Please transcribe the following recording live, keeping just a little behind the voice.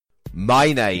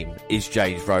My name is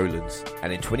James Rowlands,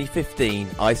 and in 2015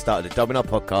 I started a Wnr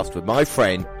podcast with my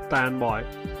friend Dan White.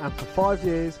 And for 5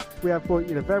 years we have brought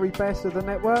you the very best of the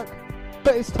network,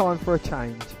 but it's time for a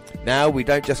change. Now we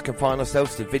don't just confine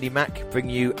ourselves to Vinnie Mac, bring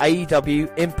you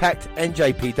AEW, Impact,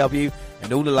 NJPW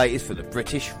and all the latest for the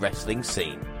British wrestling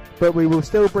scene. But we will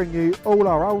still bring you all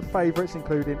our old favourites,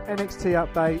 including NXT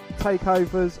Update,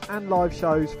 takeovers and live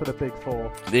shows for the Big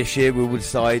Four. This year we will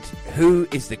decide who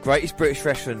is the greatest British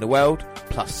wrestler in the world,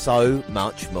 plus so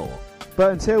much more.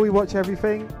 But until we watch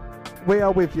everything, we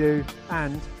are with you,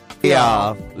 and we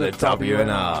are the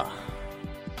WNR.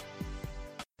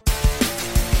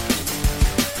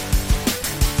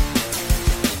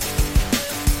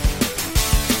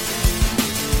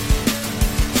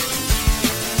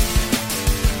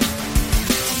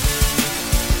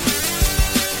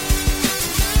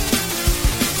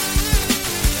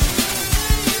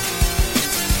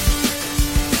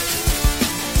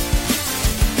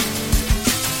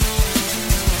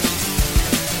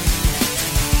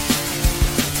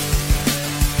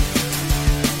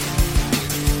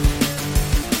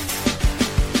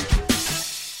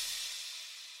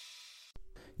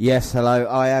 Yes, hello,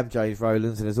 I am James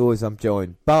Rowlands, and as always I'm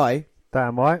joined by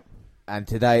Dan White. And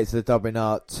today it's the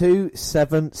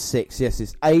Wnr276. Yes,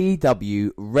 it's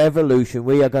AEW Revolution.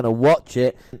 We are going to watch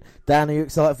it. Dan, are you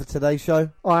excited for today's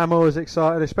show? I am always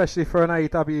excited, especially for an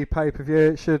AEW pay-per-view.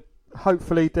 It should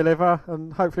hopefully deliver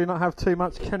and hopefully not have too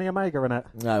much Kenny Omega in it.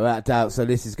 No, without doubt. So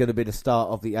this is going to be the start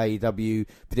of the AEW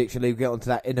Prediction League. We'll get onto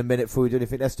that in a minute before we do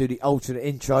anything. Let's do the alternate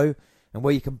intro, and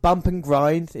where you can bump and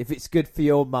grind if it's good for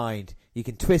your mind. You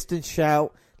can twist and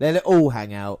shout, let it all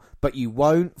hang out, but you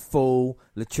won't fool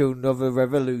the children of the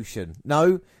revolution.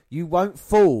 No, you won't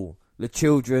fool the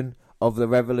children of the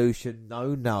revolution.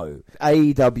 No, no.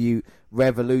 AEW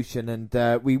Revolution,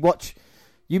 and we watch.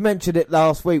 You mentioned it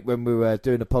last week when we were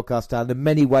doing the podcast down. The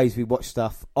many ways we watch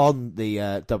stuff on the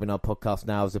WNR podcast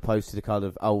now, as opposed to the kind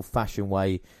of old-fashioned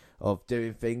way of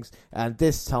doing things. And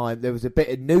this time there was a bit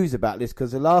of news about this,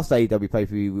 because the last AEW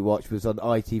pay-per-view we watched was on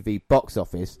ITV box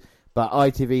office. But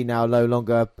ITV now no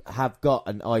longer have got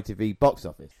an ITV box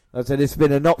office. So there's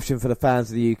been an option for the fans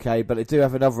of the UK, but they do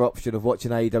have another option of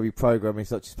watching AEW programming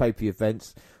such as pay-per-view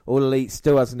events. All Elite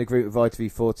still has an agreement with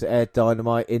ITV4 to air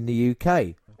Dynamite in the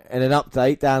UK. In an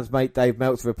update, Dan's mate Dave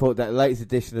Meltzer reported that the latest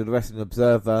edition of the Wrestling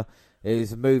Observer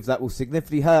is a move that will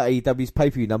significantly hurt AEW's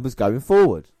pay-per-view numbers going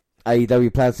forward.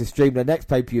 AEW plans to stream their next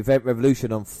pay-per-view event,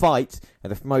 Revolution, on Fight,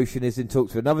 and the promotion is in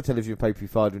talks with another television pay-per-view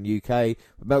provider in the UK,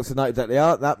 but Meltzer noted that there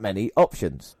aren't that many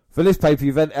options. For this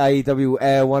pay-per-view event, AEW will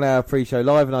air 1 hour pre-show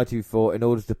live on ITV4 in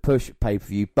order to push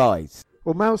pay-per-view buys.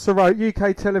 Well, Meltzer wrote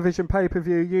UK television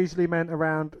pay-per-view usually meant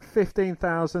around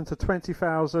 15,000 to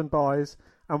 20,000 buys,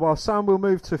 and while some will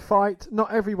move to Fight,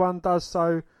 not everyone does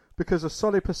so, because a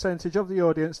solid percentage of the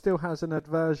audience still has an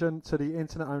aversion to the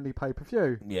internet-only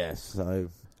pay-per-view. Yes, so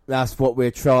that's what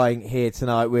we're trying here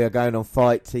tonight. We are going on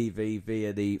Fight TV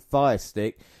via the Fire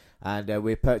Stick, and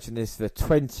we're purchasing this for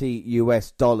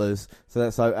 $20. So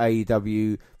that's how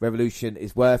AEW Revolution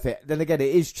is worth it. Then again,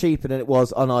 it is cheaper than it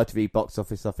was on ITV box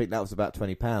office. I think that was about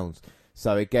 £20.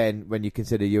 So again, when you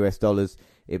consider US dollars,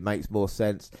 it makes more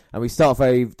sense. And we start off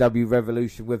AEW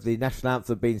Revolution with the national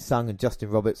anthem being sung and Justin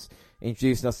Roberts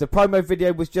introducing us. The promo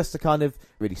video was just a kind of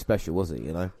really special, was it,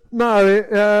 you know?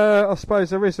 No, I suppose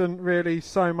there isn't really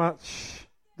so much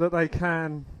that they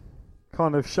can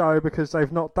kind of show, because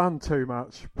they've not done too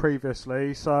much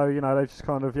previously. So, you know, they've just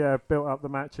kind of, built up the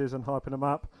matches and hyping them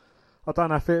up. I don't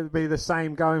know if it would be the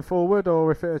same going forward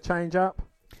or if it would change up.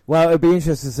 Well, it'll be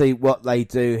interesting to see what they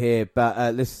do here, but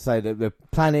let's just say that we're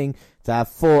planning to have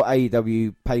 4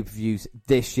 AEW pay-per-views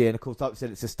this year, and of course, like I said,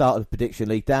 it's the start of the Prediction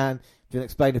League. Dan, do you want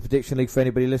to explain the Prediction League for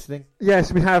anybody listening?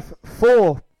 Yes, we have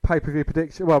 4 pay-per-view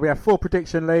prediction. Well, we have 4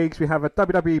 prediction leagues. We have a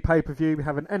WWE pay-per-view, we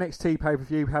have an NXT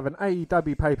pay-per-view, we have an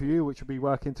AEW pay-per-view, which we'll be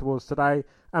working towards today,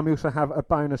 and we also have a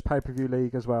bonus pay-per-view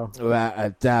league as well. Without a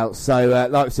doubt. So,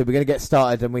 like I said, we're going to get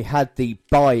started, and we had the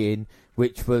buy-in,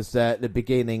 which was the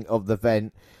beginning of the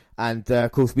event. And,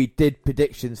 of course, we did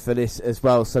predictions for this as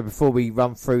well. So before we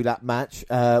run through that match,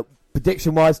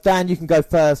 prediction-wise, Dan, you can go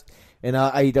first in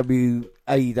our AEW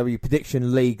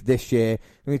Prediction League this year.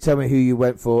 Can you tell me who you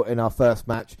went for in our first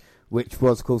match, which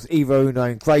was, of course, Evil Uno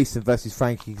and Grayson versus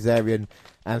Frankie Kazarian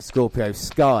and Scorpio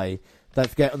Sky. Don't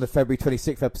forget, on the February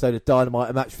 26th episode of Dynamite,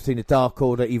 a match between the Dark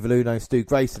Order, Evil Uno and Stu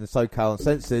Grayson and SoCal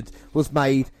Uncensored was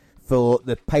made for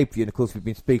the pay-per-view. And, of course, we've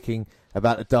been speaking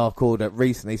about the Dark Order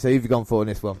recently. So who have you gone for in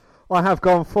this one? I have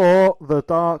gone for the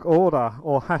Dark Order,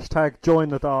 or hashtag join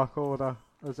the Dark Order,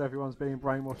 as everyone's being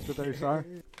brainwashed to do so.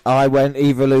 I went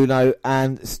Evil Uno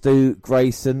and Stu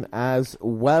Grayson as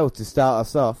well to start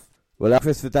us off. Well,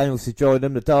 Christopher Daniels to join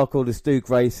them. The Dark Order, Stu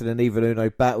Grayson and Evil Uno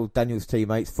battled Daniels'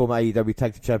 teammates, former AEW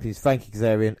Tag Team Champions Frankie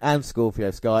Kazarian and Scorpio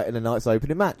Sky in the night's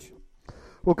opening match.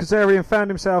 Well, Kazarian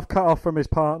found himself cut off from his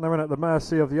partner and at the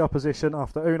mercy of the opposition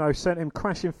after Uno sent him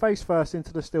crashing face first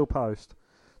into the steel post.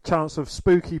 Chants of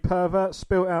spooky pervert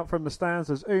spilt out from the stands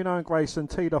as Uno and Grayson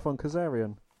teed off on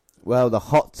Kazarian. Well, the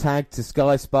hot tag to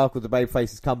Sky sparkled the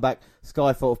babyface's comeback.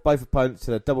 Sky fought off both opponents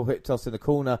to a double hip toss in the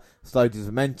corner, slowed his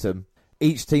momentum.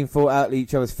 Each team fought out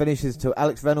each other's finishes until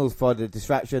Alex Reynolds provided a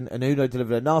distraction and Uno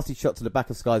delivered a nasty shot to the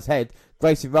back of Sky's head.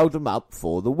 Grayson rolled him up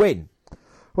for the win.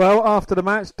 Well, after the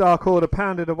match, Dark Order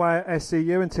pounded away at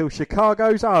SCU until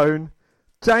Chicago's own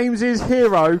James's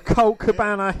hero, Colt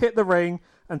Cabana, hit the ring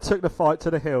and took the fight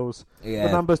to the Hills. Yeah.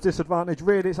 The numbers disadvantage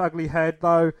reared its ugly head,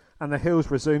 though, and the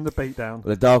Hills resumed the beatdown.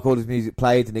 Well, the Dark Order's music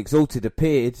played and Exalted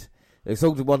appeared. The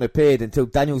Exalted one appeared until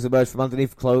Daniels emerged from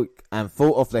underneath the cloak and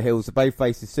fought off the Hills. The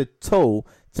babyfaces stood tall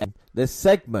to the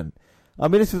segment. I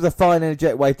mean, this was a fine,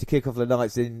 energetic way to kick off the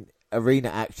night's in-arena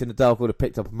action. The Dark Order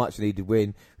picked up a much-needed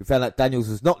win. We found out Daniels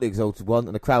was not the Exalted one,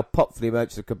 and the crowd popped for the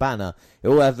emergence of Cabana. It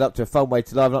all added up to a fun way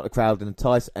to liven up the crowd and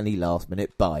entice any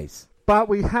last-minute buys. But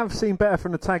we have seen better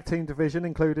from the tag team division,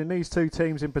 including these two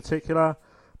teams in particular.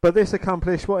 But this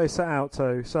accomplished what it set out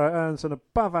to, so it earns an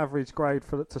above-average grade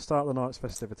to start the night's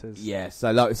festivities. Yeah,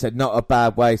 so like I said, not a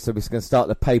bad way. So we're going to start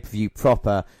the pay-per-view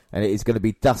proper, and it is going to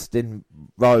be Dustin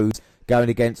Rhodes going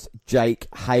against Jake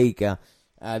Hager.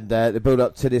 And the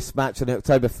build-up to this match on the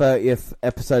October 30th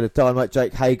episode of Dynamite,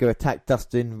 Jake Hager attacked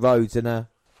Dustin Rhodes in a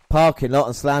parking lot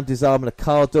and slammed his arm on a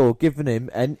car door, giving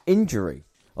him an injury.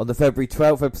 On the February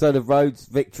 12th episode of Rhodes'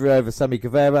 victory over Sammy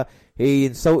Guevara, he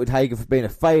insulted Hager for being a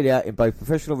failure in both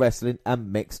professional wrestling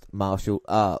and mixed martial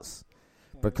arts.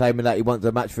 Proclaiming that he wanted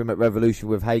a match for him at Revolution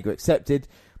with Hager accepted,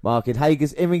 marking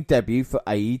Hager's in-ring debut for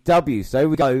AEW. So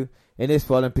we go in this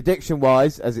one, and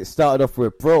prediction-wise, as it started off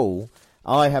with a brawl,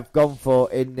 I have gone for,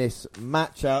 in this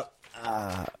matchup,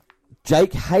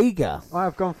 Jake Hager. I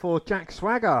have gone for Jack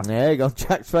Swagger. Yeah, you got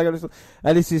Jack Swagger.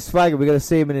 And this is Swagger. We're going to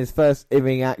see him in his first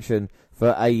in-ring action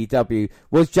for AEW.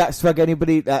 Was Jack Swagger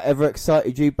anybody that ever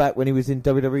excited you back when he was in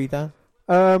WWE, Dan?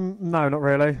 No, not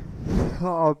really.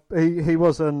 He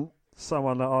wasn't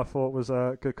someone that I thought was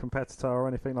a good competitor or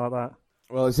anything like that.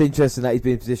 Well, it's interesting that he's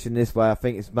been positioned this way. I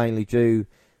think it's mainly due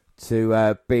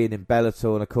to being in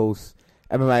Bellator, and of course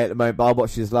MMA at the moment. But I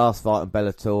watched his last fight on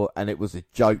Bellator, and it was a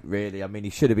joke, really. I mean, he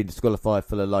should have been disqualified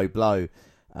for the low blow,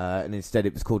 and instead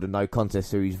it was called a no contest,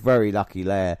 so he's very lucky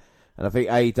there. And I think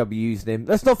AEW using him.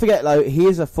 Let's not forget, though, he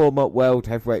is a former world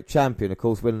heavyweight champion, of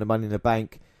course, winning the Money in the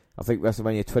Bank. I think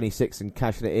WrestleMania 26 and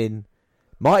cashing it in.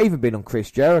 Might even been on Chris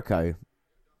Jericho.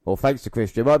 Or thanks to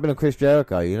Chris Jericho. Might have been on Chris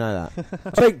Jericho, you know that.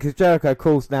 I think because Jericho, of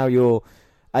course, now you're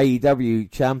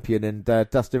AEW champion, and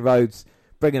Dustin Rhodes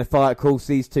bringing a fight. Of course,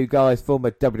 these two guys,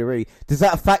 former WWE. Does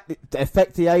that affect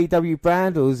the AEW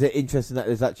brand, or is it interesting that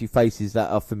there's actually faces that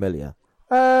are familiar?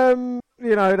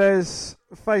 You know, there's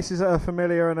faces that are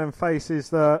familiar and then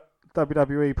faces that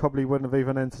WWE probably wouldn't have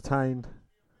even entertained.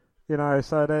 You know,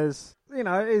 so there's, you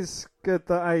know, it is good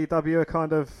that AEW are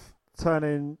kind of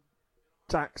turning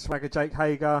Jack Swagger, Jake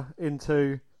Hager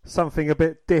into something a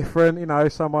bit different, you know,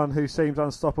 someone who seems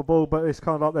unstoppable, but it's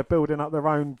kind of like they're building up their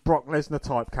own Brock Lesnar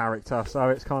type character, so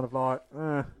it's kind of like,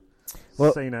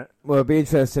 seen it. Well, it'll be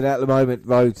interesting. At the moment,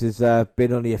 Rhodes has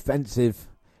been on the offensive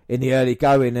in the early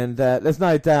going, and there's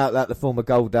no doubt that the former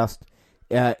Goldust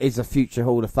is a future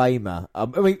Hall of Famer. I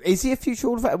mean, is he a future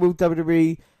Hall of Famer? Will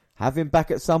WWE have him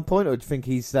back at some point, or do you think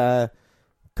he's kind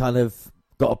of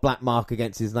got a black mark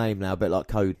against his name now, a bit like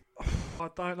Code? I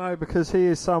don't know, because he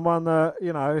is someone that,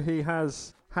 you know, he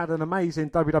has had an amazing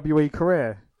WWE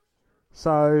career.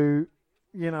 So,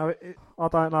 you know, I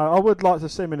don't know. I would like to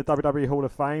see him in the WWE Hall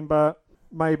of Fame, but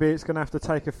maybe it's going to have to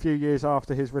take a few years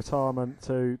after his retirement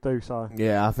to do so.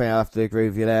 Yeah, I think I have to agree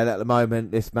with you there. At the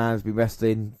moment, this man's been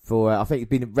wrestling for, I think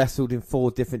he's been wrestled in 4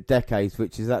 different decades,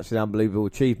 which is actually an unbelievable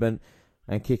achievement.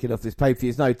 And kicking off this pay-per-view,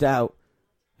 there's no doubt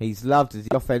he's loved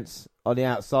the offense on the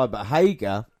outside, but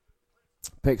Hager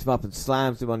picks him up and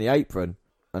slams him on the apron.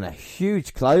 And a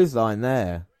huge clothesline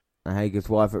there. And Hager's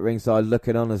wife at ringside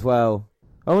looking on as well.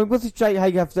 I mean, what does Jake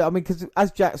Hager have to do? I mean, because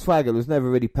as Jack Swagger, there was never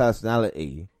really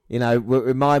personality. You know,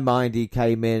 in my mind, he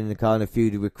came in and kind of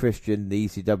feuded with Christian, the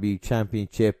ECW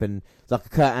championship, and it's like a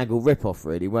Kurt Angle rip-off,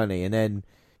 really, wasn't he? And then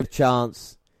a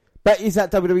chance. But is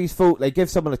that WWE's fault? They give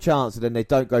someone a chance and then they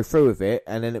don't go through with it,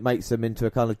 and then it makes them into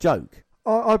a kind of joke.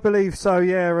 I believe so,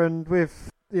 yeah. And with,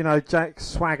 you know, Jack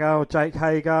Swagger or Jake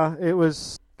Hager, it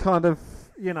was kind of,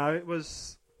 you know, it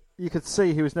was, you could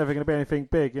see he was never going to be anything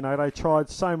big. You know, they tried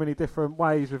so many different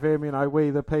ways with him, you know, We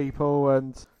the People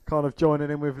and, kind of joining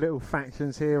in with little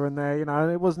factions here and there,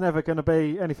 and it was never going to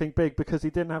be anything big because he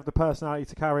didn't have the personality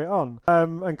to carry it on.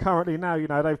 And currently now,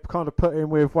 they've kind of put in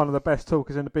with one of the best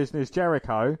talkers in the business,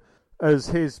 Jericho, as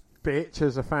his bitch,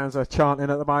 as the fans are chanting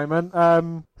at the moment.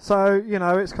 So,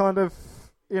 it's kind of,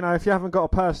 if you haven't got a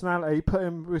personality, put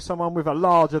him with someone with a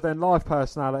larger-than-life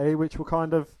personality, which will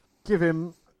kind of give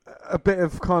him a bit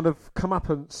of kind of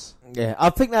comeuppance. Yeah, I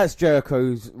think that's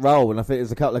Jericho's role, and I think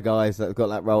there's a couple of guys that have got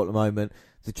that role at the moment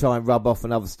to try and rub off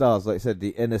on other stars. Like I said, the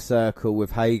Inner Circle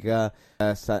with Hager,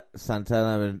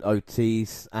 Santana and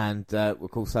Ortiz, and we'll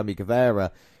call Sammy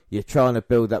Guevara. You're trying to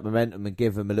build that momentum and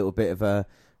give them a little bit of a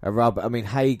rub. I mean,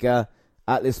 Hager,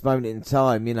 at this moment in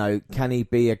time, can he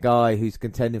be a guy who's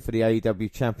contending for the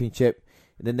AEW Championship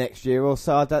in the next year or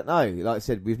so? I don't know. Like I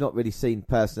said, we've not really seen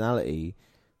personality.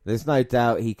 There's no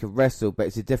doubt he can wrestle, but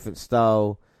it's a different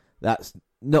style that's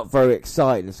not very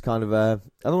exciting. It's kind of I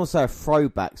don't want to say a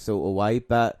throwback sort of way,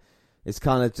 but it's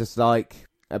kind of just like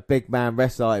a big man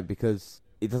wrestling because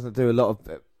he doesn't do a lot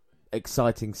of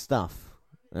exciting stuff.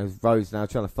 There's Rhodes now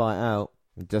trying to fight out.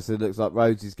 It just looks like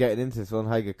Rhodes is getting into this one.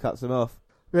 Hager cuts him off.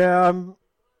 Yeah,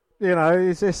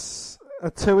 is this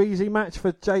a too easy match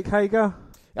for Jake Hager?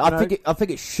 I think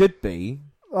it should be.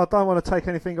 I don't want to take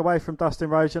anything away from Dustin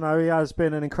Rhodes. He has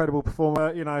been an incredible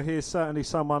performer. He is certainly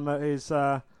someone that is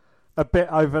a bit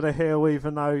over the hill,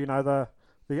 even though,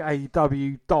 the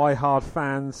AEW diehard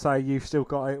fans say you've still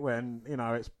got it when,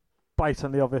 it's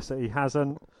blatantly obvious that he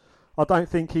hasn't. I don't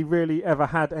think he really ever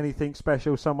had anything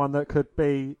special, someone that could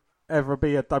ever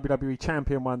be a WWE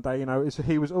champion one day.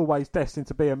 He was always destined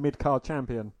to be a mid-card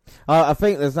champion. I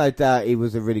think there's no doubt he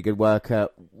was a really good worker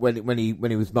when he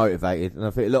was motivated, and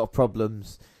I think a lot of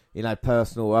problems,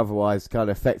 personal or otherwise, kind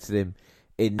of affected him.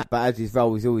 But as his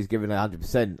role was always given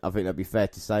 100%, I think that'd be fair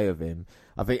to say of him.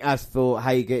 I think as for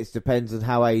Hager, it depends on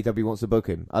how AEW wants to book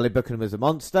him. Are they booking him as a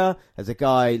monster, as a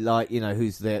guy like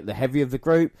who's the heavy of the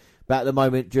group? But at the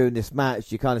moment during this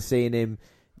match, you're kind of seeing him.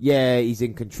 Yeah, he's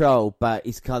in control, but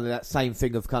he's kind of that same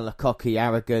thing of kind of cocky,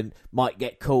 arrogant, might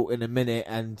get caught in a minute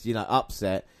and,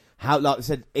 upset. How, like I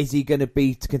said, is he going to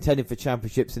be contending for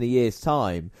championships in a year's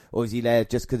time? Or is he there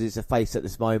just because it's a face at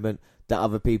this moment that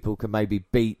other people can maybe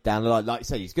beat down the line? Like I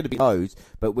said, he's going to be Rhodes,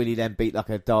 but will he then beat like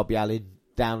a Darby Allin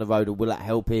down the road, or will that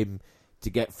help him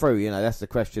to get through? That's the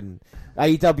question.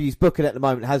 AEW's booking at the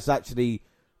moment has actually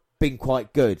been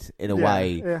quite good in a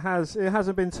way. It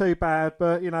hasn't been too bad,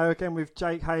 but again with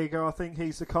Jake Hager, I think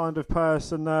he's the kind of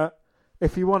person that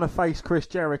if you want to face Chris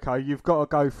Jericho, you've got to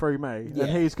go through me. Yeah.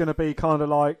 And he's going to be kind of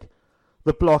like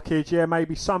the blockage. Yeah,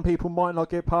 maybe some people might not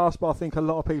get past, but I think a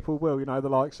lot of people will. The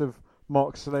likes of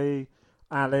Moxley,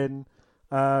 Allin,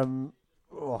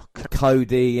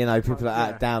 Cody, people like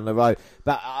that down the road.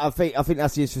 But I think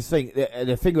that's the interesting thing.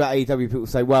 The thing about AEW, people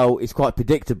say, well, it's quite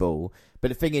predictable. But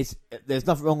the thing is, there's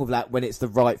nothing wrong with that when it's the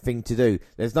right thing to do.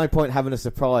 There's no point having a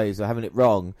surprise or having it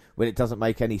wrong when it doesn't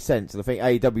make any sense. And I think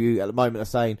AEW at the moment are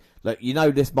saying, look,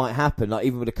 this might happen, like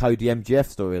even with the Cody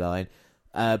MGF storyline.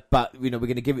 But, we're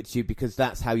going to give it to you because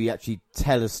that's how you actually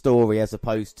tell a story as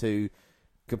opposed to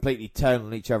completely turn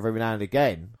on each other every now and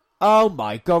again. Oh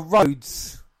my God,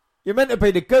 Rhodes. You're meant to be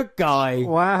the good guy.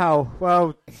 Wow.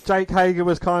 Well, Jake Hager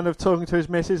was kind of talking to his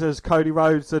missus as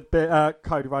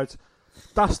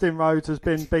Dustin Rhodes has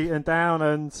been beaten down,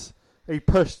 and he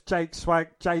pushed Jake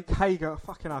Hager.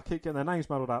 Fucking hell, I keep getting their names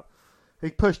muddled up.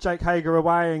 He pushed Jake Hager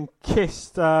away and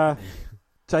kissed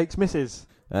Jake's missus.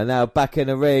 And now back in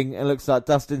the ring, and looks like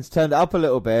Dustin's turned it up a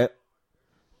little bit.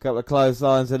 A couple of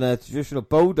clotheslines and a traditional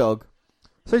bulldog.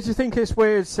 So do you think it's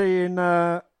weird seeing...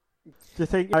 do you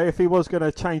think if he was going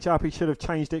to change up, he should have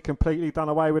changed it completely, done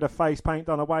away with the face paint,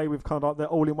 done away with kind of like the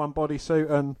all-in-one bodysuit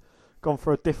and gone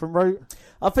for a different route?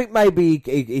 I think maybe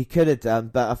he could have done,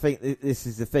 but I think this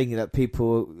is the thing that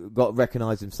people got to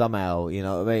recognise him somehow, you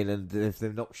know what I mean? And if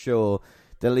they're not sure,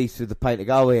 they'll at least with the paint to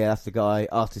go, oh yeah, that's the guy,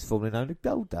 artist formerly known as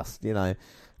Goldust,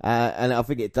 and I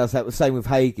think it does that. The same with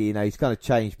Hagee, he's kind of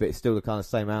changed, but it's still the kind of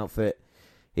same outfit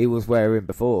he was wearing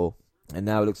before. And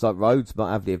now it looks like Rhodes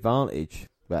might have the advantage.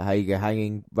 But Hager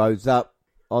hanging Rhodes up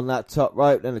on that top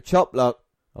rope, then a chop block.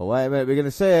 Oh, wait a minute, we're going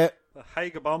to see it. The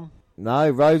Hager bomb. No,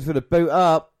 Rhodes with a boot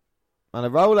up and a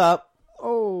roll up.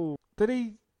 Oh, did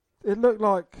he? It looked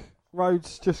like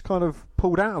Rhodes just kind of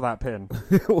pulled out of that pin.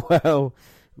 Well,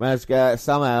 managed to get out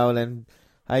somehow, and then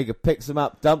Hager picks him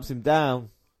up, dumps him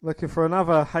down. Looking for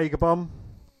another Hager bomb.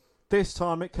 This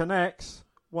time it connects.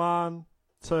 1,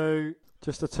 2,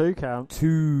 just a 2 count.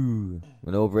 2.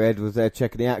 And Aubrey Edwards there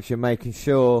checking the action, making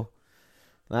sure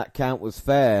That count was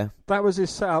fair. That was his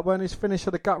setup when his finish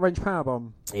of the gut wrench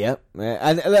powerbomb. Yep. Yeah.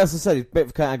 And as I said, it's a bit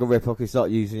of a Kurt Angle rip-off. He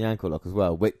started using the ankle lock as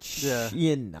well, which,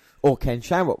 or Ken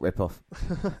Shamrock rip-off.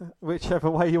 Whichever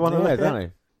way you want to look at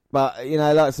it. But,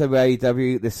 like I said with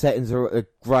AEW, the settings are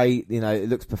great. It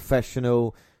looks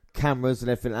professional. Cameras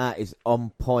and everything like that is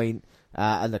on point.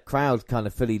 And the crowd's kind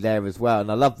of fully there as well.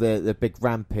 And I love the big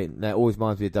ramping. That always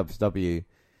reminds me of WCW.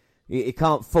 You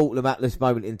can't fault them at this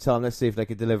moment in time. Let's see if they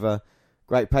can deliver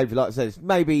great pay-per-view. Like I said, it's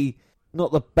maybe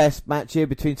not the best match here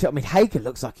between two. I mean, Hager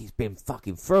looks like he's been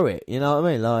fucking through it. You know what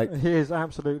I mean? Like, he is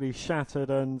absolutely shattered,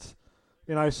 and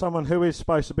someone who is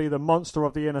supposed to be the monster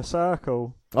of the inner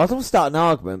circle. I was going to start an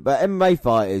argument, but MMA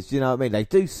fighters, you know what I mean? They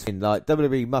do seem like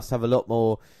WWE must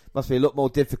be a lot more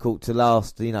difficult to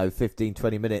last, 15,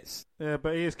 20 minutes. Yeah,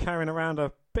 but he is carrying around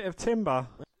a bit of timber.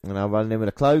 And I'm running him with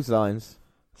the clotheslines.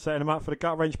 Setting him up for the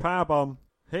gut wrench powerbomb.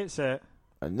 Hits it.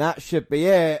 And that should be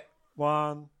it.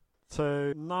 1,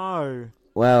 2, no.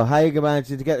 Well, Hager managed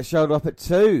to get the shoulder up at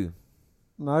 2.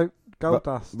 No, gold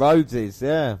dust. Rhodes's,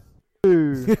 yeah.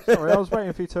 2. Sorry, I was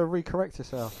waiting for you to re-correct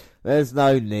yourself. There's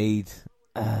no need.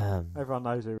 Everyone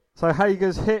knows it. So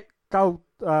Hager's hit gold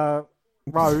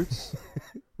Rhodes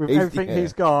with everything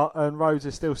he's got, and Rhodes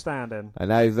is still standing. And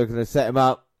now he's looking to set him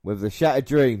up with the Shattered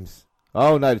Dreams.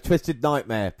 Oh no, the Twisted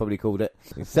Nightmare, probably called it.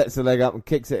 He sets the leg up and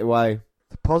kicks it away.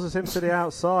 Deposits him to the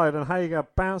outside, and Hager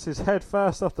bounces head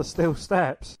first off the steel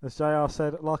steps. As JR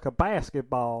said, like a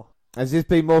basketball. Has this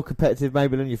been more competitive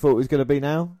maybe than you thought it was going to be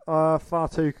now? Far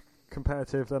too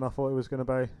competitive than I thought it was going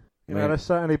to be. They're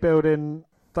certainly building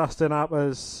Dustin up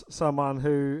as someone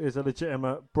who is a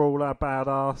legitimate brawler,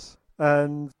 badass,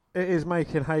 and it is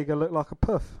making Hager look like a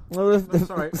puff.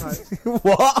 Sorry. No.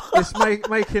 What? It's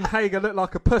making Hager look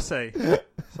like a pussy.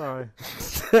 Sorry.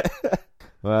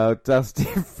 Well,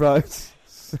 Dustin throws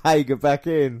Hager back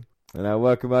in, and I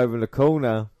work him over in the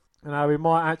corner. And now we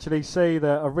might actually see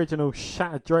the original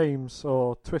Shattered Dreams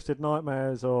or Twisted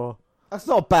Nightmares or... That's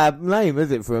not a bad name,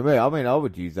 is it, for me? I mean, I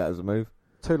would use that as a move.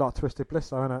 Too like Twisted Bliss,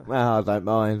 though, isn't it? Well, I don't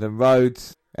mind. And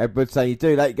Rhodes, everyone's saying you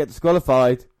do that, you get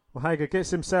disqualified. Well, Hager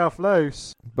gets himself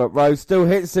loose. But Rhodes still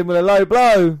hits him with a low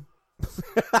blow.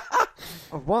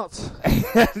 What?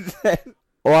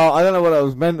 Well, I don't know what that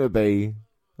was meant to be.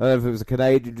 I don't know if it was a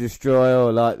Canadian Destroyer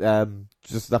or like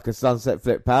just like a sunset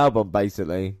flip powerbomb,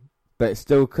 basically. But it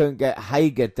still couldn't get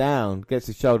Hager down. Gets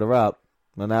his shoulder up.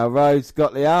 And now Rhodes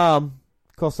got the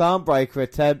cross arm breaker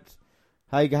attempt.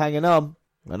 Hager hanging on.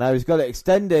 And now he's got it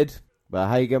extended. But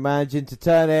Hager managing to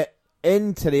turn it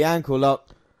into the ankle lock.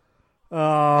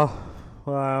 Oh,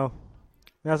 wow.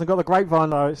 He hasn't got the grapevine,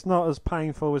 though. It's not as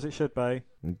painful as it should be.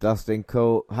 And Dustin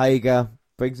caught Hager.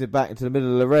 Brings it back into the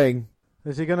middle of the ring.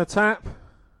 Is he going to tap?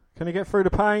 Can he get through the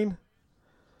pain?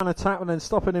 Going to tap and then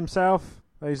stopping himself.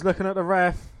 He's looking at the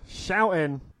ref,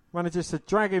 shouting. Manages to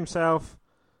drag himself,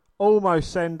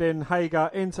 almost sending Hager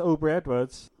into Aubrey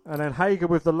Edwards. And then Hager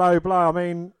with the low blow. I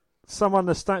mean, someone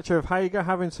the stature of Hager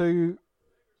having to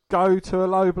go to a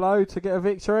low blow to get a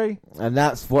victory. And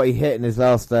that's what he hit in his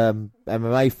last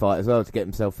MMA fight as well, to get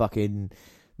himself fucking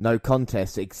no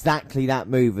contest. Exactly that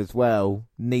move as well.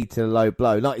 Need to low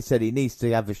blow. Like you said, he needs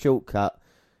to have a shortcut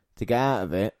to get out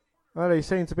of it. Well, he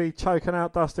seemed to be choking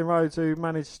out Dustin Rhodes, who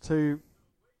managed to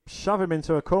shove him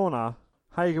into a corner.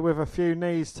 Hager with a few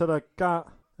knees to the gut,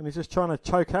 and he's just trying to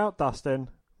choke out Dustin.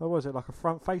 What was it, like a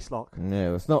front face lock?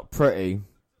 Yeah, it's not pretty,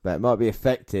 but it might be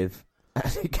effective.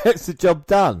 And it gets the job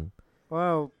done.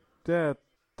 Well, yeah,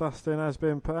 Dustin has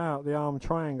been put out, the arm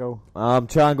triangle. Arm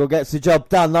triangle gets the job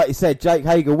done. Like you said, Jake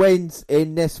Hager wins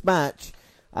in this match.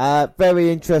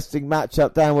 Very interesting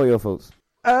matchup. Dan, what are your thoughts?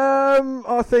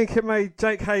 I think it made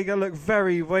Jake Hager look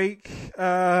very weak.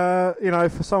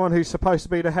 For someone who's supposed to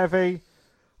be the heavy.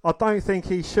 I don't think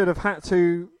he should have had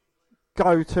to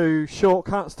go to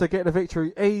shortcuts to get the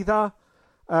victory either.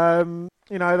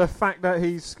 The fact that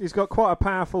he's got quite a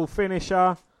powerful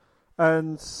finisher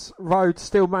and Rhodes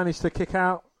still managed to kick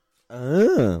out.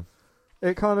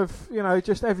 It kind of,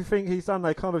 just everything he's done,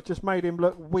 they kind of just made him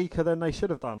look weaker than they should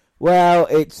have done. Well,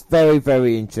 it's very,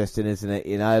 very interesting, isn't it?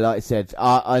 Like I said,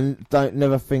 I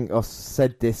never think I've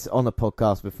said this on a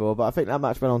podcast before, but I think that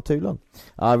match went on too long.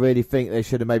 I really think they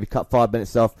should have maybe cut 5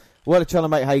 minutes off. What they're trying to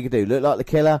make Hager do, look like the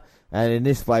killer, and in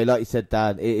this way, like you said,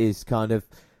 Dan, it is kind of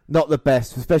not the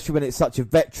best, especially when it's such a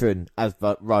veteran as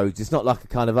Rhodes. It's not like a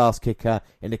kind of ass kicker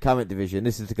in the current division.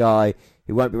 This is a guy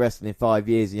who won't be wrestling in 5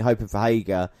 years, and you're hoping for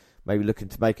Hager, maybe looking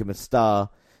to make him a star.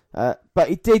 But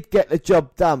he did get the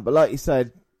job done. But like you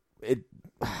said,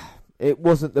 it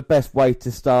wasn't the best way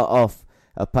to start off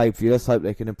a pay-per-view. Let's hope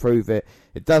they can improve it.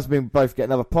 It does mean we both get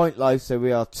another point low, so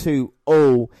we are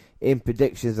 2-2 in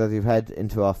predictions as we've head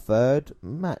into our third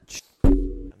match.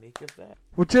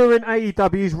 Well, during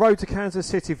AEW's Road to Kansas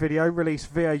City video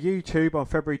released via YouTube on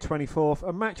February 24th,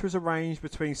 a match was arranged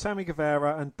between Sammy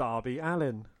Guevara and Darby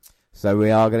Allin. So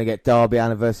we are going to get Darby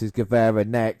Allin versus Guevara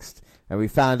next. And we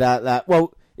found out that,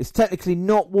 well, it's technically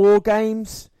not War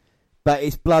Games, but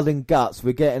it's blood and guts.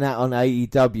 We're getting out on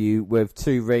AEW with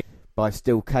 2 rings by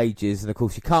steel cages. And, of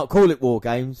course, you can't call it War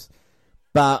Games.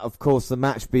 But, of course, the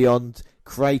match beyond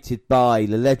created by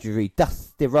the legendary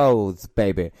Dusty Rhodes,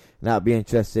 baby. And that'll be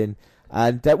interesting.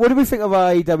 And what do we think of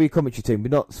our AEW commentary team?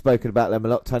 We've not spoken about them a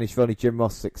lot. Tony Schiavone, Jim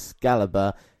Ross,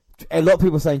 Excalibur. A lot of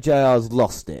people saying JR's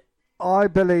lost it. I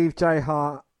believe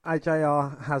JR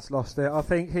has lost it. I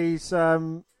think he's,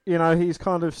 he's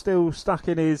kind of still stuck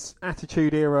in his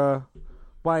Attitude Era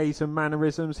ways and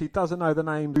mannerisms. He doesn't know the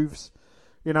name moves.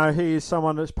 He is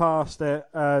someone that's past it.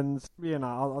 And,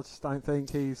 I just don't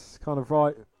think he's kind of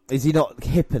right. Is he not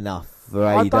hip enough for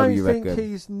AEW, I don't you think reckon?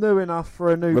 he's new enough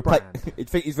for a new brand. You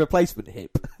think he's replacement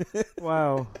hip?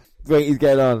 Wow. Think he's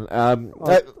getting on.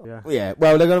 Yeah.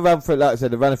 Well, they're going to run through, like I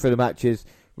said, they're running through the matches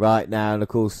right now. And, of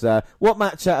course, what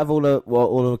match out of all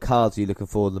the cards are you looking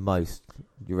for the most,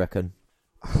 you reckon?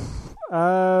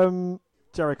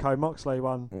 Jericho Moxley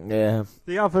one. Yeah.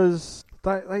 The others,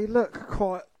 they look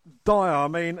quite dire. I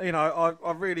mean,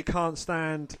 I really can't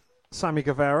stand Sammy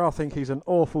Guevara. I think he's an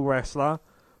awful wrestler.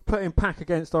 Putting Pac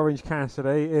against Orange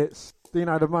Cassidy, it's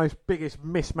the biggest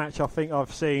mismatch I think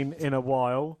I've seen in a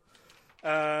while.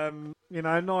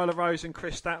 Nyla Rose and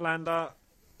Chris Statlander,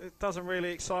 it doesn't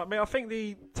really excite me. I think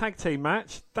the tag team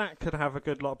match, that could have a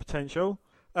good lot of potential.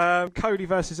 Cody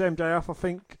versus MJF, I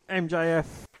think MJF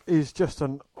is just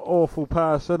an awful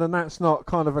person, and that's not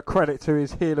kind of a credit to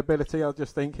his heel ability. I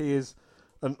just think he is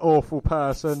an awful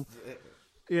person.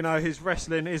 His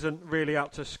wrestling isn't really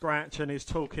up to scratch, and his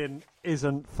talking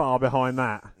isn't far behind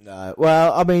that. No.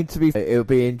 Well, I mean, to be fair, it'll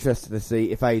be interesting to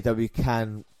see if AEW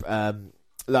can,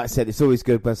 like I said, it's always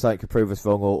good when something can prove us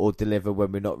wrong or deliver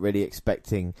when we're not really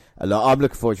expecting a lot. I'm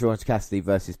looking forward to Orange Cassidy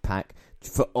versus Pac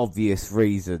for obvious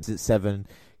reasons. It's 7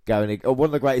 going, one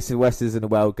of the greatest wrestlers in the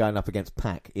world going up against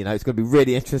Pac. It's going to be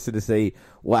really interesting to see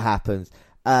what happens.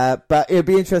 But it'll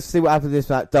be interesting to see what happens in this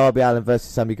match. Darby Allin versus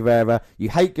Sammy Guevara. You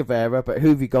hate Guevara, but who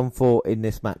have you gone for in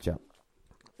this matchup?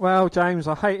 Well, James,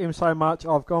 I hate him so much.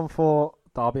 I've gone for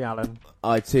Darby Allin.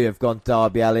 I too have gone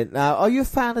Darby Allin. Now, are you a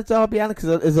fan of Darby Allin?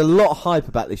 Because there's a lot of hype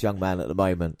about this young man at the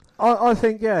moment. I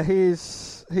think, yeah,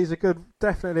 he's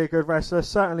definitely a good wrestler.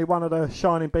 Certainly one of the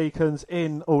shining beacons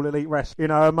in All Elite Wrestling.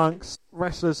 Amongst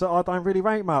wrestlers that I don't really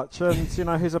rate much. And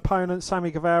his opponent, Sammy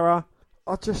Guevara,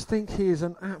 I just think he is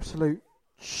an absolute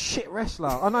shit wrestler.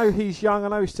 I know he's young, I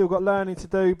know he's still got learning to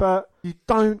do, but you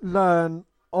don't learn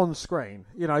on screen.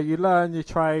 You learn your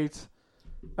trade,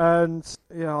 and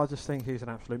I just think he's an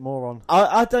absolute moron.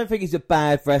 I don't think he's a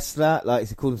bad wrestler. Like,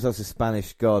 he calls himself a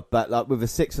Spanish god, but like with a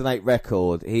 6-8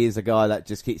 record, he is a guy that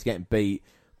just keeps getting beat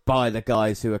by the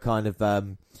guys who are kind of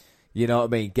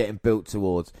getting built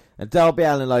towards. And Darby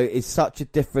Allin, though, is such a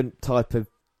different type of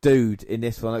dude in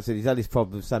this one. Like I said, he's had his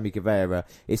problem with Sammy Guevara.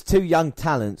 It's 2 young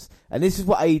talents, and this is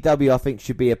what AEW I think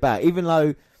should be about. Even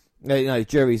though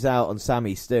jury's out on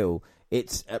Sammy still,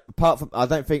 it's apart from, I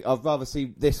don't think I'd rather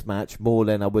see this match more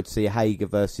than I would see a Hager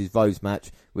versus Rose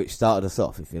match, which started us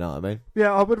off, if you know what I mean.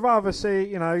 Yeah, I would rather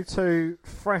see 2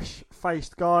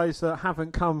 fresh-faced guys that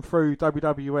haven't come through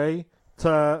WWE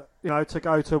to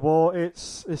go to war.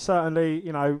 It's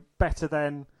certainly better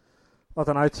than, I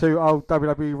don't know, 2 old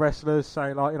WWE wrestlers,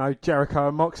 say like Jericho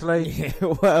and Moxley. Yeah,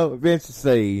 well, it'd be interesting to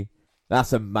see.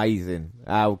 That's amazing.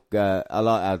 I like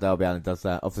how Darby Allin does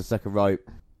that off the second rope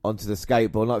onto the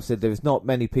skateboard. Like I said, there's not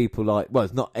many people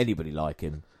there's not anybody like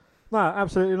him. No,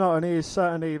 absolutely not. And he is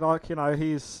certainly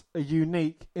he's a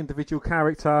unique individual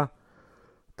character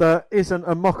that isn't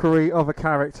a mockery of a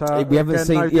character. We haven't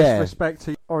seen, no disrespect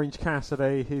to Orange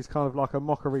Cassidy. He's kind of like a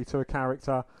mockery to a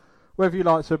character. Whether you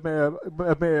like to admit it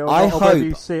or not, whether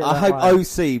you see it I hope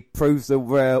way. OC proves the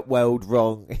world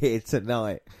wrong here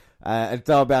tonight. And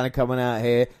Darby Allin coming out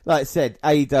here. Like I said,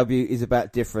 AEW is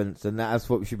about difference, and that's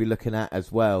what we should be looking at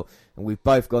as well. And we've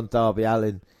both gone Darby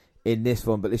Allin in this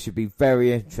one, but this should be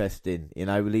very interesting,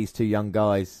 with these 2 young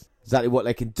guys. Exactly what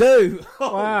they can do.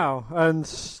 Wow. And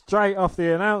straight off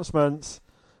the announcements,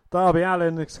 Darby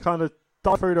Allin has kind of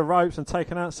dived through the ropes and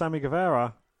taken out Sammy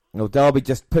Guevara. Well, Darby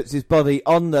just puts his body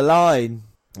on the line,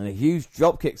 and a huge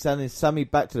dropkick sending Sammy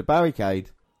back to the barricade.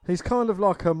 He's kind of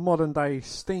like a modern-day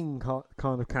Sting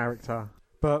kind of character,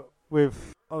 but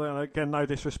with again, no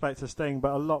disrespect to Sting,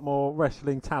 but a lot more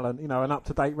wrestling talent, an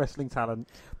up-to-date wrestling talent.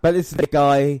 But this is the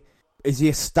guy, is he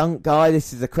a stunt guy?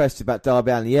 This is a question about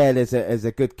Darby Allin. Yeah, there's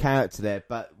a good character there,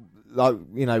 but like,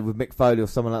 with Mick Foley or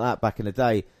someone like that back in the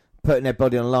day, putting their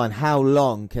body on the line, how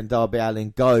long can Darby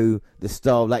Allin go the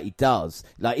style that he does?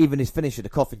 Like, even his finisher, the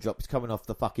coffin drop, is coming off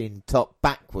the fucking top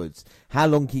backwards. How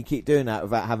long can you keep doing that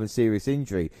without having serious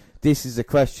injury? This is a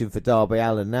question for Darby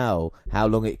Allin now, how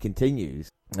long it continues,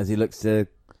 as he looks to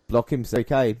block himself.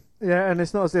 Okay. Yeah, and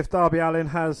it's not as if Darby Allin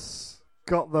has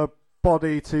got the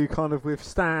body to kind of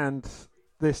withstand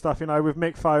this stuff. With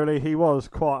Mick Foley, he was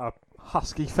quite a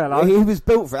husky fellow. He was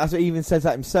built for it. That's what he even says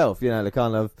that himself, the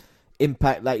kind of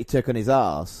impact that he took on his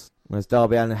arse. As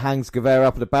Darby Allin hangs Guevara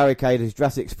up at the barricade as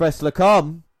Jurassic Express look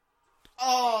on.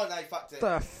 Oh, they fucked it.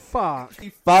 The fuck? He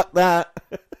fucked that.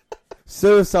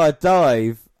 Suicide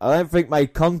dive. I don't think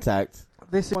made contact.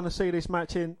 This is what I want to see this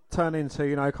match turn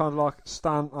into, kind of like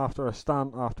stunt after a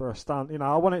stunt after a stunt.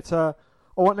 I want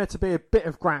there to be a bit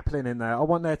of grappling in there. I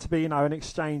want there to be, an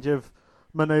exchange of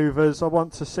manoeuvres. I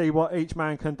want to see what each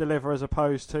man can deliver as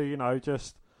opposed to,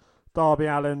 just Darby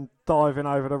Allin diving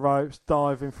over the ropes,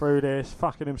 diving through this,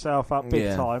 fucking himself up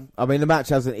big time. I mean, the match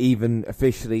hasn't even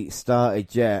officially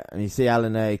started yet, and you see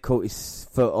Allin there, he caught his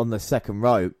foot on the second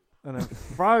rope. And then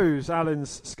throws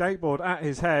Allen's skateboard at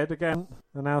his head again.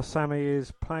 And now Sammy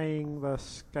is playing the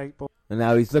skateboard. And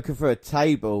now he's looking for a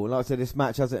table. And like I said, this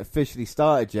match hasn't officially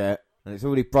started yet, and it's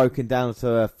already broken down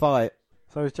to a fight.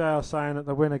 So is JR saying that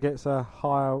the winner gets a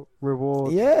higher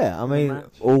reward? Yeah, I mean,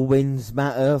 all wins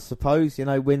matter, I suppose.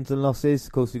 Wins and losses.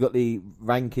 Of course, we've got the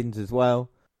rankings as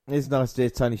well. It's nice to hear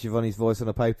Tony Schiavone's voice on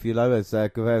a pay-per-view low as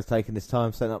Guevara's taking this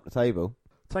time setting up the table.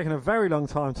 Taking a very long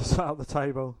time to set up the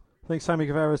table. I think Sammy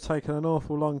Guevara's taken an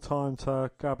awful long time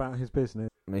to go about his business.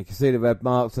 I mean, you can see the red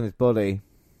marks on his body.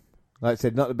 Like I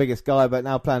said, not the biggest guy, but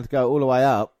now planning to go all the way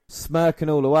up. Smirking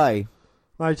all the way.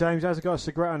 No, James hasn't got a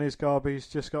cigarette on his gob. He's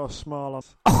just got a smile on.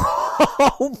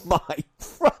 Oh my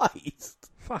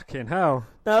Christ! Fucking hell!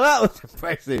 Now that was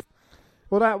impressive.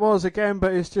 Well, that was again,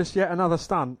 but it's just yet another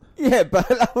stunt. Yeah, but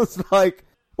that was like,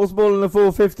 what's more than a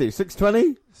 450?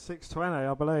 620? 620,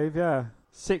 I believe. Yeah,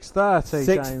 630.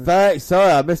 630.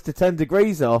 Sorry, I missed the 10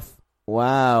 degrees off.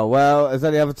 Wow. Well, there's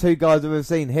only other two guys I've ever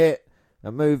seen hit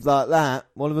a move like that.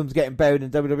 One of them's getting buried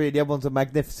in WWE. The other one's a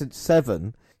Magnificent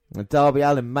 7. And Darby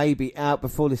Allin may be out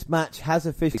before this match has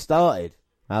officially started.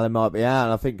 Allin might be out,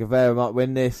 and I think Guevara might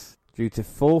win this due to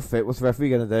forfeit. What's the referee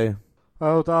going to do?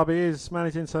 Well, Darby is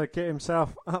managing to get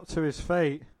himself up to his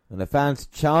feet. And the fans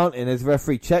chanting as the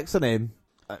referee checks on him.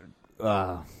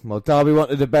 Well, Darby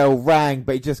wanted the bell rang,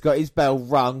 but he just got his bell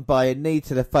rung by a knee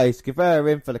to the face. Guevara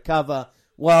in for the cover.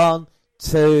 1,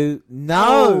 2,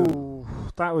 no! Oh,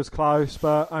 that was close,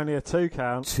 but only a 2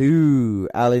 count. 2.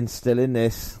 Allin's still in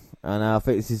this. And I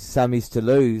think this is Sammy's to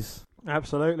lose.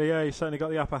 Absolutely, yeah. He's certainly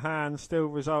got the upper hand, still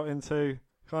resulting to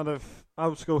kind of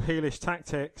old-school heelish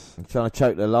tactics. I'm trying to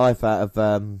choke the life out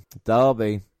of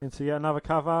Darby. Into yet another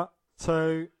cover.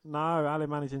 2. No, Allin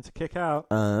managing to kick out.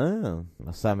 Oh,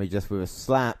 Sammy just with a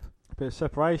slap. A bit of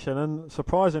separation. And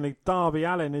surprisingly, Darby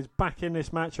Allin is back in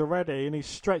this match already, and he's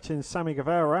stretching Sammy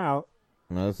Guevara out.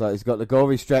 No, it's like he's got the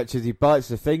gory stretch as he bites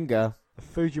the finger. The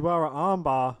Fujiwara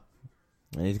armbar.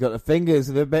 And he's got the fingers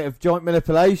with a bit of joint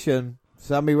manipulation.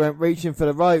 Sammy went reaching for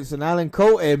the ropes, and Allin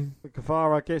caught him.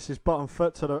 Guevara gets his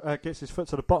foot to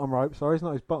the bottom rope. Sorry, it's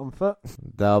not his bottom foot.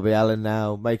 Darby Allin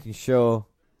now making sure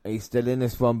he's still in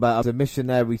this one, but the mission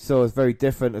there we saw is very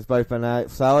different as both men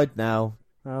outside now.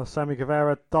 Now Sammy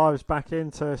Guevara dives back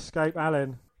in to escape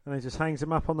Allin, and he just hangs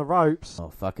him up on the ropes. Oh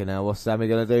fucking hell! What's Sammy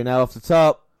gonna do now off the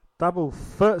top? Double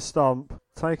foot stomp,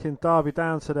 taking Darby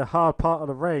down to the hard part of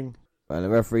the ring. And the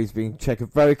referee's been checking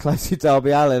very closely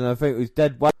Darby Allin. I think it was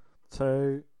dead weight.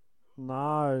 2.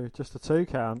 No, just a 2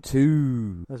 count.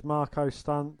 2. There's Marco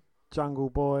Stunt, Jungle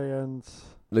Boy, and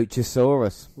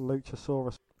Luchasaurus.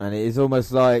 And it is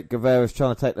almost like Guevara's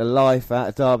trying to take the life out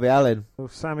of Darby Allin. Well,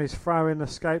 Sammy's throwing the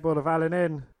skateboard of Allin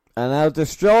in. And now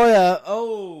Destroyer.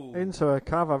 Oh! Into a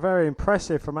cover. Very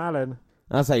impressive from Allin.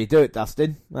 That's how you do it,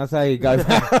 Dustin. That's how you go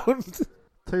round.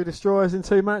 2 destroyers in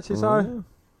 2 matches, though.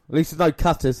 At least there's no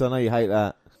cutters. I know you hate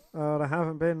that. Oh, there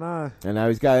haven't been, no. And now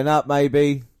he's going up,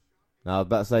 maybe. No, I was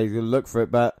about to say he's going to look for it,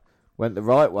 but went the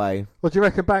right way. What do you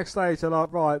reckon backstage? They're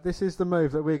like, right, this is the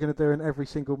move that we're going to do in every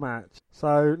single match.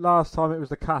 So last time it was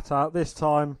the cutter. This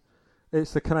time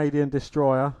it's the Canadian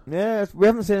Destroyer. Yeah, we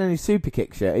haven't seen any super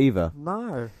kicks yet either.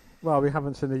 No. Well, we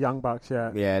haven't seen the Young Bucks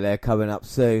yet. Yeah, they're coming up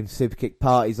soon. Super kick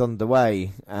party's on the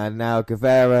way. And now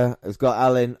Guevara has got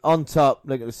Allin on top.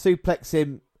 Looking to suplex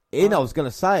him in, I was going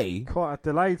to say. Quite a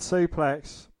delayed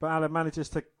suplex, but Allin manages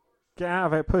to get out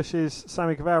of it, pushes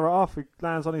Sammy Guevara off. He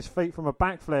lands on his feet from a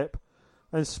backflip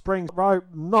and springs rope.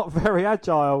 Not very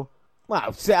agile.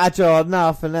 Well, agile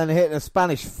enough, and then hitting a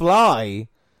Spanish fly.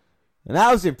 And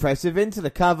that was impressive. Into the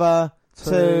cover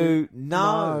to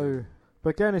no. But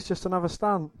again, it's just another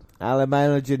stunt. Alan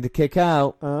managing to kick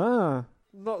out.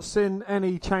 Not seen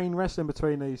any chain wrestling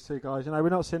between these two guys. We're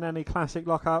not seeing any classic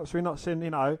lockups. We're not seeing,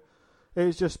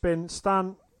 it's just been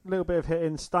stunt, little bit of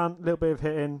hitting, stunt, little bit of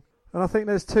hitting. And I think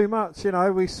there's too much.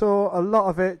 We saw a lot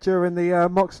of it during the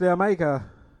Moxley Omega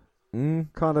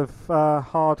kind of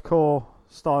hardcore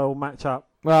style matchup.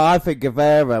 Well, I think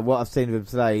Guevara, what I've seen of him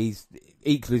today, he's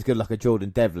equally as good like a Jordan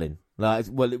Devlin.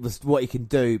 It was what he can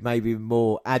do, maybe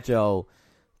more agile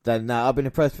than that. I've been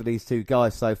impressed with these two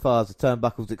guys so far as the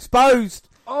turnbuckle's exposed.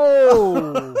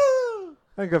 Oh!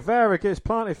 And Guevara gets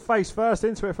planted face first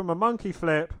into it from a monkey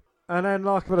flip. And then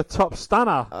with a top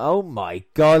stunner. Oh my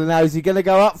God, now is he going to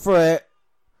go up for it?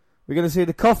 We're going to see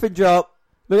the coffin drop.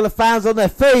 Look at the fans on their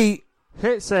feet.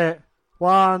 Hits it.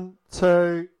 1,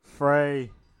 2,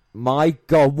 3. My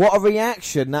God, what a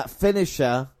reaction that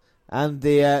finisher and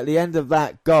the end of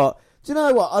that got. Do you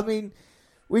know what? I mean,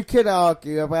 we could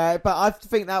argue about it, but I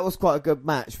think that was quite a good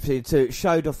match between the two. It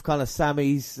showed off kind of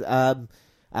Sammy's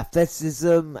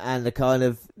athleticism and the kind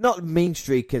of, not mean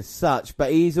streak as such,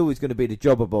 but he's always going to be the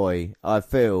jobber boy, I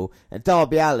feel. And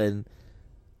Darby Allin,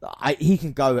 he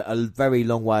can go a very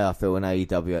long way, I feel, in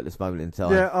AEW at this moment in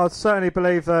time. Yeah, I'd certainly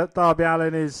believe that Darby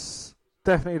Allin is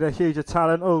definitely the huger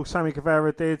talent. Oh, Sammy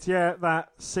Guevara did. Yeah, that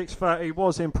 630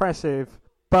 was impressive,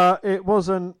 but it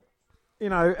wasn't,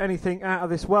 anything out of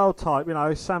this world type.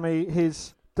 Sammy,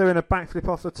 his doing a backflip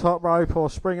off the top rope or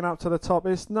springing up to the top.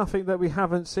 It's nothing that we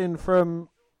haven't seen from,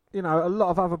 a lot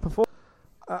of other performers.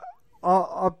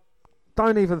 I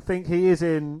don't even think he is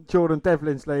in Jordan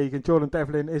Devlin's league, and Jordan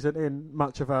Devlin isn't in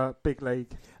much of a big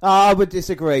league. I would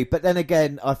disagree, but then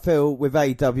again, I feel with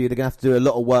AEW, they're going to have to do a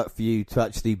lot of work for you to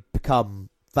actually become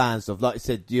fans of. Like I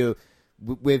said,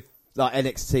 with like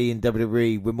NXT and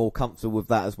WWE, we're more comfortable with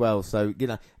that as well. So,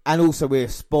 and also we're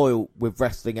spoiled with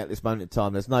wrestling at this moment in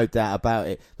time. There's no doubt about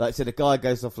it. Like I said, a guy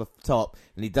goes off the top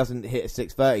and he doesn't hit a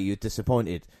 630, you're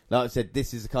disappointed. Like I said,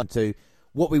 this is the kind of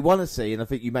what we want to see, and I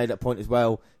think you made that point as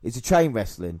well, is a chain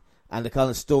wrestling and the kind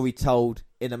of story told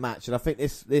in a match. And I think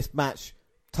this match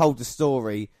told the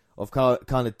story of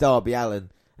kind of Darby Allin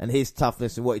and his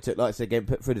toughness and what he took, like I said, getting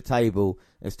put through the table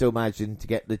and still managing to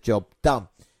get the job done.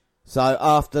 So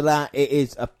after that, it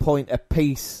is a point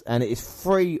apiece, and it is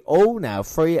 3-3 now.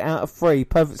 3 out of 3.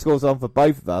 Perfect scores on for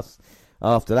both of us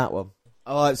after that one.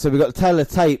 All right, so we've got to tell the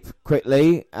tape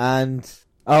quickly. And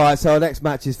all right, so our next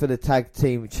match is for the Tag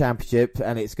Team Championship,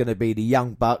 and it's going to be the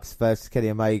Young Bucks versus Kenny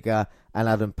Omega and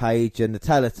Adam Page. And the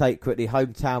tell the tape quickly,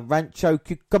 hometown Rancho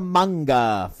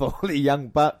Cucamonga for the Young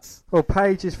Bucks. Well,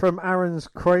 Page is from Aaron's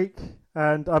Creek,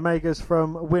 and Omega's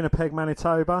from Winnipeg,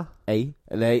 Manitoba. The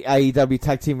AEW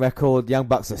Tag Team record, Young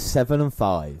Bucks are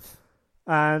 7-5.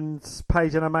 And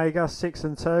Page and Omega,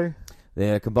 6-2.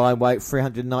 The combined weight,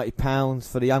 £390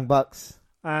 for the Young Bucks.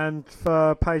 And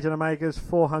for Page and Omega's,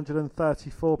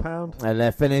 £434. And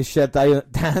their finish,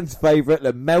 Dan's favourite,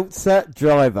 the Meltzer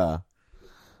Driver.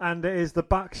 And it is the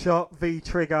Buckshot v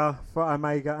Trigger for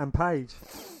Omega and Page.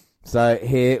 So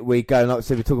here we go. Like I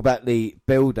said, we talk about the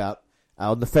build-up.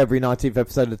 On the February 19th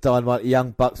episode of Dynamite, the Young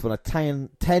Bucks won a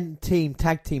 10-team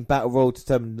tag team battle royal to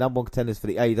determine the number one contenders for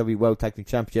the AEW World Tag Team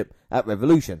Championship at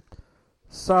Revolution.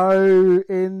 So,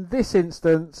 in this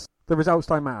instance, the results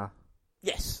don't matter?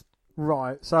 Yes.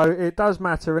 Right, so it does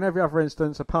matter in every other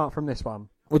instance apart from this one.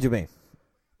 What do you mean?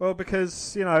 Well,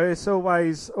 because, it's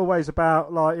always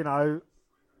about,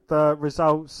 the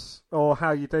results or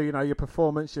how you do, your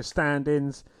performance, your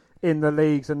stand-ins in the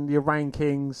leagues and your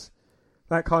rankings.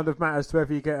 That kind of matters to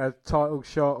whether you get a title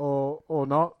shot or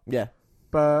not. Yeah.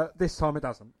 But this time it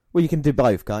doesn't. Well, you can do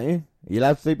both, can't you? Are you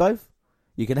allowed to do both?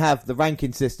 You can have the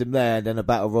ranking system there and then a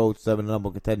battle royal to determine the number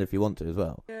one contender if you want to as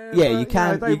well. Yeah, you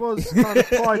can. They was kind of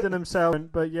priding themselves,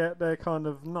 but yet they're kind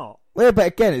of not. Well, but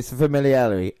again, it's a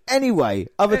familiarity. Anyway,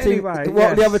 what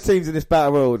are the other teams in this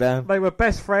battle royal, Dan? They were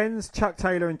best friends, Chuck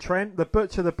Taylor and Trent, the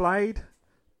Butcher the Blade,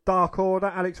 Dark Order,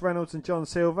 Alex Reynolds and John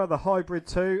Silver, the Hybrid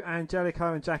 2,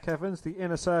 Angelico and Jack Evans, the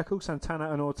Inner Circle,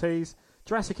 Santana and Ortiz,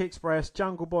 Jurassic Express,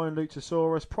 Jungle Boy and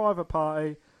Luchasaurus, Private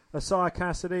Party, Orange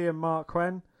Cassidy and Mark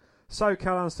Quinn,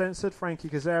 SoCal Uncensored, Frankie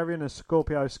Kazarian and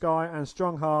Scorpio Sky, and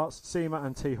Strong Hearts, Seema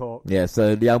and T-Hawk. Yeah,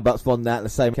 so the Young Bucks won that. The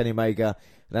same Kenny Omega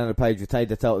and Adam Page retained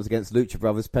their titles against Lucha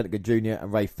Brothers, Pentagon Jr.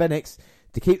 and Ray Phoenix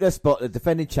to keep their spot as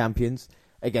defending champions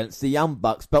against the Young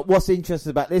Bucks. But what's interesting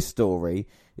about this story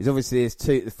is obviously there's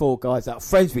the four guys that are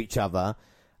friends with each other,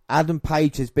 Adam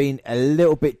Page has been a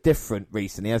little bit different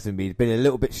recently, hasn't he? He's been a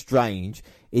little bit strange.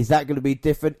 Is that going to be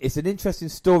different? It's an interesting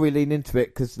story lean into it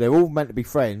because they're all meant to be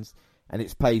friends and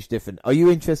it's Page different. Are you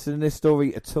interested in this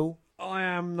story at all? I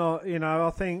am not. I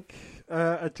think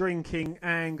a drinking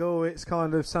angle, it's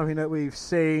kind of something that we've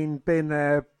seen, been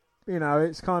there.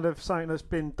 It's kind of something that's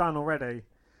been done already.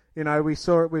 We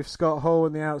saw it with Scott Hall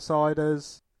and the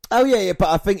Outsiders. Oh, yeah, but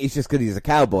I think he's just because he's a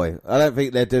cowboy. I don't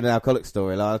think they're doing an alcoholic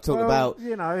storyline. I talked about...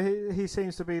 he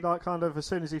seems to be like kind of, as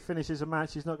soon as he finishes a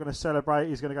match, he's not going to celebrate.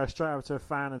 He's going to go straight over to a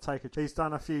fan and take a... He's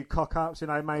done a few cock-ups,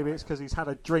 maybe it's because he's had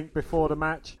a drink before the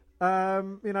match.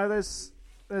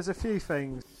 There's a few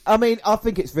things. I mean, I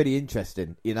think it's really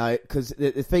interesting, because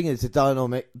the thing is,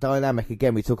 the dynamic,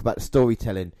 again, we talk about the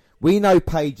storytelling. We know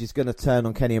Page is going to turn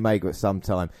on Kenny Omega at some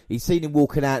time. He's seen him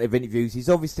walking out of interviews. He's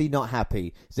obviously not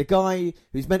happy. He's a guy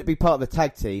who's meant to be part of the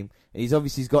tag team, and he's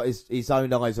obviously got his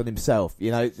own eyes on himself.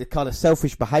 The kind of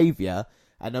selfish behaviour,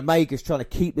 and Omega's trying to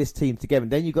keep this team together.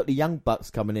 And then you've got the Young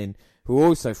Bucks coming in, who are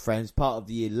also friends, part of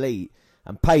the Elite.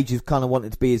 And Page is kind of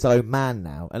wanting to be his own man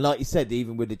now. And like you said,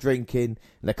 even with the drinking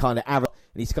and the kind of arrogance,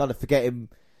 and he's kind of forgetting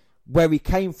where he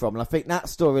came from. And I think that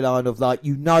storyline of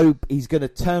he's going to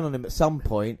turn on him at some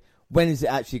point. When is it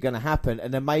actually going to happen?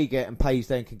 And Omega and Page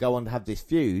then can go on to have this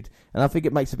feud. And I think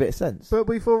it makes a bit of sense. But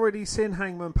we've already seen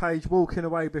Hangman Page walking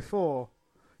away before.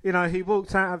 He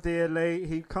walked out of the Elite.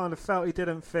 He kind of felt he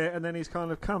didn't fit. And then he's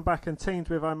kind of come back and teamed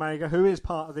with Omega, who is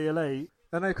part of the Elite.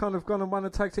 And they've kind of gone and won the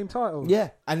tag team titles.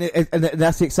 Yeah, and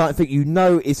that's the exciting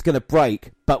thing. It's going to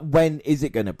break, but when is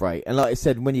it going to break? And like I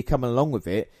said, when you're coming along with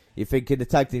it, you're thinking the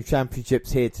tag team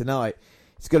championship's here tonight.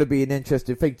 It's going to be an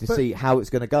interesting thing to see how it's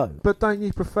going to go. But don't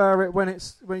you prefer it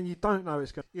when you don't know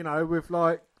it's going to... with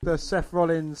like the Seth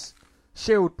Rollins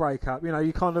Shield breakup,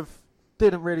 you kind of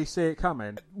didn't really see it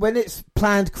coming. When it's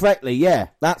planned correctly, yeah,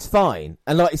 that's fine.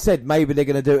 And like you said, maybe they're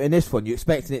going to do it in this one. You're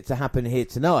expecting it to happen here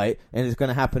tonight, and it's going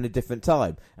to happen at a different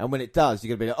time. And when it does, you're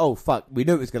going to be like, oh, fuck, we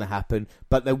knew it was going to happen.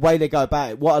 But the way they go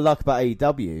about it, what I like about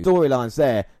AEW, storylines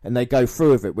there, and they go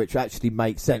through with it, which actually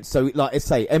makes sense. So, like I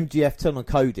say, MGF turn on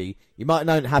Cody, you might have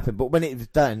known it happened, but when it was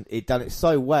done, it done it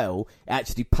so well, it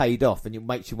actually paid off, and it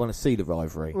makes you want to see the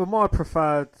rivalry. Well, my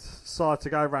preferred side to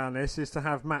go around this is to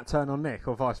have Matt turn on Nick,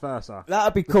 or vice versa.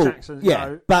 That'd be cool.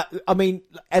 Yeah, but I mean,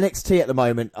 NXT at the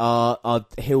moment are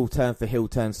heel turn for heel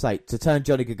turn's sake. To turn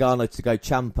Johnny Gargano to go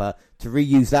Ciampa, to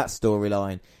reuse that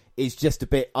storyline, is just a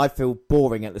bit, I feel,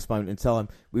 boring at this moment in time.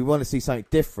 We want to see something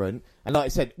different. And like I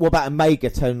said, what about Omega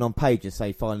turning on Page and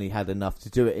say finally had enough to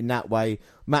do it in that way?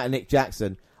 Matt and Nick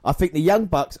Jackson. I think the Young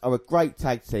Bucks are a great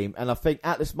tag team, and I think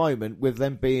at this moment, with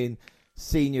them being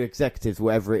senior executives,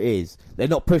 whatever it is, they're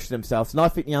not pushing themselves, and I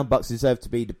think the Young Bucks deserve to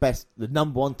be the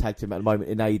number one tag team at the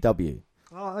moment in AEW.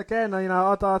 Again,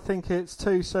 I think it's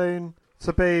too soon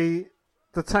to be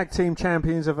the tag team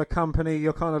champions of a company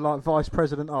you're kind of like vice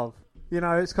president of.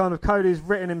 It's kind of Cody's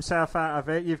written himself out of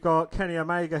it. You've got Kenny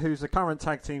Omega, who's the current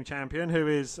tag team champion, who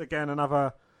is, again,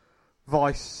 another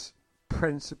vice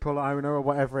principal owner or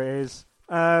whatever it is.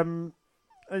 And,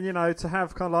 to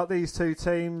have kind of like these two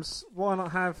teams, why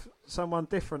not have someone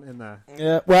different in there?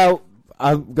 Yeah, well,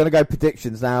 I'm going to go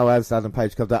predictions now as Adam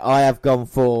Page comes out. I have gone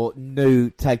for new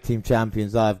tag team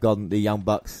champions. I have gone the Young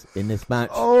Bucks in this match.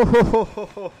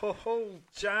 Oh,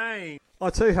 Jane. I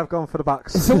too have gone for the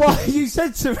Bucks. So what you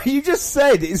just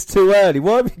said it's too early.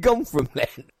 Why have you gone from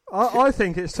then? I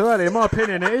think it's too early. In my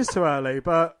opinion, it is too early.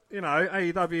 But,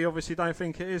 AEW obviously don't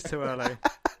think it is too early.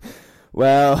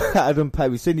 Well, Adam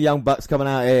Page, we've seen the Young Bucks coming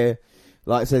out here,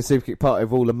 like I said, Superkick Party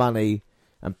with all the money,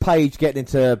 and Page getting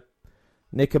into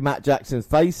Nick and Matt Jackson's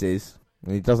faces,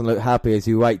 and he doesn't look happy as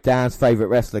he waits Dan's favourite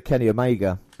wrestler, Kenny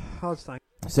Omega.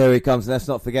 So here he comes, and let's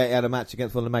not forget he had a match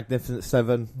against one of the Magnificent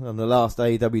Seven on the last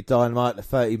AEW Dynamite, the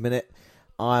 30-minute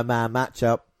Iron Man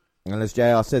matchup, and as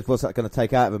JR said, what's that going to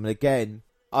take out of him? And again,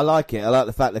 I like it. I like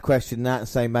the fact they question that and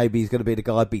say maybe he's going to be the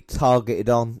guy be targeted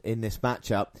on in this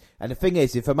matchup. And the thing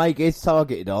is, if Omega is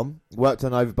targeted on, worked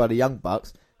on over by the Young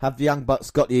Bucks, have the Young Bucks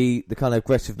got the kind of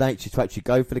aggressive nature to actually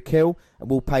go for the kill, and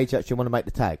will Page actually want to make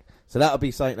the tag? So that'll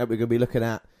be something that we're going to be looking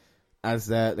at as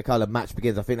the kind of match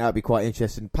begins. I think that'll be quite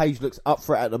interesting. Page looks up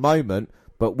for it at the moment,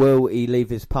 but will he leave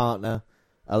his partner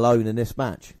alone in this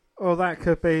match? Well, that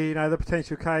could be, the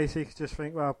potential case. He could just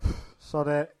think, well, sod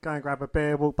it, go and grab a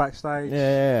beer, walk backstage.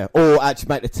 Yeah. Or actually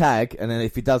make the tag, and then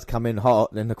if he does come in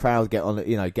hot, then the crowd get on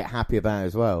it, get happy about it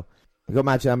as well. You've got to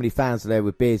imagine how many fans are there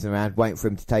with beers around waiting for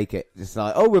him to take it. Just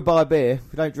like, oh, we'll buy a beer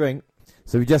if we don't drink.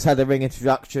 So we just had the ring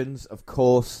introductions, of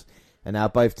course, and now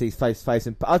both teams face to face.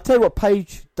 And I'll tell you what,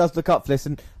 Page does look up for this,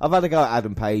 and I've had a go at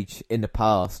Adam Page in the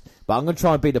past, but I'm going to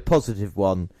try and be the positive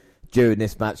one during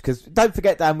this match. Because don't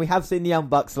forget, Dan, we have seen the Young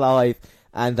Bucks live,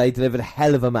 and they delivered a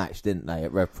hell of a match, didn't they,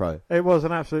 at Rev Pro? It was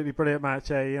an absolutely brilliant match,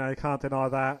 yeah, you can't deny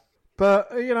that. But,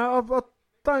 I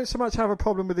don't so much have a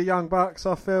problem with the Young Bucks.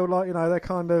 I feel like, they're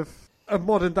kind of a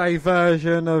modern-day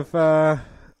version of the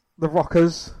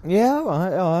Rockers. Yeah, all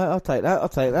right, I'll take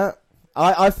that.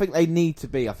 I think they need to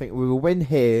be. I think we will win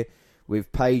here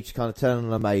with Paige kind of turning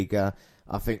on Omega.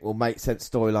 I think will make sense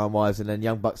storyline-wise, and then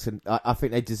Young Bucks, I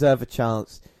think they deserve a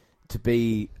chance to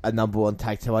be a number one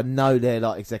tag team. I know they're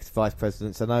like executive vice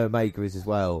presidents. I know Omega is as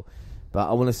well. But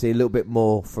I want to see a little bit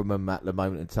more from them at the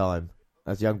moment in time.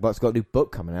 As Young Bucks got a new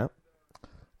book coming out.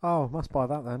 Oh, must buy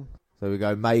that then. So we go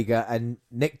Omega and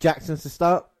Nick Jackson's to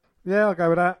start. Yeah, I'll go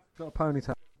with that. Got a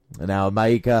ponytail. And now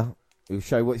Omega, who'll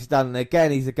show what he's done. And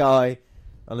again, he's a guy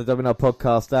on the WNR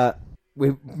podcast that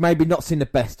we've maybe not seen the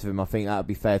best of him. I think that would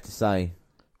be fair to say.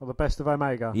 Well, the best of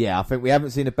Omega. Yeah, I think we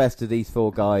haven't seen the best of these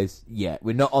four guys yet.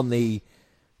 We're not on the...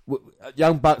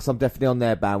 Young Bucks, I'm definitely on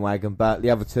their bandwagon, but the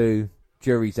other two,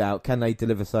 jury's out. Can they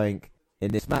deliver something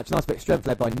in this match? Nice bit of strength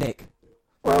led by Nick.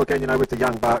 Well, again, with the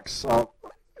Young Bucks,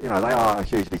 they are a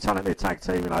hugely talented tag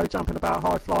team, jumping about,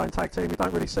 high-flying tag team. You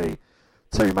don't really see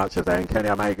too much of them. Kenny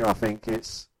Omega, I think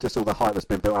it's just all the hype that's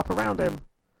been built up around him.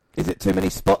 Is it too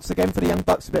many spots again for the Young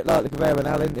Bucks? A bit like the Guerrero and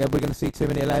Allen? We're going to see too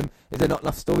many of them. Is there not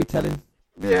enough storytelling?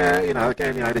 Yeah,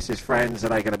 again, this is friends. Are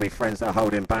they going to be friends that are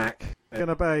holding back? Going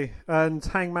to be. And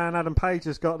Hangman Adam Page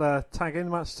has got to tag in,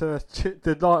 much to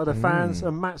the delight of the fans,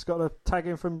 and Matt's got to tag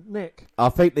in from Nick. I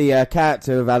think the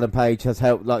character of Adam Page has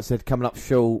helped, like I said, coming up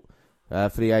short for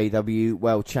the AEW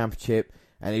World Championship,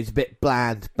 and he's a bit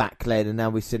bland back then, and now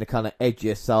we've seen a kind of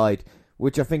edgier side,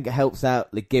 which I think helps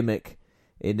out the gimmick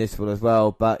in this one as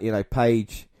well. But,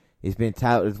 Page is being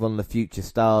touted as one of the future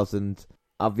stars, and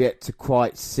I've yet to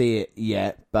quite see it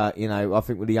yet, but, I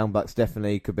think with the Young Bucks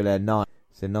definitely could be their night.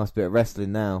 It's a nice bit of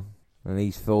wrestling now, and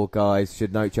these four guys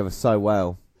should know each other so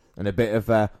well. And a bit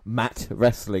of Matt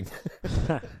wrestling.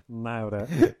 Nailed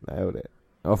it. Nailed it.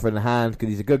 Offering a hand, because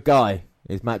he's a good guy,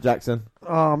 is Matt Jackson.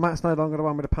 Oh, Matt's no longer the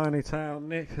one with the ponytail.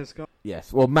 Nick has got...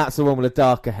 Yes, well, Matt's the one with the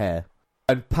darker hair.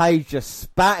 And Paige just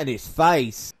spat in his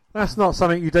face. That's not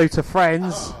something you do to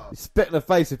friends. He spit in the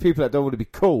face of people that don't want to be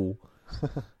cool.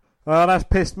 Well, that's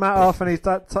pissed Matt off, and he's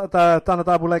done a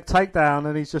double leg takedown,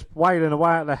 and he's just wailing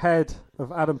away at the head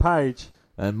of Adam Page.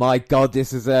 And my God,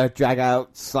 this is a drag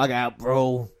out, slug out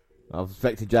brawl. I was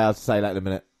expecting JR to say that in a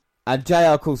minute. And JR,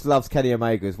 of course, loves Kenny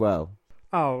Omega as well.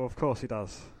 Oh, of course he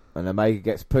does. And Omega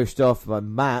gets pushed off by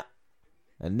Matt,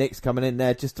 and Nick's coming in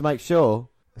there just to make sure.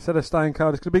 Instead of Stone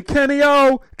Cold, it's going to be Kenny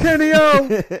O! Kenny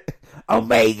O!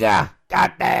 Omega!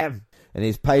 Goddamn! And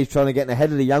his Page trying to get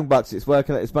ahead of the Young Bucks. It's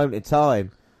working at this moment in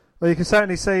time. Well, you can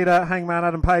certainly see that Hangman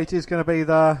Adam Page is going to be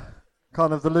the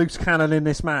kind of the loose cannon in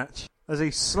this match, as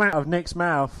he slapped of Nick's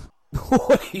mouth.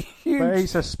 But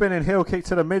he's a spinning heel kick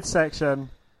to the midsection.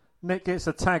 Nick gets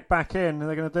a tag back in, and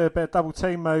they're going to do a bit of double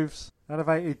team moves.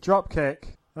 Elevated drop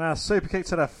kick. Now a super kick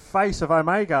to the face of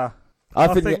Omega. I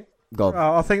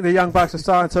think the Young Bucks are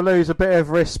starting to lose a bit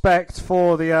of respect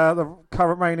for the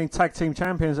current reigning tag team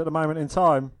champions at the moment in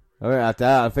time. I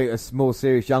think a more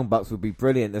serious Young Bucks would be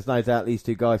brilliant. There's no doubt these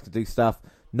two guys could do stuff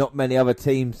not many other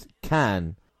teams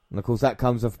can. And of course that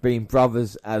comes off being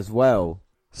brothers as well.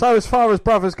 So as far as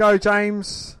brothers go,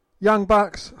 James, Young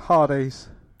Bucks, Hardys.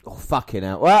 Oh, fucking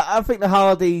hell. Well, I think the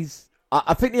Hardys...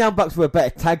 I think the Young Bucks were a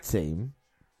better tag team,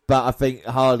 but I think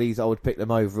Hardys, I would pick them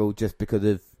overall just because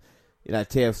of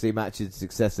TLC matches and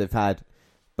success they've had.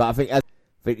 But I think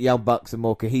the Young Bucks are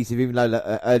more cohesive, even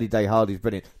though early day Hardys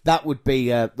brilliant. That would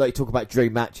be, like you talk about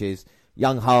dream matches,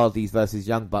 Young Hardys versus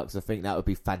Young Bucks. I think that would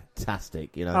be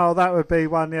fantastic, Oh, that would be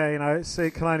one, yeah,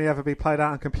 it can only ever be played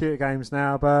out on computer games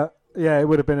now, but yeah, it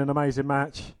would have been an amazing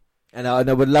match. And I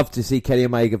would love to see Kenny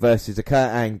Omega versus a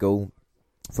Kurt Angle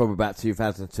from about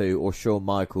 2002 or Shawn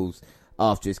Michaels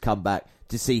after his comeback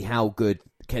to see how good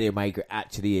Kenny Omega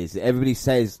actually is. Everybody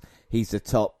says he's the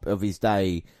top of his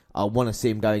day. I want to see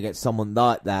him go against someone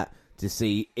like that to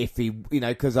see if he,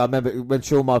 because I remember when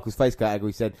Shawn Michaels faced Kurt Angle,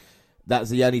 he said, that's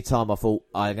the only time I thought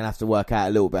I'm going to have to work out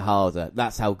a little bit harder.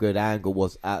 That's how good Angle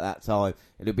was at that time.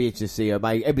 It'll be interesting to see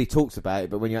Omega. Everybody talks about it,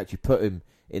 but when you actually put him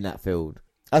in that field.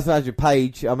 As for Andrew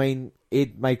Page, I mean,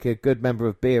 he'd make a good member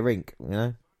of Beer Inc.,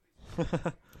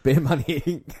 Beer Money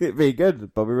Inc. It'd be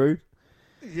good, Bobby Roode.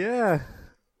 Yeah.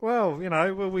 Well,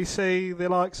 will we see the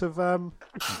likes of... You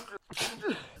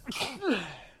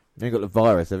ain't got the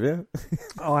virus, have you?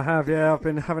 Oh, I have, yeah. I've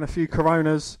been having a few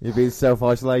Coronas. You've been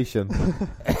self-isolation.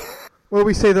 Will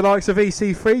we see the likes of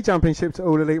EC3 jumping ship to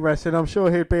All Elite Wrestling? I'm sure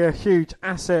he'd be a huge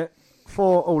asset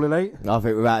for All Elite. I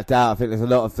think without a doubt, I think there's a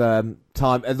lot of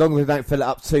time, as long as they don't fill it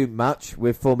up too much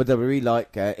with former WWE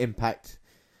like Impact,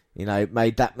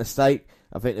 made that mistake.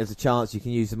 I think there's a chance you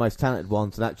can use the most talented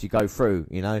ones and actually go through.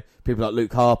 People like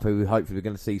Luke Harper, who hopefully we're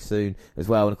going to see soon as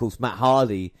well, and of course Matt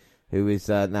Hardy, who is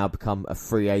now become a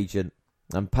free agent.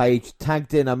 And Page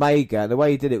tagged in Omega, and the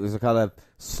way he did it was a kind of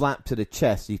slap to the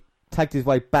chest. He tagged his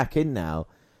way back in now.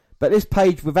 But this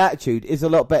Page with attitude is a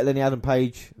lot better than the Adam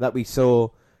Page that we saw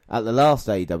at the last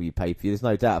AEW pay-per-view. There's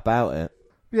no doubt about it.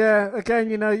 Yeah, again,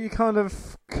 you kind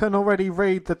of can already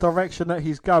read the direction that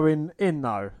he's going in,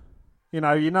 though. You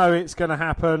know it's going to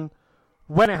happen.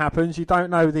 When it happens, you don't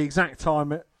know the exact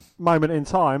moment in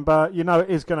time, but you know it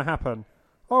is going to happen.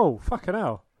 Oh, fucking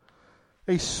hell.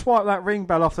 He swiped that ring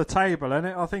bell off the table, and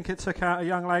I think it took out a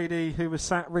young lady who was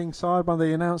sat ringside, one of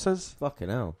the announcers. Fucking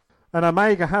hell. And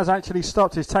Omega has actually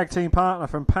stopped his tag team partner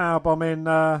from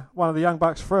powerbombing one of the Young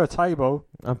Bucks through a table.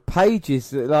 And Page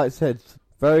is, like I said,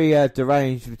 very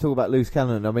deranged. We talk about loose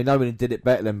cannon. I mean, nobody did it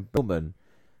better than Pillman.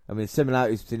 I mean,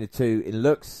 similarities between the two in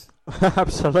looks.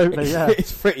 Absolutely, yeah.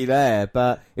 It's pretty there,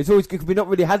 but it's always good because we've not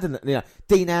really had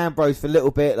Dean Ambrose for a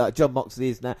little bit, like Jon Moxley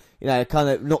is now, kind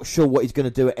of not sure what he's going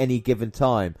to do at any given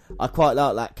time. I quite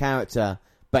like that character,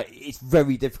 but it's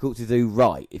very difficult to do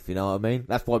right, if you know what I mean.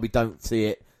 That's why we don't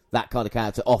see that kind of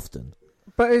character often.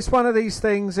 But it's one of these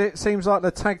things, it seems like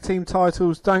the tag team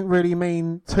titles don't really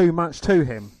mean too much to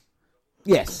him.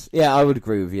 Yes, yeah, I would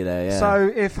agree with you there, yeah.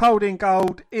 So if holding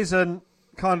gold isn't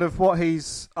kind of what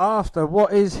he's after,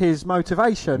 what is his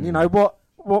motivation?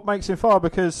 What makes him fire?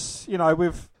 Because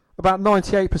with about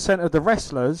 98% of the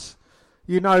wrestlers,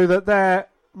 that their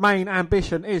main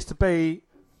ambition is to be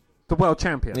the world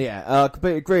champion. Yeah, I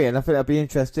completely agree, and I think that'd be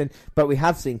interesting. But we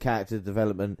have seen character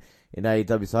development in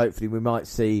AEW, so hopefully we might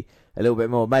see a little bit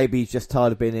more. Maybe he's just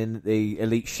tired of being in the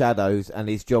Elite Shadows, and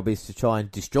his job is to try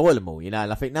and destroy them all. And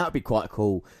I think that would be quite a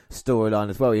cool storyline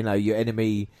as well. Your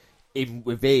enemy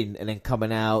within and then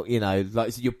coming out,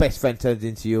 like your best friend turns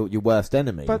into your worst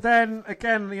enemy. But then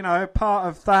again, part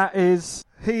of that is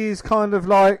he's kind of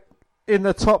like in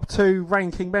the top 2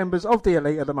 ranking members of the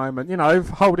Elite at the moment,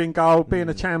 holding gold, being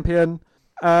a champion.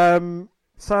 So,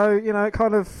 it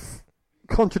kind of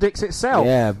contradicts itself.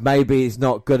 Yeah, maybe it's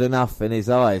not good enough in his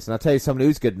eyes. And I'll tell you someone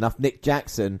who's good enough, Nick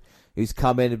Jackson, who's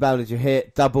come in about to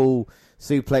hit double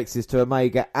suplexes to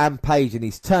Omega and Page, and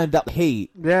he's turned up the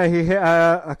heat. Yeah, he hit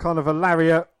a kind of a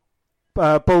lariat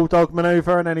bulldog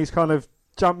maneuver, and then he's kind of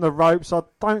jumped the ropes. I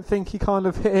don't think he kind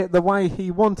of hit it the way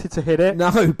he wanted to hit it.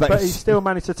 No, but he still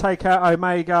managed to take out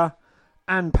Omega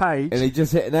and Page. And he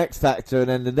just hit an X Factor, and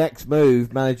then the next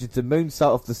move managing to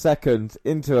moonsault off the second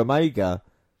into Omega.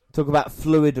 Talk about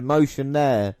fluid emotion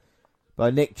there by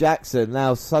Nick Jackson.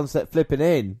 Now sunset flipping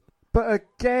in. But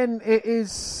again, it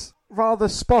is rather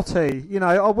spotty.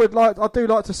 I do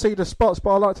like to see the spots,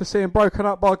 but I like to see them broken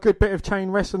up by a good bit of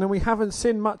chain wrestling, and we haven't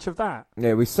seen much of that.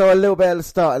 Yeah, we saw a little bit at the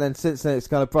start, and then since then it's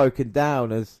kind of broken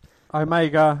down as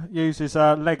Omega uses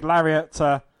a leg lariat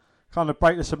to kind of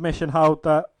break the submission hold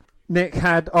that Nick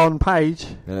had on Page.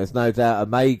 And there's no doubt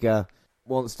Omega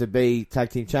wants to be tag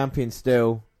team champion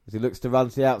still as he looks to run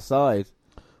to the outside.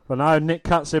 Well, no, Nick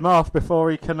cuts him off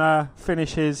before he can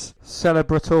finish his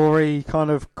celebratory kind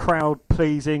of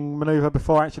crowd-pleasing manoeuvre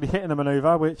before actually hitting the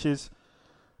manoeuvre, which is,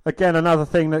 again, another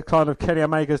thing that kind of Kenny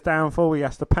Omega's downfall. He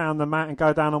has to pound the mat and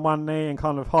go down on one knee and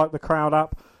kind of hype the crowd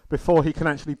up before he can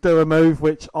actually do a move,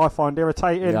 which I find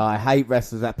irritating. Yeah, I hate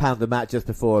wrestlers that pound the mat just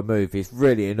before a move. It's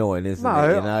really annoying, isn't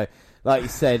it? Like you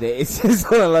said, it's just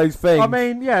one of those things. I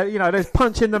mean, yeah, there's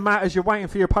punching the mat as you're waiting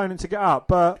for your opponent to get up,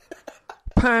 but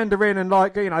pandering and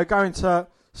going to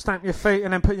stamp your feet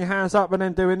and then putting your hands up and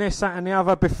then doing this, that and the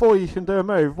other before you can do a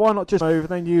move. Why not just move, and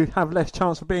then you have less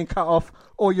chance of being cut off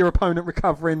or your opponent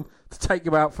recovering to take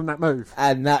you out from that move.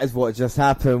 And that is what just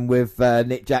happened with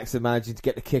Nick Jackson managing to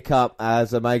get the kick up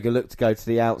as Omega looked to go to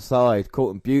the outside.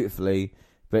 Caught him beautifully,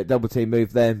 but double team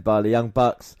move then by the Young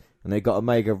Bucks, and they got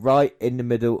Omega right in the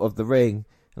middle of the ring.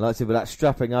 And like I said, with that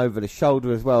strapping over the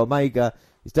shoulder as well, Omega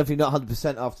is definitely not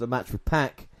 100% after the match with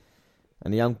Pac.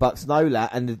 And the Young Bucks know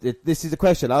that, and this is the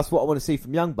question. That's what I want to see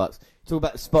from Young Bucks. Talk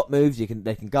about the spot moves. They can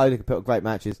go. They can put on great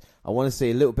matches. I want to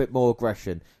see a little bit more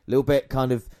aggression, a little bit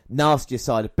kind of nastier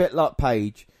side, a bit like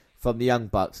Page from the Young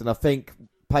Bucks. And I think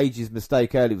Page's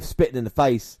mistake earlier was spitting in the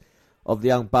face of the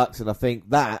Young Bucks, and I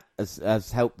think that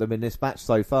has helped them in this match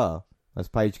so far. As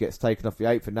Page gets taken off the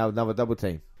apron, now another double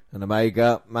team, and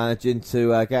Omega managing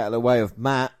to get out of the way of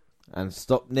Matt and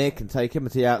stop Nick and take him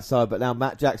to the outside. But now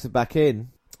Matt Jackson back in.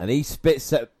 And he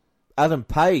spits at Adam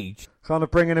Page. Kind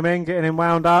of bringing him in, getting him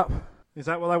wound up. Is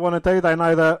that what they want to do? They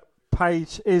know that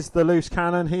Page is the loose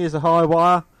cannon. He is a high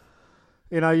wire.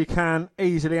 you can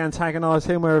easily antagonise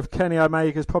him, where if Kenny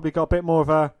Omega's probably got a bit more of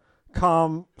a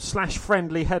calm /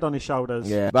 friendly head on his shoulders.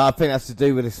 Yeah, but I think that's to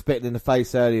do with his spitting in the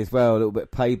face early as well, a little bit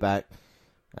of payback.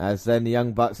 As then the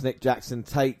Young Bucks, Nick Jackson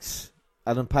takes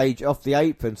Adam Page off the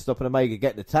apron, stopping Omega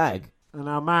getting the tag. And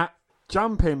now Matt,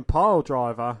 jumping pile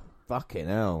driver. Fucking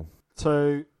hell.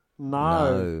 To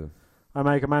no.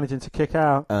 Omega managing to kick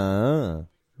out. Now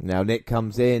Nick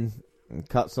comes in and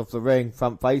cuts off the ring,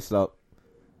 front face lock,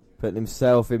 putting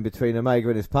himself in between Omega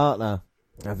and his partner.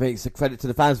 I think it's a credit to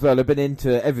the fans as well. They've been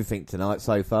into everything tonight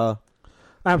so far.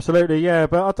 Absolutely, yeah,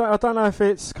 but I don't know if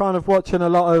it's kind of watching a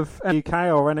lot of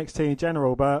UK or NXT in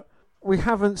general, but we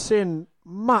haven't seen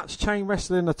much chain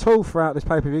wrestling at all throughout this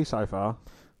pay-per-view so far.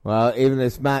 Well, even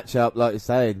this matchup, like you're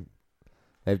saying,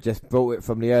 they've just brought it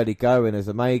from the early going as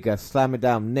Omega slamming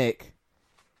down Nick.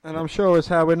 And I'm sure as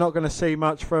how we're not going to see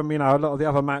much from, a lot of the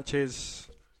other matches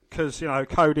because,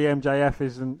 Cody MJF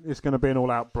is going to be an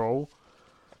all-out brawl.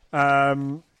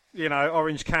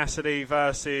 Orange Cassidy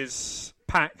versus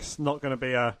Pac's not going to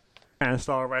be a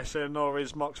style wrestling, nor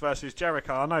is Mox versus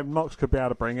Jericho. I know Mox could be able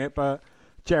to bring it, but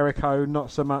Jericho not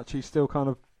so much. He's still kind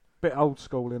of a bit old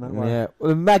school in that way. Yeah, well,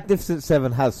 the Magnificent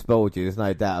Seven has spoiled you. There's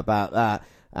no doubt about that.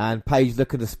 And Page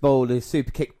looking to spoil his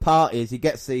super kick parties. He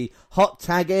gets the hot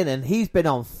tag in, and he's been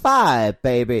on fire,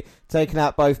 baby. Taking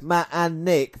out both Matt and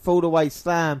Nick. Fall away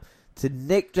slam to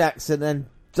Nick Jackson, and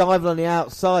diving on the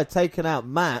outside, taking out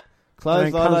Matt.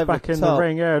 Close line over back in the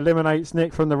ring, eliminates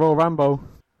Nick from the Royal Rumble.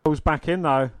 Pulls back in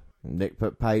though. Nick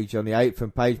put Page on the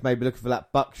apron. Page maybe looking for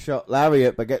that buckshot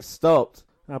lariat, but gets stopped.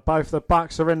 Now both the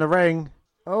Bucks are in the ring.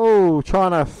 Oh,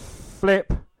 trying to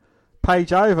flip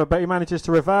Page over, but he manages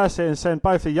to reverse it and send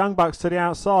both the Young Bucks to the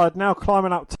outside. Now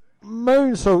climbing up.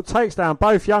 Moonsault takes down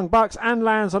both Young Bucks and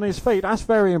lands on his feet. That's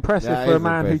very impressive for a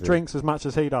man who drinks as much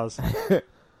as he does.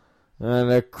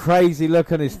 And a crazy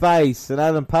look on his face. And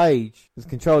Adam Page is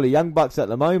controlling Young Bucks at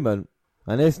the moment.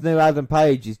 And this new Adam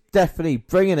Page is definitely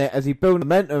bringing it as he builds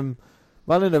momentum,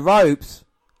 running the ropes.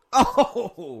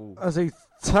 Oh! As he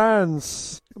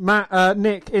turns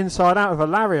Nick inside out of a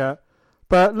lariat.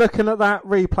 But looking at that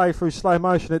replay through slow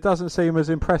motion, it doesn't seem as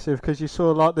impressive because you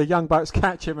saw like the Young Bucks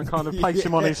catch him and kind of place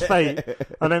him on his feet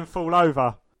and then fall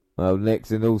over. Well,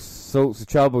 Nick's in all sorts of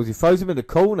troubles. He throws him in the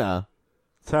corner.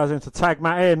 Tells him to tag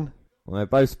Matt in. Well, they're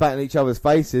both spatting each other's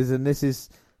faces, and this has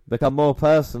become more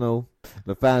personal.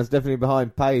 The fans definitely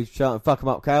behind Page trying to fuck him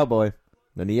up, cowboy.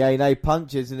 And the A&A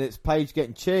punches, and it's Page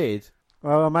getting cheered.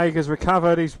 Well, Omega's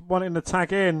recovered. He's wanting to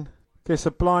tag in. Gets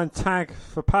a blind tag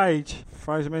for Page.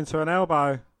 Throws him into an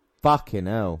elbow. Fucking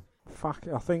hell. Fuck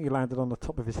it. I think he landed on the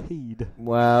top of his head.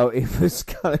 Well, it was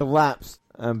kind of lapsed.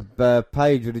 And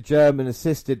Page with a German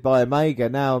assisted by Omega.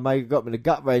 Now Omega got him in a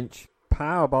gut wrench.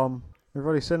 Powerbomb. We've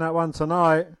already seen that one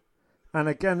tonight. And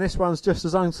again, this one's just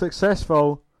as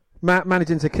unsuccessful. Matt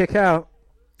managing to kick out.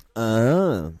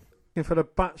 Looking for the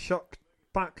back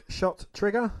shot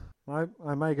trigger. No,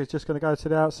 Omega's just going to go to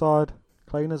the outside.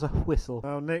 Clean as a whistle.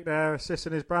 Well, Nick there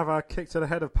assisting his brother. Kick to the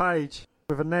head of Page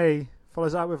with a knee.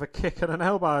 Follows up with a kick and an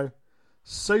elbow.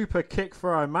 Super kick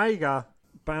for Omega.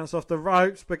 Bounce off the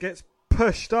ropes but gets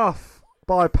pushed off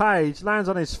by Page. Lands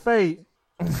on his feet.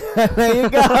 There you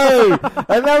go.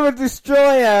 Another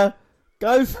destroyer.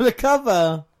 Goes for the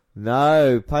cover.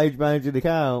 No, Page managing the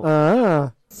count.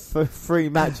 For 3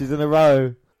 matches in a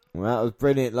row. Well, that was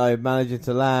brilliant, though. Managing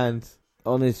to land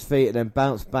on his feet and then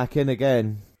bounce back in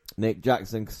again. Nick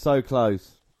Jackson so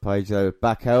close. Page though,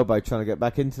 back elbow trying to get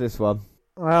back into this one.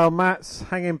 Well, Matt's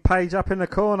hanging Page up in the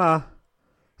corner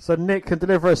so Nick can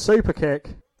deliver a super kick.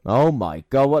 Oh my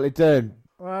god, what are they doing?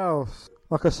 Well,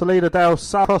 like a Salida Dale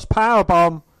cross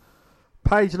powerbomb.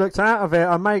 Page looked out of it.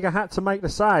 Omega had to make the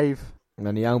save.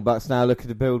 And the Young Bucks now looking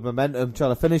to build momentum,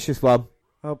 trying to finish this one.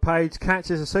 Well, Page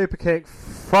catches a super kick,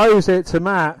 throws it to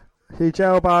Matt. Huge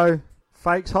elbow,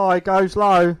 fakes high, goes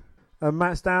low. And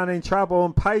Matt's down in trouble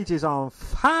and Page is on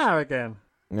fire again.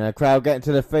 Yeah, the crowd getting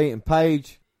to their feet and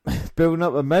Page building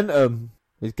up momentum.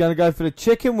 He's going to go for the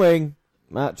chicken wing.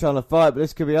 Matt trying to fight, but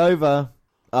this could be over.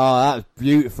 Oh, that was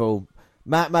beautiful.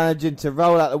 Matt managing to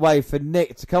roll out the way for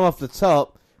Nick to come off the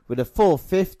top with a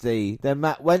 450. Then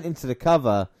Matt went into the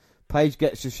cover. Page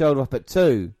gets your shoulder up at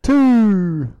 2.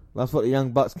 2! That's what the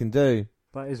Young Bucks can do.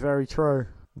 That is very true.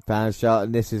 Fans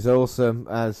shouting, this is awesome,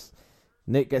 as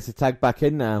Nick gets a tag back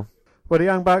in now. Well, the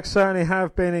Young Bucks certainly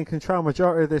have been in control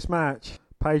majority of this match.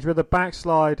 Page with a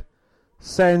backslide.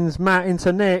 Sends Matt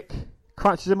into Nick.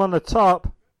 Crutches him on the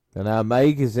top. And now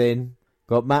Omega's in.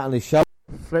 Got Matt on his shoulder.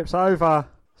 Flips over.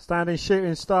 Standing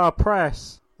shooting star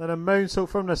press. Then a moonsault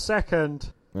from the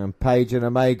second. And Page and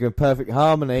Omega in perfect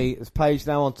harmony. As Page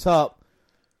now on top.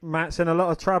 Matt's in a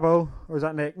lot of trouble. Or is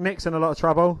that Nick? Nick's in a lot of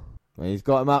trouble. And he's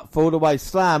got him up, fall away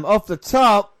slam off the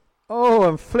top. Oh,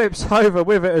 and flips over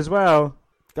with it as well.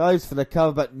 Goes for the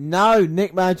cover, but no,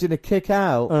 Nick managing to kick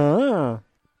out.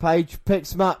 Page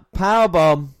picks him up,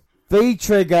 powerbomb,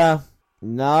 V-trigger.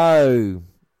 No.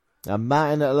 And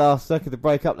Matt in at the last second to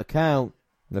break up the count.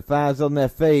 And the fans on their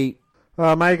feet.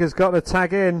 Omega's got to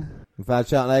tag in. The fans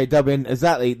shouting AEW, and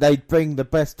exactly, they bring the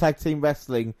best tag team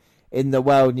wrestling in the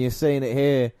world, and you're seeing it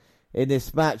here in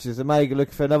this match as Omega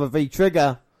looking for another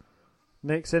V-trigger.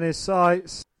 Nick's in his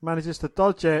sights, manages to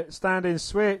dodge it, standing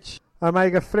switch.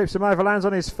 Omega flips him over, lands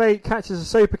on his feet, catches a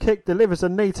super kick, delivers a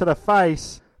knee to the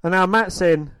face. And now Matt's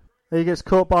in. He gets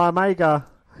caught by Omega.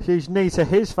 Huge knee to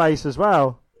his face as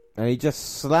well. And he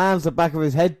just slams the back of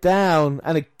his head down.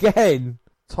 And again.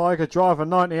 Tiger Driver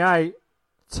 98.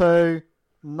 2.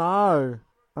 No.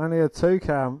 Only a 2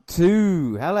 count.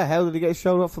 2. How the hell did he get his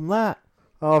shoulder up from that?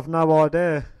 I've no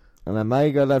idea. And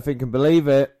Omega, I don't think can believe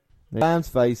it. The fans'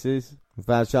 faces. The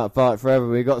fans shan't fight forever.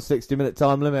 We've got a 60-minute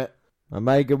time limit.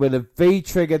 Omega with a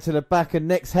V-trigger to the back of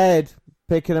Nick's head.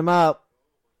 Picking him up.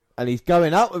 And he's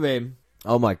going up with him.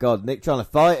 Oh my God, Nick trying to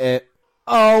fight it.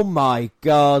 Oh my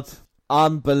God.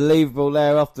 Unbelievable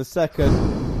there off the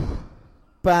second.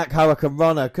 Back Hurricane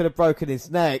Runner. Could have broken his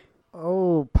neck.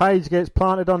 Oh, Page gets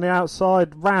planted on the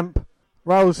outside ramp.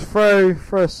 Rolls through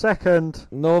for a second.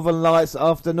 Northern Lights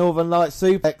after Northern Lights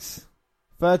suplex.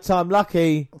 Third time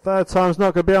lucky. Third time's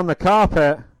not going to be on the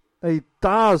carpet. He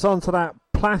does onto that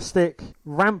plastic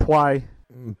rampway.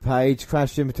 Page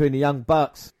crashed in between the Young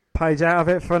Bucks. Page out of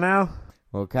it for now.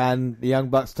 Or can the Young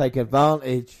Bucks take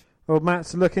advantage? Well,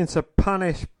 Matt's looking to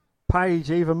punish Page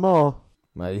even more.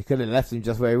 Well, he could have left him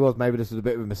just where he was. Maybe this was a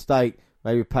bit of a mistake.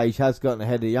 Maybe Page has gotten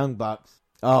ahead of the Young Bucks.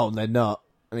 Oh, they're not.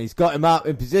 And he's got him up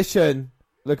in position.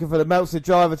 Looking for the Meltzer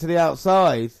driver to the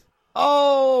outside.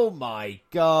 Oh, my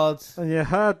God. And you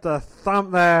heard the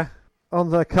thump there on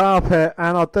the carpet.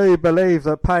 And I do believe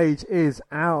that Page is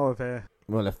out of here.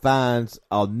 Well, the fans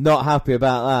are not happy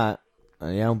about that.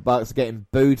 And the Young Bucks are getting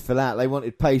booed for that. They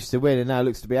wanted Page to win and now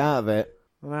looks to be out of it.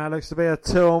 And now it looks to be a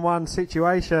 2-on-1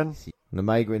 situation. And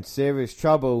Omega in serious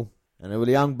trouble. And are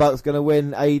the Young Bucks going to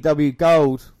win AEW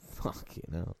Gold? Fucking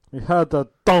hell. You heard the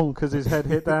donk as his head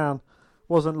hit down.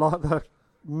 Wasn't like the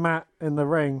mat in the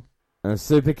ring. And a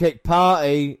super kick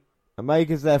party.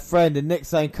 Omega's their friend. And Nick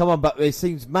saying, come on, but it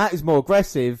seems Matt is more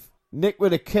aggressive. Nick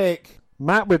with a kick.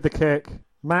 Matt with the kick.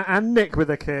 Matt and Nick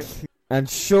with a kick. And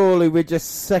surely we're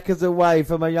just seconds away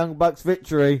from a Young Bucks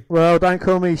victory. Well, don't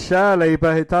call me Shirley,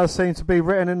 but it does seem to be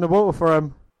written in the water for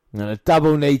him. And a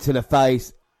double knee to the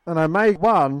face. And Omega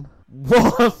won.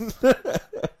 One.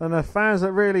 And the fans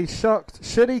are really shocked.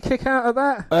 Should he kick out of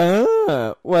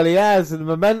that? Well, he has, and the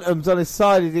momentum's on his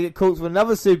side. He get caught with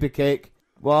another super kick.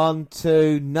 1,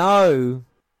 2, no.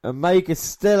 Omega's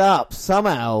still up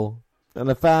somehow. And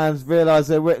the fans realise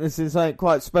they're witnessing something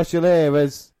quite special here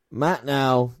as Matt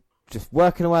now just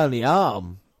working away on the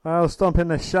arm. Well, stomping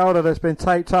the shoulder that's been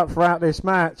taped up throughout this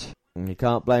match. And you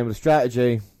can't blame the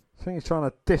strategy. I think he's trying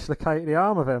to dislocate the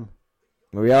arm of him.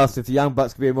 We asked if the Young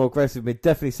Bucks could be more aggressive. We've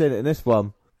definitely seen it in this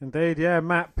one. Indeed, yeah.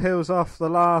 Matt peels off the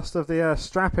last of the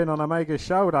strapping on Omega's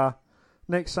shoulder.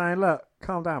 Nick's saying, look,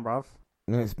 calm down, bruv.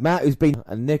 And it's Matt who's been...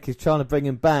 And Nick is trying to bring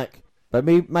him back. But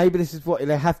maybe this is what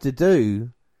they have to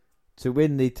do to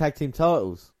win the tag team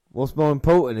titles. What's more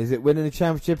important? Is it winning the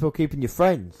championship or keeping your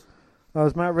friends?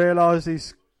 As Matt realised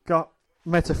he's got,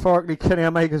 metaphorically, Kenny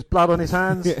Omega's blood on his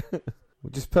hands.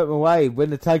 We'll just put them away,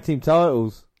 win the tag team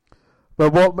titles.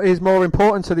 But what is more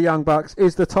important to the Young Bucks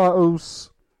is the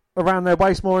titles around their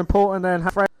waist more important than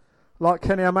friends like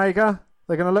Kenny Omega.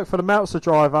 They're going to look for the Meltzer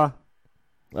driver.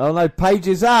 Oh no, Page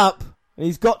is up.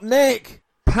 He's got Nick.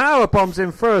 Power bombs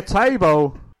him through a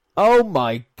table. Oh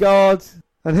my God.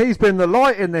 And he's been the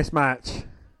light in this match.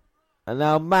 And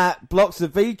now Matt blocks the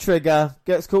V-trigger,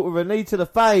 gets caught with a knee to the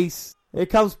face. Here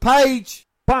comes Page.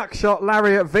 Buckshot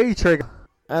Lariat V-trigger.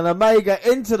 And Omega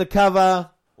into the cover.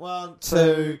 1,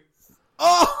 2.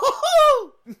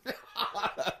 Oh!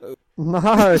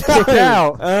 No, kick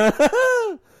out.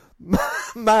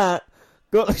 Matt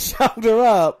got the shoulder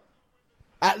up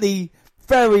at the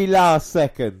very last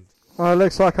second. Well, it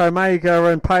looks like Omega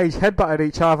and Page headbutted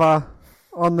each other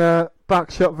on the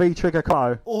Buckshot V-trigger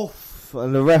combo. Oof.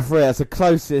 And the referee, that's the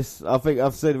closest I think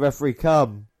I've seen the referee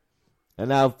come. And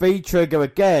now V-trigger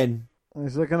again.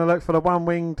 He's going to look for the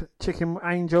one-winged chicken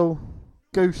angel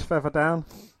goose feather down.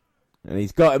 And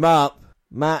he's got him up.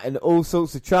 Matt in all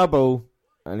sorts of trouble.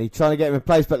 And he's trying to get him in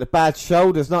place, but the bad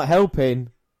shoulder's not helping.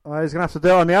 Oh, he's going to have to do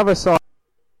it on the other side.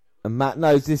 And Matt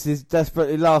knows this is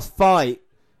desperately last fight.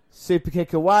 Super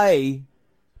kick away.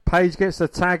 Paige gets the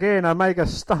tag in. Omega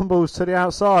stumbles to the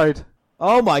outside.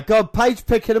 Oh my God, Paige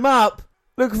picking him up.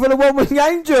 Looking for the one with the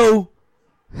angel.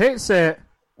 Hits it.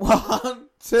 1,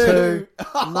 2.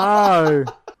 No.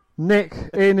 Nick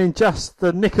in just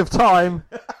the nick of time.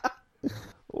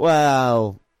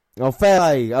 Wow. Well, fair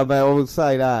play. I will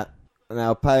say that.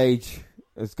 Now Paige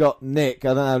has got Nick. I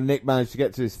don't know how Nick managed to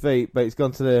get to his feet, but he's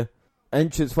gone to the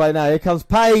entranceway now. Here comes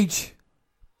Paige.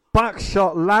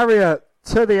 Buckshot lariat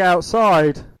to the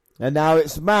outside. And now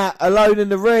it's Matt alone in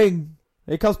the ring.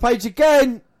 Here comes Paige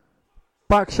again.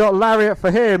 Buckshot lariat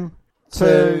for him.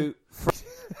 2.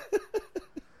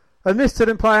 And this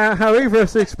didn't play out how either of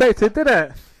us expected, did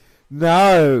it?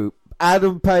 No.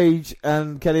 Adam Page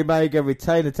and Kenny Omega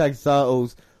retain the tag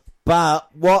titles.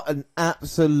 But what an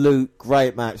absolute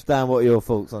great match. Dan, what are your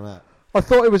thoughts on that? I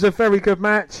thought it was a very good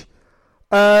match.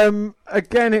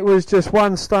 Again, it was just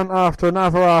one stunt after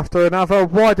another.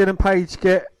 Why didn't Page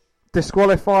get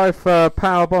disqualified for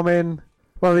powerbombing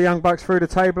one of the Young Bucks through the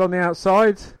table on the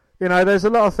outside? You know, there's a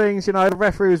lot of things. You know, the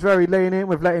referee was very lenient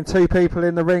with letting 2 people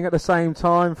in the ring at the same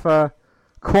time for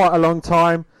quite a long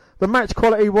time. The match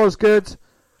quality was good.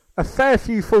 A fair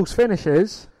few false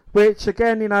finishes, which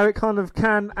again, you know, it kind of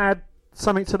can add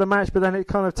something to the match, but then it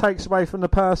kind of takes away from the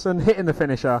person hitting the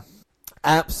finisher.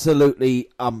 Absolutely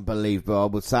unbelievable, I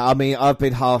would say. I mean, I've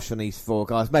been harsh on these 4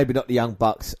 guys. Maybe not the Young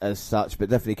Bucks as such, but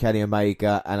definitely Kenny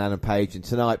Omega and Adam Page. And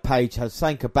tonight, Page has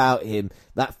something about him,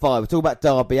 that fire. We're talking about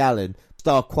Darby Allin,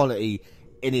 star quality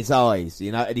in his eyes,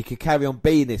 you know, and he could carry on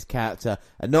being this character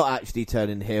and not actually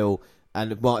turning heel.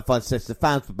 And might find sense. The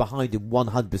fans were behind him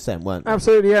 100%, weren't they?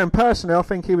 Absolutely, yeah. And personally, I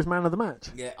think he was man of the match.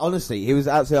 Yeah, honestly, he was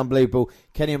absolutely unbelievable.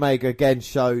 Kenny Omega again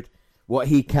showed what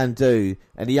he can do,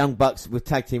 and the Young Bucks with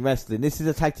tag team wrestling. This is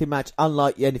a tag team match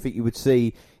unlike anything you would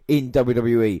see in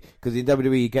WWE, because in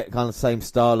WWE you get kind of the same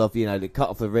style of, you know, the cut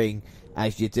off the ring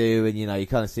as you do, and you know you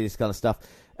kind of see this kind of stuff,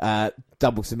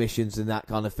 double submissions and that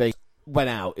kind of thing. Went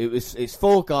out. It's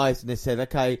 4 guys, and they said,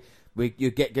 okay,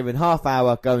 you get given half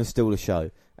hour, go and steal the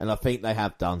show. And I think they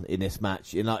have done in this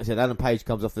match. And like I said, Adam Page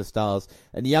comes off the stars.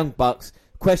 And the Young Bucks,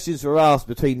 questions were asked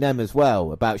between them as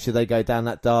well about should they go down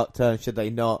that dark turn, should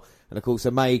they not. And of course,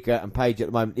 Omega and Page at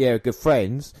the moment, yeah, are good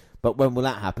friends. But when will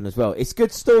that happen as well? It's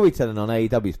good storytelling on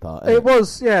AEW's part. It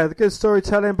was, yeah, the good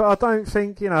storytelling. But I don't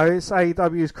think, you know, it's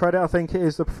AEW's credit. I think it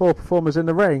is the 4 performers in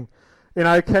the ring. You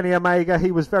know, Kenny Omega,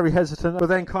 he was very hesitant, but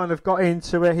then kind of got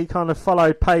into it. He kind of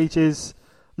followed Page's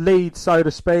lead, so to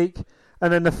speak.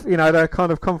 And then, the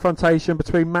kind of confrontation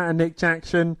between Matt and Nick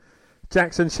Jackson.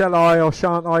 Jackson, shall I or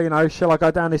shan't I? You know, shall I go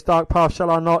down this dark path?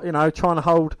 Shall I not? You know, trying to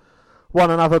hold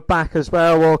one another back as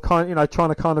well, or trying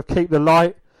to kind of keep the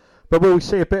light. But will we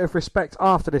see a bit of respect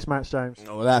after this match, James?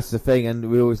 Well, that's the thing, and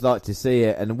we always like to see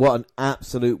it. And what an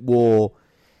absolute war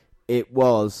it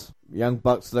was. Young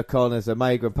Bucks to the corners,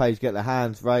 Omega and Page get their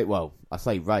hands raised. Well, I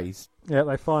say raised. Yeah,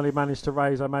 they finally managed to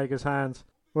raise Omega's hands.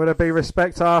 Will there be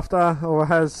respect after, or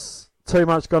has too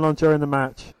much gone on during the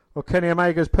match? Well, Kenny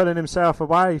Omega's pulling himself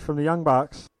away from the Young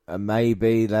Bucks. And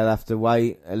maybe they'll have to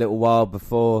wait a little while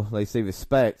before they see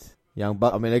respect. Young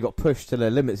Bucks, I mean, they got pushed to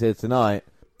their limits here tonight.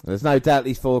 There's no doubt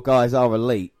these 4 guys are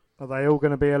elite. Are they all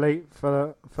going to be elite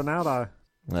for now, though?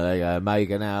 Well, there you go,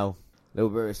 Omega now. A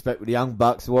little bit of respect with the Young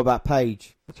Bucks. What about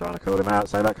Page? They're trying to call him out,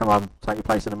 say, look, come on, take your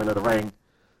place in the middle of the ring.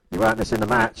 You earned this in the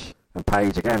match. And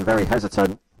Page, again, very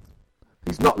hesitant.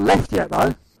 He's not left yet, though.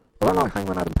 I don't like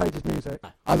Hangman Adam Page's music.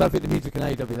 I don't think the music in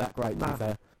AEW is that great, to be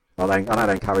fair. Well, I know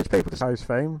they encourage people to... Cody's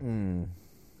theme.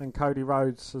 And Cody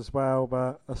Rhodes as well,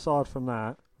 but aside from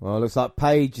that... Well, it looks like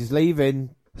Page is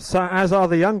leaving. So, as are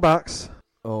the Young Bucks.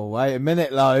 Oh, wait a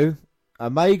minute, Lo.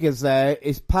 Omega's there.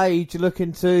 Is Page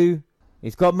looking to...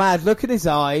 He's got mad look in his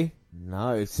eye.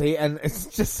 No, see, and it's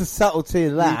just the subtlety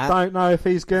of that. You don't know if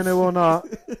he's going to or not.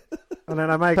 And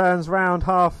then Omega turns round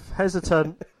half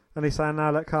hesitant, and he's saying,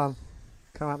 no, look, come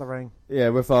out the ring. Yeah,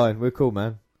 we're fine. We're cool,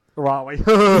 man. Or are we?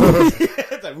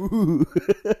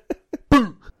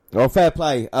 Well, fair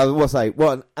play. I will say,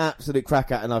 what an absolute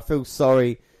cracker, and I feel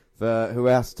sorry for who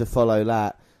has to follow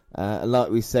that. Like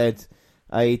we said,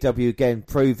 AEW again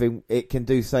proving it can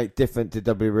do something different to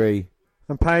WWE.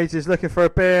 And Paige is looking for a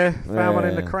beer. Found one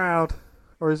in the crowd.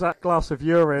 Or is that a glass of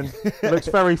urine? It looks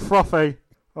very frothy.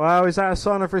 Well, is that a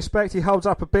sign of respect? He holds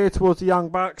up a beer towards the Young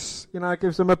Bucks. You know,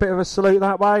 gives them a bit of a salute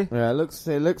that way. Yeah, it looks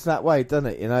that way, doesn't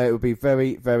it? You know, it would be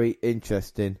very, very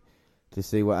interesting to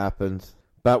see what happens.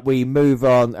 But we move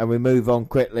on, and we move on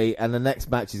quickly. And the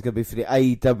next match is going to be for the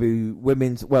AEW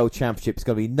Women's World Championship. It's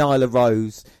going to be Nyla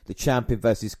Rose, the champion,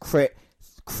 versus Chris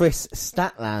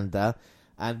Statlander.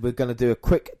 And we're going to do a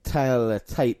quick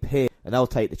tape here. And I'll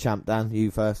take the champ, Dan.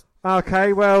 You first.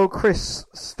 Okay, well, Chris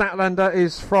Statlander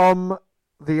is from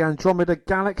the Andromeda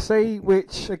Galaxy,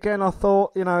 which again I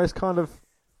thought, is kind of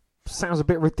sounds a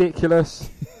bit ridiculous.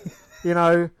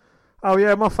 Oh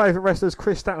yeah, my favourite wrestler is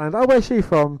Chris Statlander. Oh, where's she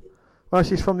from? Well,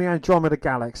 she's from the Andromeda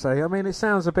Galaxy. I mean, it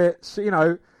sounds a bit,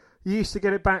 you used to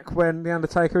get it back when The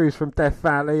Undertaker was from Death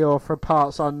Valley or from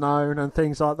Parts Unknown and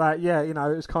things like that. Yeah, it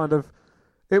was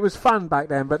it was fun back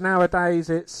then, but nowadays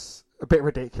it's a bit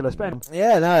ridiculous. Ben?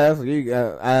 Yeah,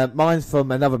 no, mine's from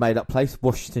another made-up place,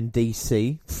 Washington,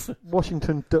 D.C.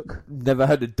 Washington Duck. Never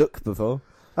heard of Duck before.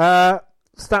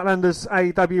 Statlander's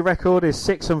AEW record is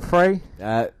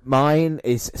 6-3. Mine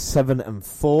is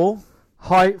 7-4.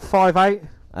 Height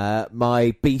 5'8".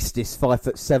 My beast is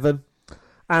 5'7".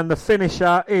 And the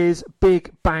finisher is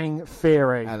Big Bang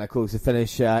Theory. And of course the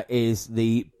finisher is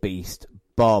the Beast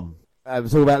Bomb. It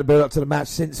was all about the build up to the match.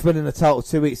 Since winning the title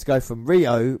 2 weeks ago from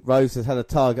Rio, Rose has had a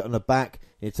target on her back.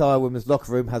 The entire women's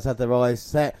locker room has had their eyes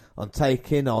set on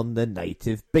taking on the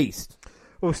native beast.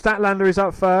 Well, Statlander is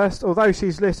up first, although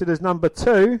she's listed as number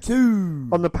 2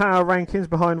 on the power rankings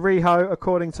behind Riho,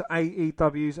 according to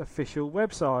AEW's official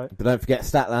website. But don't forget,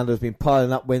 Statlander has been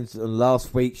piling up wins. And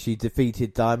last week, she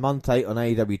defeated Diamante on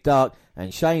AEW Dark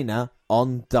and Shayna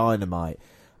on Dynamite.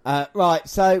 Right,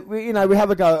 so we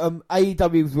have a go at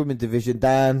AEW's women's division.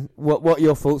 Dan, what are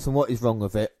your thoughts and what is wrong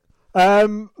with it?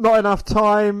 Not enough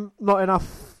time, not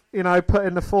enough, put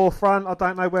in the forefront. I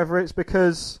don't know whether it's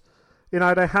because,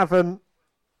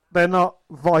 they're not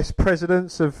vice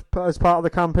presidents as part of the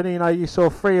company. You saw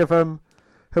 3 of them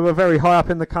who were very high up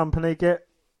in the company get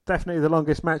definitely the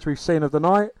longest match we've seen of the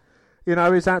night.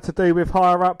 Is that to do with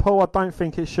higher up, Paul? I don't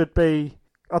think it should be,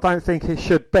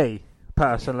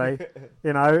 personally.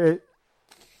 I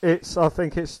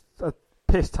think it's a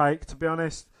piss take, to be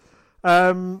honest.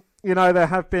 There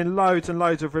have been loads and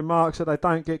loads of remarks that they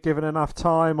don't get given enough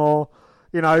time, or,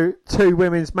 2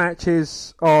 women's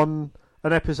matches on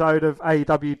an episode of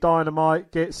AEW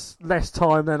Dynamite gets less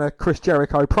time than a Chris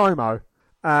Jericho promo.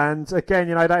 And again,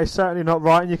 that is certainly not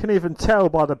right. And you can even tell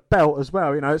by the belt as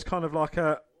well. It's kind of like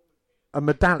a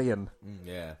medallion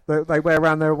that they wear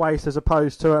around their waist as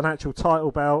opposed to an actual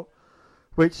title belt,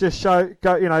 which just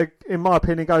in my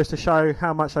opinion, goes to show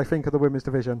how much they think of the women's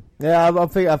division. Yeah, I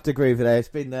think I have to agree with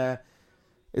that.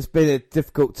 It's been a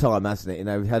difficult time, hasn't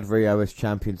it? We had Rio as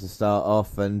champion to start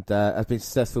off and has been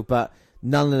successful, but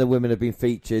none of the women have been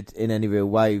featured in any real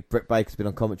way. Britt Baker's been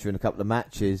on commentary in a couple of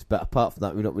matches, but apart from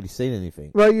that, we've not really seen anything.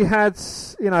 Well, you had,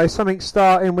 something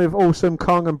starting with Awesome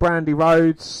Kong and Brandy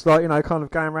Rhodes, kind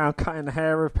of going around cutting the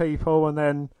hair of people, and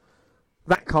then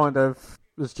that kind of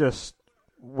was just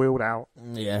wheeled out.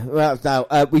 Yeah. Well, now,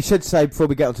 we should say, before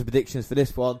we get on to predictions for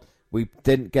this one, we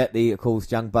didn't get the, of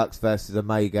course, Young Bucks versus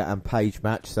Omega and Page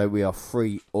match, so we are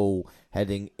 3-3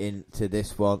 heading into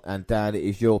this one. And Dan, it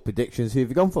is your predictions. Who have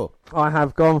you gone for? I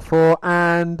have gone for,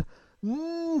 and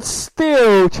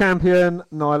still champion,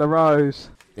 Nyla Rose.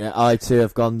 Yeah, I too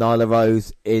have gone Nyla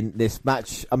Rose in this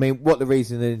match. I mean, what the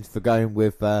reason is for going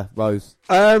with Rose?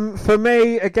 For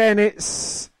me, again,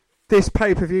 this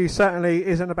pay-per-view certainly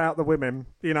isn't about the women.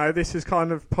 This has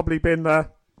kind of probably been the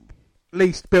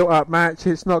least built-up match.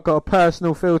 It's not got a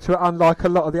personal feel to it, unlike a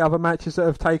lot of the other matches that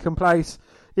have taken place.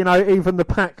 Even the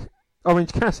Pac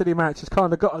Orange Cassidy match has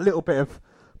kind of got a little bit of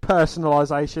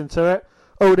personalisation to it.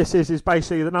 All this is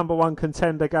basically the number 1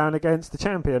 contender going against the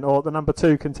champion, or the number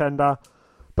 2 contender,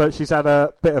 but she's had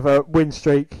a bit of a win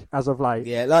streak as of late.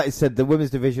 Yeah, like I said, the women's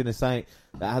division is saying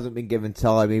that hasn't been given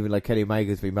time, even though Kenny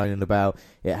Omega's been moaning about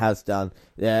it has done.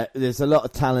 Yeah, there's a lot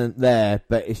of talent there,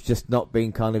 but it's just not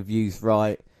been kind of used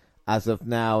right as of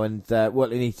now, and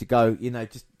what they need to go,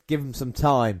 just give them some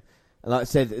time. And like I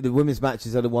said, the women's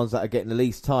matches are the ones that are getting the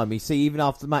least time. You see, even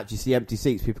after the match, you see empty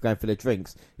seats, people going for their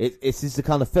drinks. It's the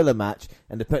kind of filler match,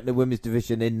 and they're putting the women's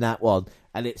division in that one.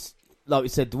 And it's, like we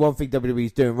said, the one thing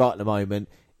WWE's doing right at the moment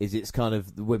is it's kind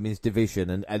of the women's division,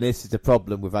 and this is the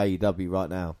problem with AEW right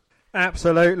now.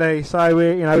 Absolutely. So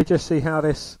we just see how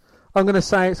this. I'm going to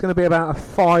say it's going to be about a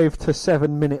 5 to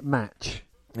 7 minute match.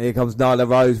 Here comes Nyla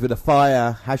Rose with a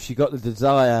fire. Has she got the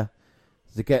desire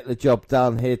to get the job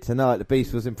done here tonight? The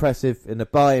Beast was impressive in the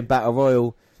buy-in Battle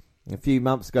Royal a few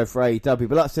months ago for AEW.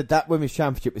 But like I said, that Women's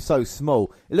Championship is so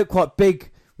small. It looked quite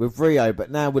big with Rio, but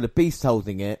now with the Beast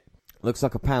holding it, looks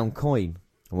like a pound coin.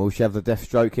 And will she have the death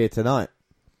stroke here tonight?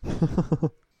 I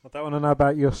don't want to know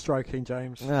about your stroking,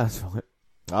 James. That's right.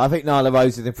 I think Nyla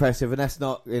Rose is impressive, and that's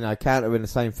not, countering the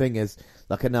same thing as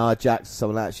like a Nia Jax or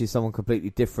someone like that. She's someone completely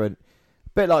different. A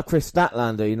bit like Chris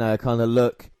Statlander, kind of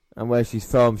look and where she's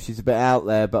from. She's a bit out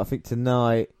there, but I think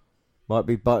tonight might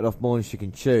be biting off more than she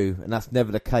can chew, and that's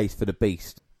never the case for the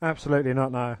Beast. Absolutely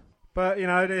not, no. But,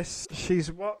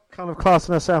 she's what kind of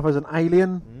classing herself as an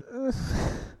alien?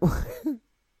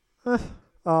 I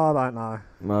don't know.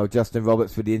 Well, Justin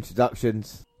Roberts for the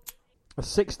introductions. A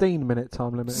 16-minute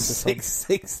time limit.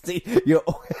 660.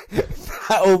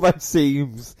 That almost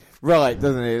seems right,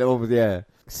 doesn't it? Almost, yeah.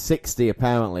 60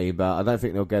 apparently, but I don't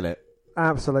think they'll get it.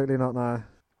 Absolutely not, no.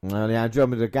 Well, yeah,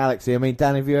 Andromeda Galaxy. I mean,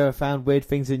 Dan, have you ever found weird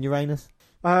things in Uranus?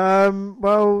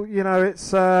 Well, you know,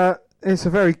 it's a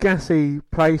very gassy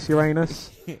place, Uranus.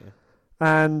 Yeah.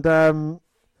 And,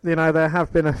 you know, there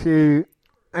have been a few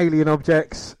alien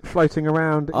objects floating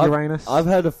around Uranus. I've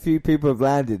heard a few people have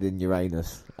landed in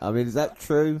Uranus. I mean, is that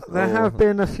true? There have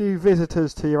been a few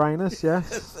visitors to Uranus,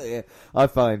 yes. Yeah, I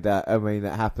find that. I mean,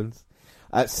 that happens.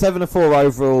 7-4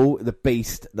 overall, the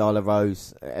Beast, Nyla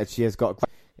Rose. She has got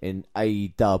in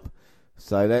AEW.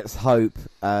 So let's hope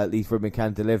these women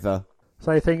can deliver.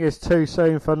 So you think it's too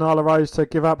soon for Nyla Rose to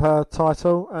give up her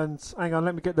title? And hang on,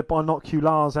 let me get the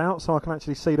binoculars out so I can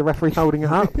actually see the referee holding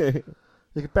it up. You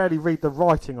can barely read the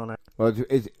writing on it. Well,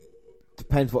 it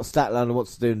depends what Statlander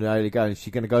wants to do in the early going. Is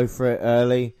she going to go for it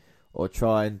early or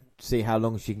try and see how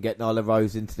long she can get Nyla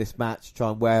Rose into this match, try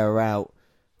and wear her out,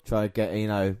 try and get, you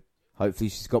know, hopefully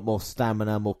she's got more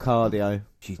stamina, more cardio.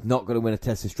 She's not going to win a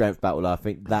test of strength battle, I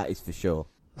think that is for sure.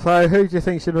 So who do you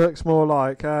think she looks more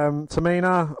like,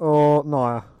 Tamina or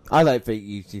Nia? I don't think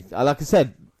you... Like I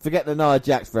said, forget the Nia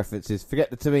Jax references, forget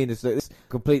the Tamina's. It's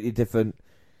completely different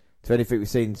to anything we've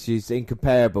seen. She's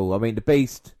incomparable. I mean, the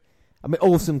Beast... I mean,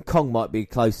 Awesome Kong might be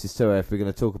closest to her if we're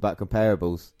going to talk about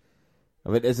comparables. I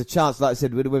mean, there's a chance, like I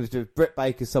said, with the women's division, Britt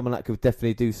Baker's someone that could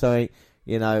definitely do something.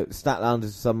 You know,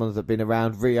 Statlander's someone that's been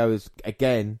around. Rio is,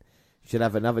 again, should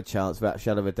have another chance without a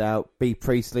shadow of a doubt. B.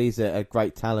 Priestley's a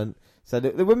great talent. So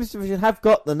the women's division have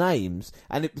got the names.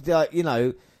 And, you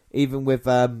know, even with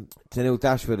Tennille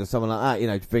Dashwood or someone like that, you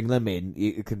know, to bring them in,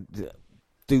 you can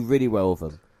do really well with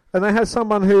them. And they had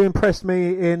someone who impressed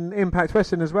me in Impact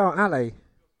Wrestling as well, Ali.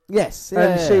 Yes. Yeah.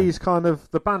 And she's kind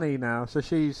of the bunny now. So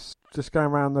she's just going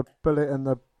around the Bullet and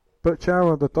the Butcher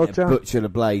or the Dodger. Yeah, Butcher the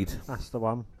Blade. That's the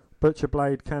one. Butcher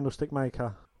Blade Candlestick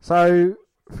Maker. So,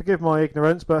 forgive my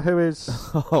ignorance, but who is...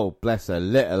 Oh, bless her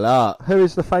little heart. Who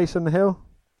is the face in the hill?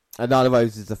 Nyla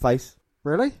Rose is the face.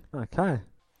 Really? Okay.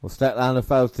 Well, Statlander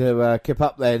failed to kip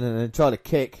up then and then tried a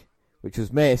kick, which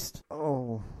was missed.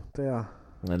 Oh, dear.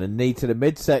 And a knee to the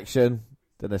midsection,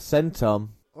 then a senton.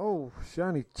 Oh, she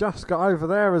only just got over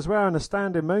there as well in a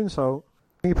standing moonsault.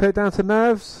 Can you put it down to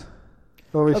nerves?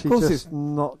 Or is she just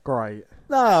not great?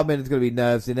 No, I mean, it's going to be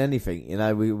nerves in anything. You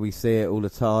know, we see it all the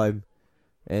time.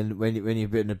 And when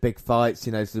you've been in the big fights,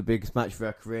 you know, it's the biggest match for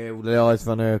her career. All the eyes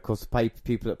on her, of course,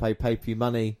 people that pay pay-per-view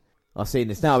money. I've seen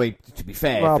this now. I mean, to be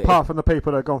fair, well, apart from the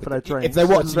people that have gone for their drinks, if they're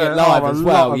watching it live as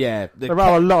well, yeah, there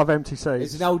are a lot of empty seats.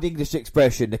 It's an old English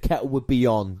expression: the kettle would be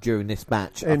on during this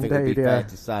match. Indeed, I think it would be fair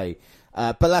to say,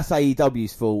 but that's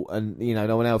AEW's fault, and you know,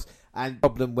 no one else. And the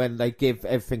problem when they give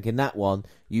everything in that one,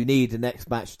 you need the next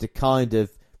match to kind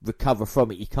of recover from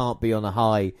it. You can't be on a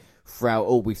high throughout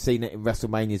all. We've seen it in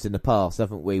WrestleManias in the past,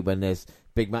 haven't we? When there's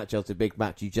big match after big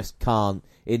match, you just can't.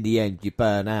 In the end, you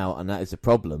burn out, and that is a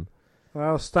problem.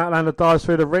 Well, Statlander dives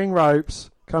through the ring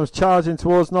ropes, comes charging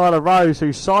towards Nyla Rose,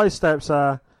 who sidesteps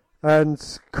her,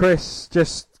 and Chris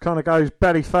just kind of goes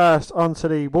belly first onto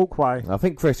the walkway. I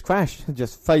think Chris crashed,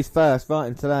 just face first right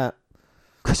into that.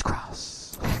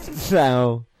 Crisscross.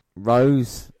 Now,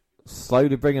 Rose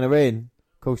slowly bringing her in,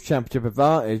 of course, championship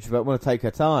advantage, but want to take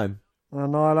her time.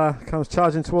 And Nyla comes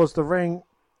charging towards the ring,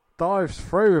 dives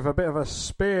through with a bit of a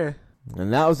spear.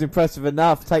 And that was impressive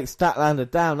enough. Takes Statlander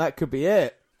down. That could be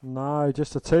it. No,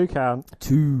 just a 2 count.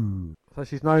 2. So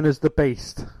she's known as the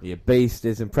Beast. Yeah, Beast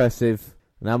is impressive.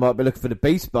 Now I might be looking for the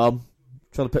Beast Bomb.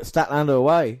 Trying to put Statlander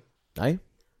away. Eh?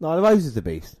 Nyla Rose is the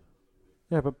Beast.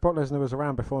 Yeah, but Brock Lesnar was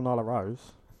around before Nyla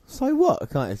Rose. So what? You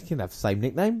can have the same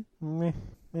nickname. Meh.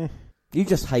 You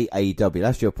just hate AEW.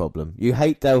 That's your problem. You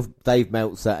hate Dave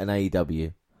Meltzer and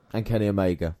AEW. And Kenny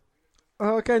Omega.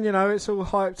 Well, again, you know, it's all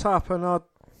hyped up, and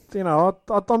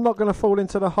I'm not going to fall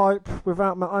into the hype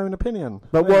without my own opinion.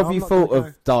 But what have you thought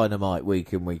of Dynamite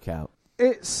week in, week out?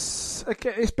 It's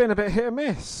been a bit hit and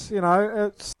miss. You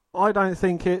know, I don't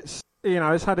think it's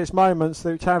had its moments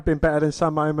which have been better than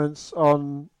some moments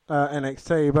on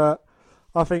NXT, but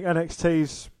I think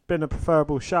NXT's been a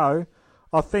preferable show.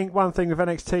 I think one thing with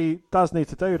NXT does need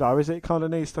to do, though, is it kind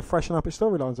of needs to freshen up its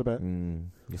storylines a bit.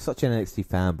 You're such an NXT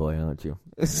fanboy, aren't you?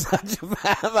 Such a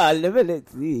fanboy. I love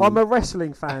NXT. I'm a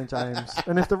wrestling fan, James.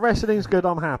 And if the wrestling's good,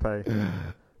 I'm happy.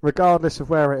 Regardless of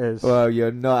where it is. Well,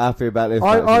 you're not happy about this.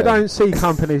 I don't see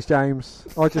companies, James.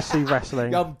 I just see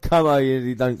wrestling. Come on,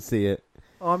 you don't see it.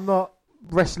 I'm not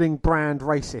wrestling brand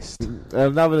racist.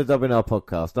 Another WNR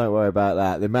podcast. Don't worry about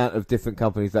that. The amount of different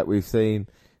companies that we've seen in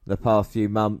the past few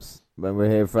months. When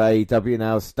we're here for AEW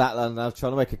now, Statlander now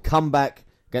trying to make a comeback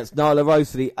against Nyla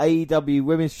Rose for the AEW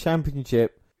Women's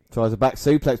Championship. Tries a back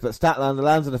suplex, but Statlander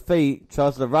lands on the feet,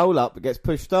 tries to roll up, but gets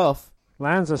pushed off.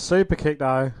 Lands a super kick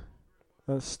though.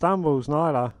 That stumbles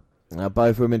Nyla. Now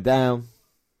both women down.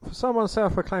 For someone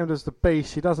self-proclaimed as the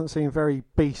Beast, she doesn't seem very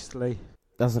beastly.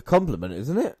 That's a compliment,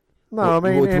 isn't it? No, I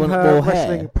mean in her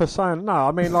wrestling persona. No,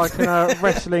 I mean like in her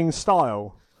wrestling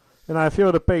style. You know, if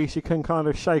you're the Beast, you can kind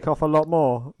of shake off a lot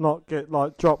more, not get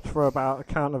like dropped for about a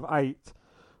count of 8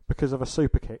 because of a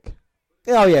super kick.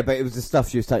 Oh yeah, but it was the stuff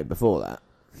she was taking before that.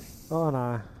 Oh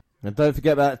no. And don't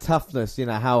forget about toughness, you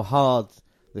know, how hard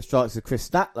the strikes of Chris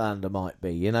Statlander might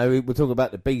be. You know, we're talking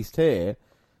about the Beast here,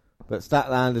 but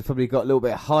Statlander's probably got a little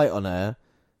bit of height on her,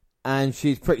 and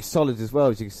she's pretty solid as well,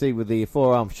 as you can see with the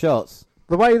forearm shots.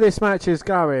 The way this match is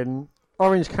going,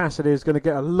 Orange Cassidy is going to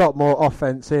get a lot more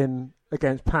offense in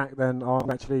against Pac than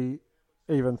I'm actually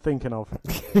even thinking of.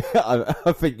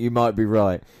 I think you might be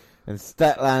right. And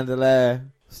Statlander there,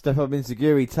 step up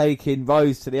insecurity, taking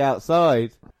Rose to the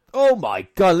outside. Oh my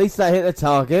God, at least they hit the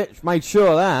target. Made sure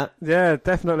of that. Yeah,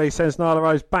 definitely sends Nyla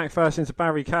Rose back first into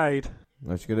barricade.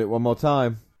 Well, she's going to do it one more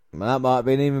time. Well, that might have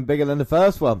been even bigger than the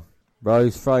first one.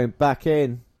 Rose throwing back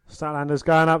in. Statlander's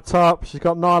going up top. She's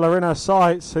got Nyla in her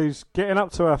sights, who's getting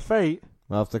up to her feet.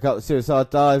 After a couple of suicide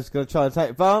dives, going to try and take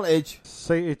advantage.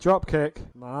 Seated drop kick.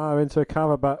 No, into a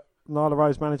cover, but Nyla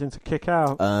Rose managing to kick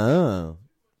out. Oh.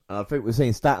 I think we're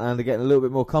seeing Statlander getting a little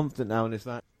bit more confident now in this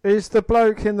match. Is the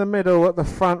bloke in the middle at the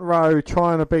front row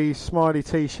trying to be Smiley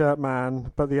T-shirt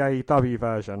man, but the AEW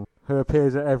version, who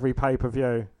appears at every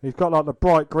pay-per-view? He's got like the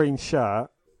bright green shirt,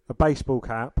 a baseball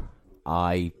cap.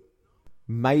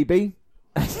 Maybe.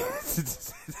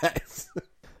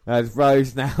 As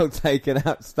Rose now taking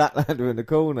out Statlander in the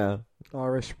corner.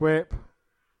 Irish whip.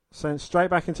 Sent straight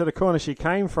back into the corner she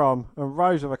came from, and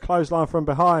Rose with a clothesline from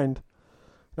behind.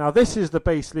 Now this is the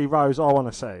beastly Rose I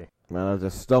want to see. Well,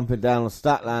 just stomping down on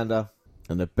Statlander.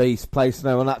 And the Beast placing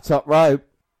her on that top rope.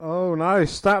 Oh no,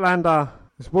 Statlander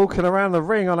is walking around the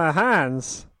ring on her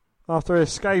hands after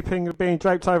escaping being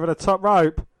draped over the top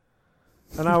rope.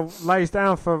 And now lays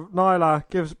down for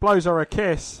Nyla, blows her a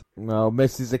kiss. Well,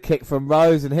 misses a kick from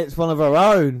Rose and hits one of her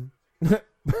own.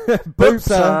 Boots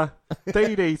her.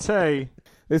 DDT.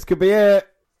 This could be it.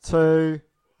 2.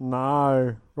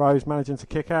 No. Rose managing to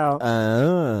kick out.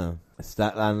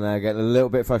 Statlander getting a little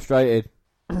bit frustrated.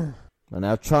 And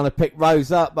now trying to pick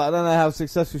Rose up, but I don't know how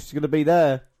successful she's going to be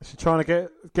there. She's trying to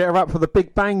get her up for the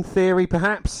Big Bang Theory,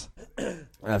 perhaps.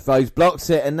 Rose blocks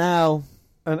it, and now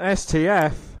an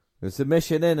STF. The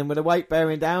submission in, and with the weight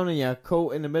bearing down on you,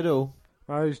 caught in the middle.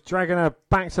 Rose dragging her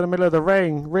back to the middle of the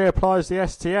ring, reapplies the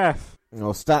STF.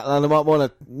 Well, Statlander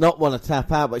might not want to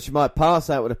tap out, but she might pass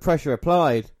out with the pressure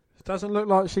applied. It doesn't look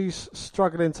like she's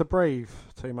struggling to breathe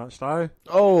too much, though.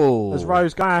 Oh. As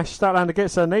Rose gash, Statlander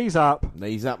gets her knees up.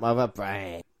 Knees up, mother.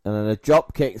 Bang. And then a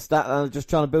drop kick. Statlander just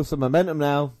trying to build some momentum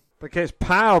now. But gets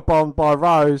powerbombed by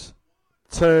Rose.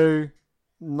 2.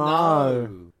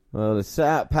 No. Well, the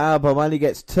set-out powerbomb only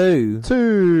gets 2.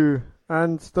 2.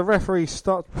 And the referee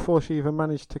stopped before she even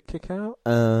managed to kick out.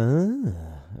 And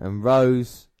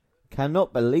Rose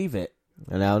cannot believe it.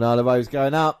 And now Nyla Rose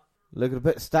going up. Looking to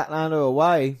put Statlander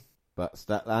away. But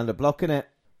Statlander blocking it.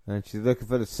 And she's looking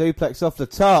for the suplex off the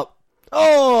top.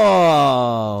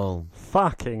 Oh!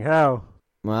 Fucking hell.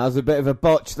 Well, that was a bit of a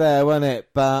botch there, wasn't it?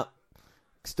 But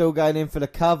still going in for the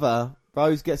cover.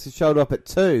 Rose gets the shoulder up at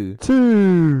 2.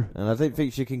 2. And I don't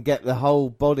think she can get the whole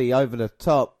body over the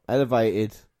top,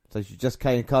 elevated. So she just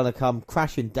kind of come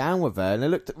crashing down with her. And it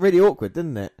looked really awkward,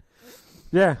 didn't it?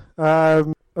 Yeah. A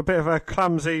bit of a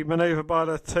clumsy manoeuvre by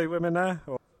the two women there.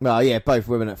 Well, yeah, both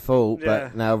women at fault. Yeah.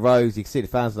 But now Rose, you can see the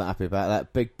fans not happy about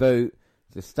that. Big boot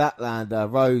to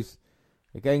Statlander. Rose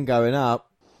again going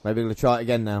up. Maybe going to try it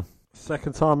again now.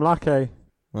 Second time lucky.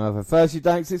 Well, if at first you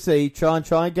don't succeed,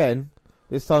 try again.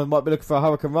 This time, might be looking for a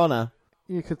Hurricane Runner.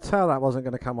 You could tell that wasn't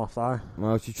going to come off, though.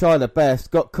 Well, she tried her best.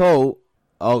 Got caught.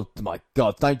 Oh, my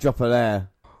God. Don't drop her there.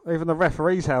 Even the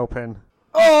referee's helping.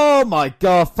 Oh, my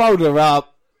God. Fold her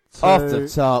up. 2, Off the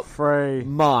top. 3.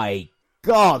 My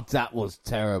God, that was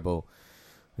terrible.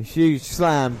 A huge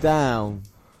slam down.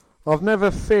 I've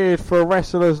never feared for a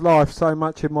wrestler's life so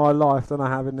much in my life than I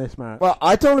have in this match. Well,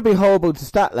 I don't want to be horrible to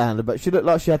Statlander, but she looked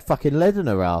like she had fucking lead in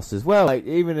her ass as well. Like,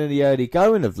 even in the early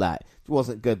going of that, it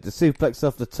wasn't good. The suplex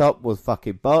off the top was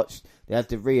fucking botched. They had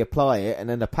to reapply it, and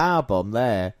then the powerbomb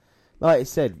there. Like I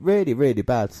said, really, really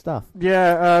bad stuff.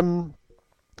 Yeah,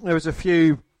 there was a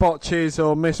few botches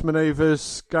or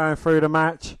mismanoeuvres going through the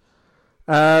match.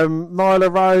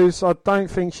 Nyla Rose, I don't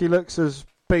think she looks as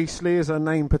beastly as her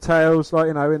name portrays, like,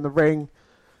 you know, in the ring.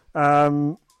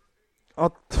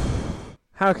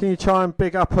 how can you try and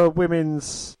big up a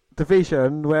women's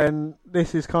division when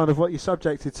this is kind of what you're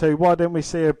subjected to? Why didn't we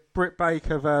see a Britt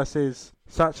Baker versus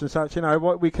such and such? You know,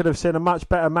 what we could have seen a much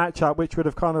better matchup, which would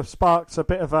have kind of sparked a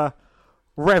bit of a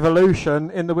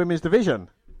revolution in the women's division.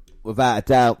 Without a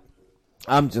doubt.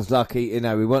 I'm just lucky, you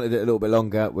know, we wanted it a little bit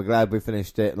longer. We're glad we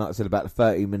finished it, and like I said, about the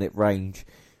 30-minute range.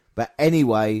 But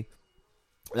anyway,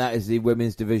 that is the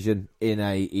women's division in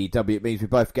AEW. It means we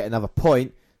both get another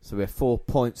point, so we're 4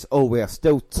 points. Oh, we are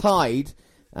still tied,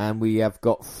 and we have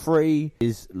got 3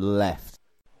 is left.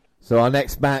 So our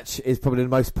next match is probably the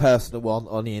most personal one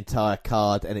on the entire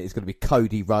card, and it is going to be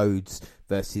Cody Rhodes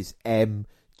versus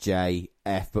MJF.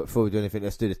 But before we do anything,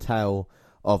 let's do the tail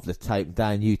of the tape.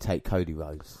 Dan, you take Cody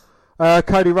Rhodes.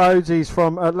 Cody Rhodes, he's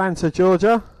from Atlanta,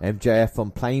 Georgia. MJF from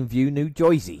Plainview, New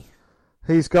Jersey.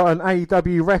 He's got an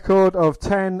AEW record of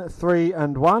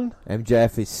 10-3-1.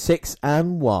 MJF is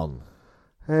 6-1.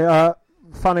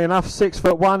 Funny enough,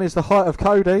 6'1" is the height of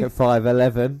Cody.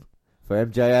 5'11" for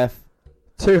MJF.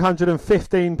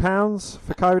 215 pounds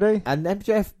for Cody. And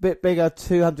MJF a bit bigger,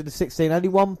 216, only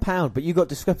 £1. But you got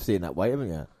discrepancy in that weight, haven't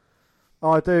you?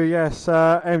 I do, yes.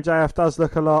 MJF does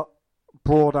look a lot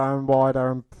broader and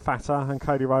wider and fatter, and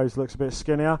Cody Rhodes looks a bit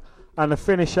skinnier. And the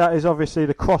finisher is obviously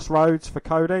the crossroads for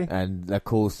Cody. And, of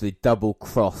course, the double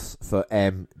cross for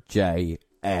MJF.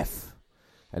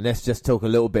 And let's just talk a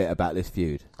little bit about this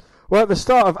feud. Well, at the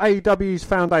start of AEW's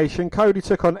foundation, Cody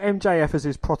took on MJF as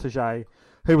his protege,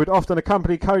 who would often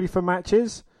accompany Cody for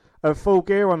matches. At Full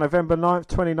Gear on November 9th,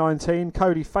 2019,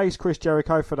 Cody faced Chris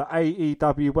Jericho for the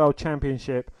AEW World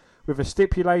Championship with a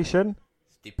stipulation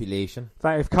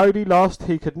that if Cody lost,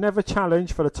 he could never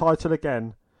challenge for the title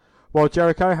again. While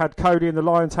Jericho had Cody in the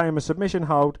Lion Tamer submission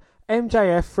hold,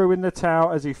 MJF threw in the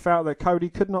towel as he felt that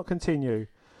Cody could not continue.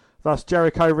 Thus,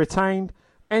 Jericho retained,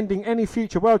 ending any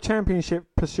future World Championship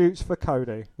pursuits for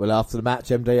Cody. Well, after the match,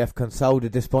 MJF consoled a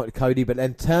disappointed Cody, but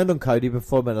then turned on Cody,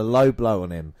 performing a low blow on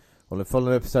him. On the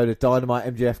following episode of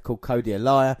Dynamite, MJF called Cody a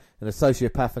liar and a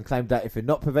sociopath and claimed that if it had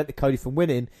not prevented Cody from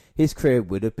winning, his career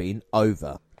would have been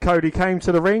over. Cody came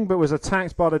to the ring but was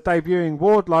attacked by the debuting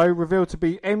Wardlow, revealed to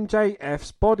be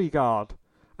MJF's bodyguard.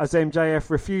 As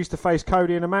MJF refused to face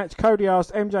Cody in a match, Cody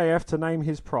asked MJF to name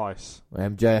his price.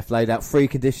 MJF laid out 3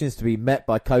 conditions to be met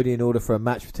by Cody in order for a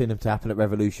match between them to happen at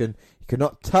Revolution. He could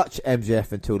not touch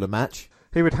MJF until the match.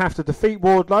 He would have to defeat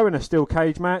Wardlow in a steel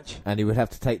cage match. And he would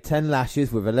have to take 10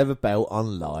 lashes with a leather belt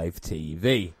on live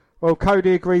TV. Well,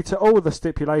 Cody agreed to all the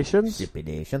stipulations.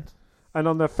 And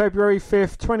on the February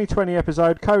 5th, 2020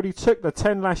 episode, Cody took the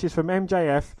 10 lashes from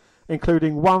MJF,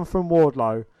 including 1 from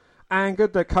Wardlow.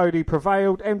 Angered that Cody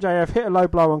prevailed, MJF hit a low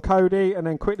blow on Cody and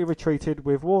then quickly retreated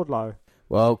with Wardlow.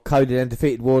 Well, Cody then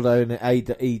defeated Wardlow in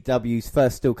AEW's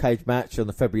first steel cage match on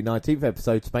the February 19th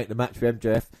episode to make the match with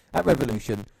MJF at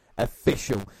Revolution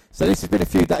official. So this has been a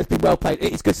feud that has been well played.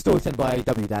 It is good storytelling by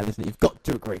AEW, Dan, isn't it? You've got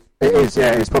to agree. It is,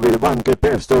 yeah. It's probably the one good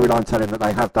bit of storyline telling that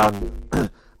they have done.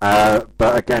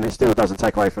 But again, it still doesn't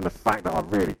take away from the fact that I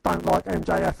really don't like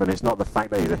MJF, and it's not the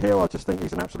fact that he's a heel. I just think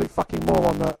he's an absolute fucking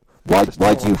moron. Why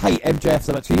do you hate MJF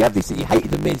so much? You have this. You hated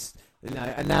the Miz,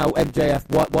 and now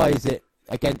MJF. Why is it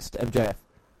against MJF?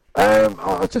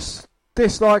 I just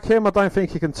dislike him. I don't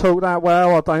think he can talk that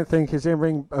well. I don't think his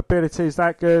in-ring ability is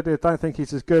that good. I don't think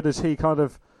he's as good as he kind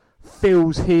of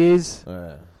feels he is.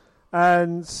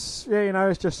 And, yeah,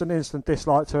 it's just an instant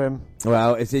dislike to him.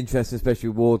 Well, it's interesting, especially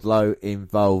Wardlow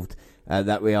involved,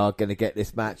 that we are going to get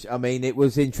this match. I mean, it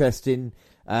was interesting,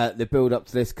 the build-up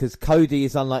to this, because Cody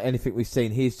is unlike anything we've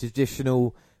seen. He's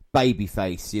traditional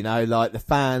babyface, like the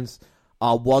fans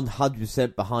are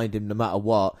 100% behind him no matter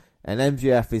what. And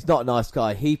MJF is not a nice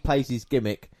guy. He plays his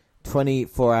gimmick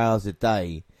 24 hours a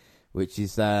day, which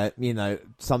is,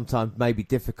 sometimes maybe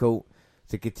difficult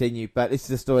to continue. But this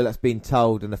is a story that's been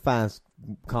told, and the fans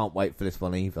can't wait for this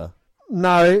one either.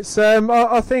 No, it's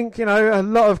I think, a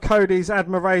lot of Cody's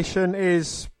admiration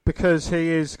is because he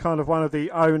is kind of one of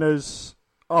the owners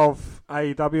of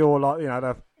AEW, or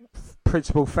the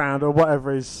principal founder,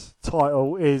 whatever his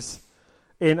title is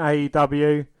in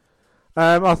AEW.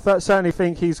 I certainly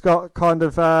think he's got kind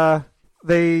of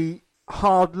the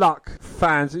hard luck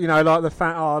fans, like the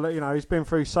fan. He's been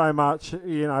through so much.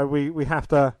 We have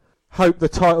to hope the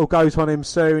title goes on him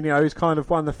soon. He's kind of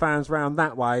won the fans round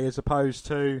that way, as opposed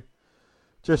to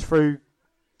just through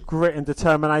grit and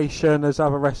determination as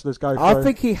other wrestlers go through. I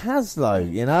think he has, though.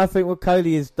 I think what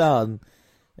Cody has done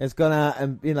has gone out,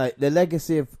 and the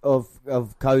legacy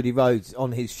of Cody Rhodes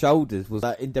on his shoulders was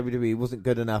that in WWE he wasn't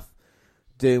good enough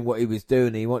doing what he was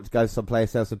doing. He wanted to go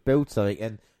someplace else and build something,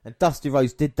 and Dusty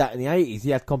Rhodes did that in the 80s. He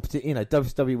had competition.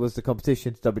 WWE was the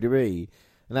competition to WWE,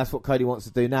 and that's what Cody wants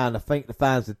to do now, and I think the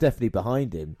fans are definitely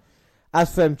behind him.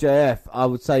 As for MJF, I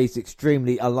would say he's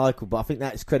extremely unlikable, but I think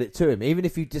that is credit to him. Even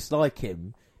if you dislike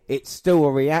him, it's still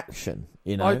a reaction,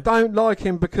 you know. I don't like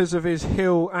him because of his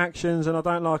heel actions, and I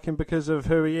don't like him because of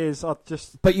who he is.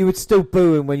 But you would still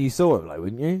boo him when you saw him, though,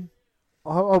 wouldn't you?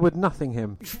 I would nothing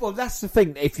him. Well, that's the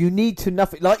thing. If you need to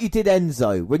nothing, like you did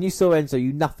Enzo. When you saw Enzo,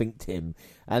 you nothinged him.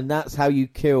 And that's how you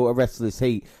kill a wrestler's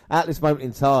heat. At this moment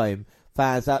in time,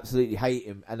 fans absolutely hate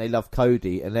him, and they love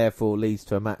Cody, and therefore leads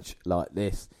to a match like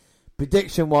this.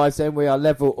 Prediction-wise, then, we are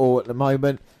level all at the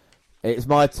moment. It's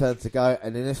my turn to go,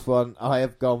 and in this one, I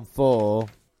have gone for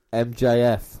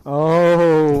MJF.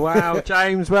 Oh, wow,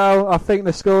 James. Well, I think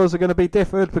the scores are going to be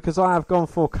different because I have gone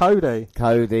for Cody.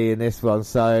 Cody in this one.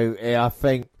 So, yeah, I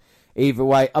think either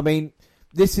way. I mean,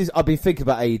 I've been thinking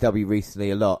about AEW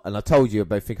recently a lot, and I told you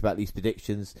about thinking about these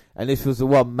predictions, and this was the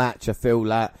one match I feel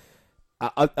that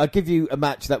I'll give you a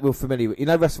match that we're familiar with. You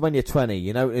know WrestleMania 20,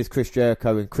 you know there's Chris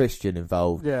Jericho and Christian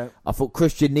involved. Yeah. I thought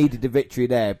Christian needed the victory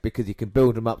there because he can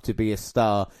build him up to be a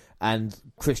star, and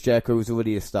Chris Jericho was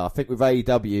already a star. I think with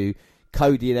AEW,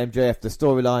 Cody and MJF, the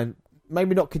storyline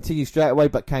maybe not continue straight away,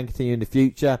 but can continue in the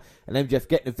future, and MJF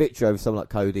getting a victory over someone like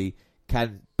Cody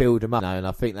can build him up now, and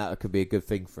I think that could be a good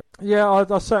thing for him. Yeah,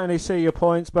 I certainly see your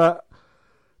points, but,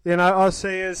 you know, I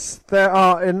see as there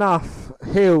are enough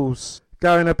heels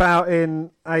going about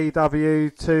in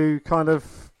AEW to kind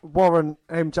of warrant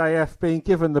MJF being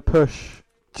given the push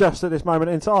just at this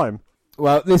moment in time.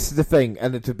 Well, this is the thing,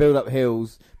 and to build up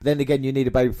heels, but then again, you need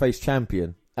a babyface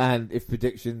champion. And if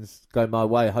predictions go my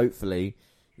way, hopefully,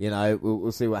 you know,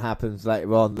 we'll see what happens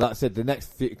later on. Like I said, the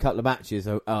next couple of matches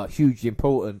are hugely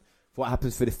important for what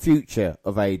happens for the future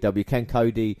of AEW. Can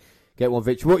Cody get one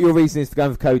victory? What your reason is for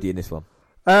going for Cody in this one?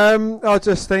 I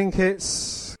just think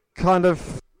it's kind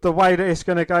of the way that it's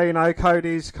going to go. You know,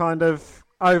 Cody's kind of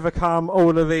overcome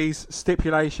all of these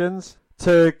stipulations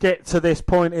to get to this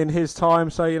point in his time.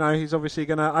 So, you know, he's obviously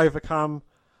going to overcome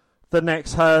the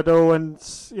next hurdle, and,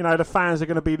 you know, the fans are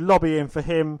going to be lobbying for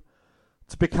him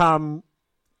to become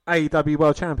AEW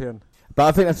World Champion. But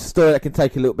I think that's a story that can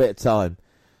take a little bit of time.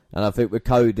 And I think with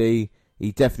Cody,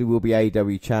 he definitely will be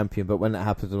AEW Champion, but when that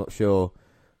happens, I'm not sure.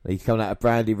 He's coming out of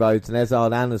Brandy Rhodes, and there's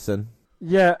Arn Anderson.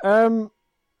 Yeah,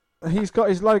 he's got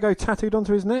his logo tattooed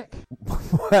onto his neck.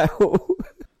 Well,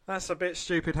 that's a bit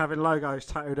stupid having logos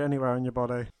tattooed anywhere on your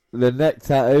body. The neck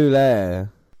tattoo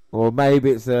there. Or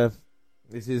maybe it's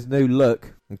his new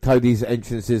look. And Cody's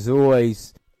entrance is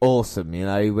always awesome, you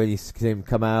know, when you see him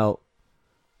come out.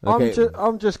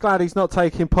 I'm just glad he's not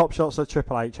taking pop shots at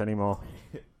Triple H anymore.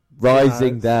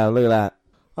 Rising down, look at that.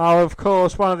 Oh, of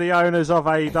course, one of the owners of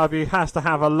AEW has to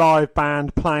have a live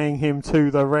band playing him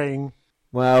to the ring.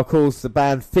 Well, of course, the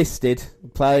band Fisted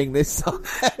playing this song.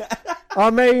 I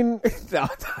mean, I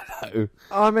don't know.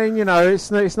 I mean, you know,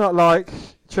 it's not like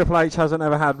Triple H hasn't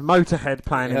ever had Motorhead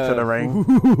playing him to the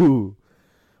ring.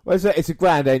 Well, it's a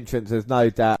grand entrance, there's no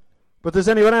doubt. But does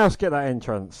anyone else get that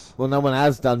entrance? Well, no one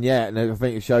has done yet, and I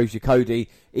think it shows you Cody,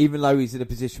 even though he's in a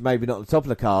position maybe not at the top of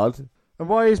the card. And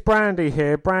why is Brandy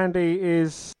here? Brandy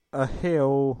is a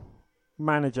heel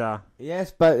manager.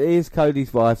 Yes, but it is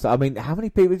Cody's wife. So, I mean, how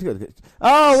many people has he got?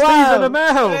 Oh, wow! Stephen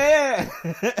Amell!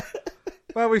 Yeah!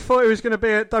 Well, we thought he was going to be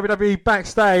at WWE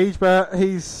backstage, but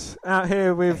he's out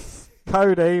here with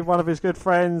Cody, one of his good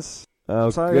friends. Oh,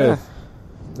 so, good.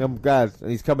 Yeah. I'm glad. And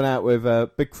he's coming out with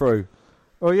a big crew.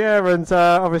 Well, yeah, and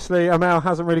obviously Amell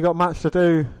hasn't really got much to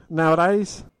do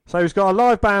nowadays. So he's got a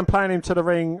live band playing him to the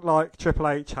ring like Triple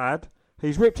H had.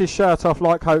 He's ripped his shirt off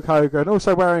like Hulk Hogan,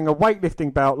 also wearing a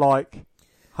weightlifting belt like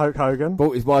Hulk Hogan.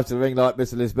 Brought his wife to the ring like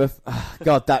Miss Elizabeth.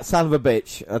 God, that son of a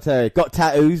bitch, I tell you. Got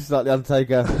tattoos like The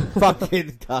Undertaker.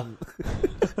 Fucking cunt.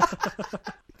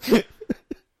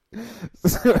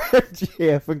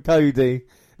 MJF and Cody.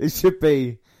 It should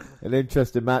be an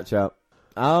interesting matchup.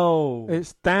 Oh.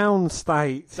 It's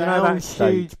Downstate. You know that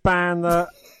huge band that...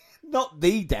 Not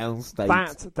the Downstate.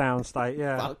 That Downstate,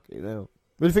 yeah. Fucking hell.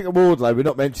 What do you think of Wardlow? We're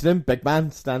not mentioning him. Big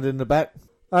man standing in the back.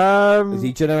 Is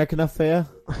he generic enough here?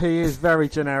 He is very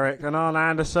generic. And Arn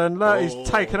Anderson, look, he's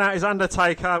taken out his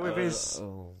Undertaker with his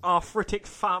arthritic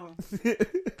thumb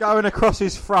going across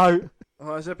his throat.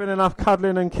 Oh, has there been enough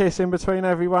cuddling and kissing between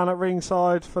everyone at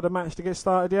ringside for the match to get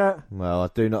started yet? Well, I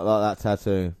do not like that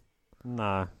tattoo.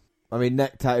 No. I mean,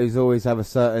 neck tattoos always have a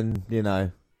certain, you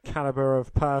know... calibre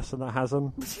of person that has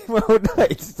them. Well, no,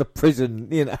 it's the prison,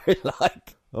 you know,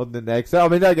 like... on the neck. So, I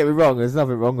mean, don't get me wrong, there's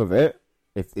nothing wrong with it,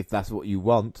 if that's what you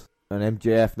want. And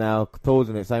MJF now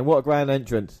applauding it, saying, what a grand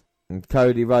entrance. And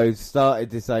Cody Rhodes started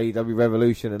this AEW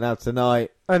Revolution, and now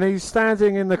tonight... and he's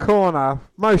standing in the corner,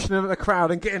 motioning at the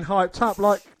crowd and getting hyped up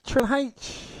like, Triple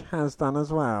H, has done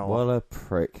as well. What a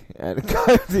prick. And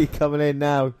Cody coming in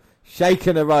now,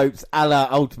 shaking the ropes, a la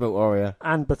Ultimate Warrior.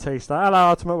 And Batista. Hello,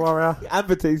 Ultimate Warrior. And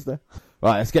Batista.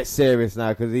 Right, let's get serious now,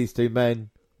 because these two men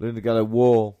are going to go to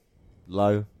war.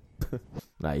 Low.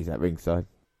 No, he's at ringside.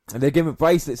 And they're giving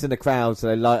bracelets in the crowd so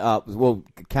they light up. Well,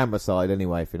 camera side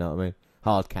anyway, if you know what I mean.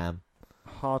 Hard cam.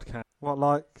 Hard cam. What,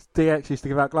 like DX used to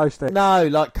give out glow sticks? No,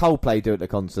 like Coldplay do at the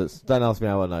concerts. Don't ask me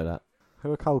how I know that.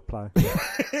 Who are Coldplay?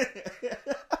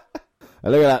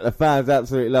 And look at that, the fans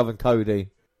absolutely loving Cody.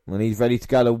 And he's ready to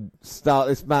go to start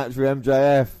this match with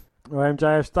MJF. Well,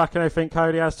 MJF stuck in everything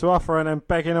Cody has to offer and then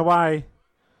begging away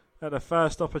at the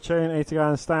first opportunity to go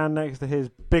and stand next to his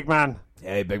big man.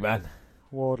 Hey, big man.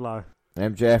 Wardlow.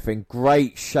 MJF in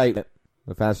great shape.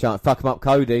 The fans chanting, fuck him up,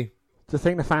 Cody. Do you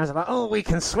think the fans are like, oh, we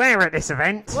can swear at this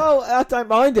event? Well, I don't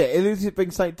mind it. At least it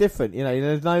brings something different. You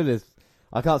know, there's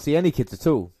I can't see any kids at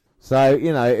all. So,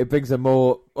 you know, it brings a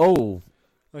more,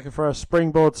 Looking for a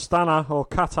springboard stunner or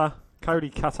cutter. Cody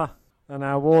cutter. And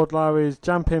now Wardlow is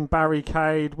jumping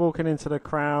barricade, walking into the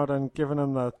crowd and giving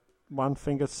them the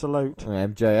one-fingered salute.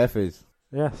 MJF is.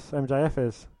 Yes, MJF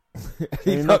is.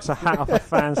 He knocks a hat off a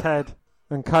fan's head.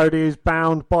 And Cody is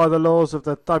bound by the laws of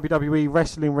the WWE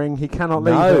wrestling ring. He cannot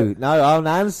leave it. No, Arn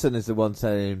Anderson is the one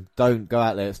telling him, don't go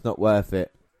out there, it's not worth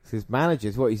it. It's his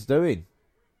manager's what he's doing.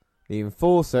 The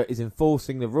enforcer is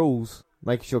enforcing the rules,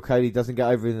 making sure Cody doesn't get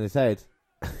over in his head.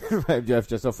 MJF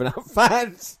just offering up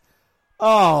fans.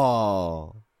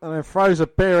 Oh. And then throws a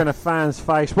beer in a fan's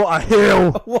face. What a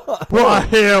heel! What a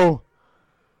heel!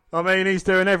 I mean, he's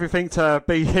doing everything to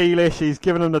be heelish. He's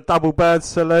giving them the double bird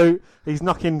salute. He's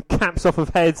knocking caps off of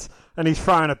heads. And he's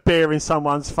throwing a beer in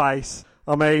someone's face.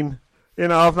 I mean, you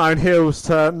know, I've known heels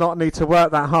to not need to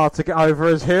work that hard to get over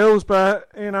as heels. But,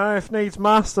 you know, if needs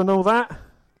must and all that.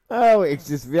 Oh, it's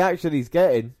just reaction he's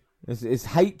getting. It's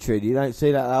hatred. You don't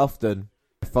see that often.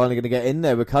 Finally going to get in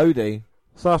there with Cody.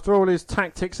 So after all his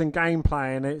tactics and game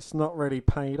playing, it's not really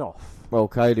paid off. Well,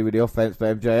 Cody with the offense,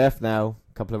 but MJF now.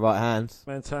 A couple of right hands.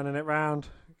 Then turning it round.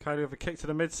 Cody with a kick to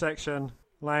the midsection.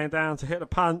 Laying down to hit the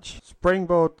punch.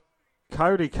 Springboard.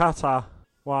 Cody cutter.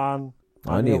 One.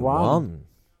 Only one.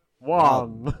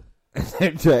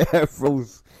 MJF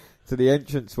rolls to the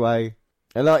entranceway.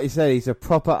 And like you said, he's a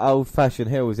proper old-fashioned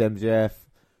heel as MJF.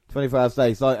 24 hours a day.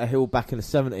 He's like a heel back in the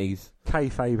 70s.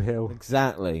 Kayfabe heel.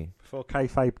 Exactly. Before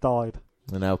Kayfabe died.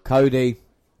 And now Cody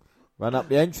run up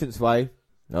the entranceway.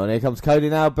 Oh, and here comes Cody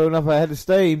now, building up a head of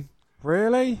steam.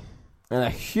 Really? And a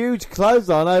huge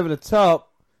clothesline over the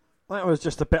top. That was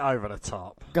just a bit over the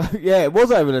top. Yeah, it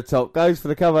was over the top. Goes for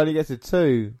the cover and he gets a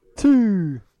 2.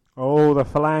 2. Oh, the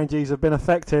phalanges have been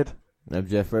affected.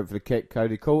 MJF went for the kick.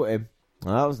 Cody caught him.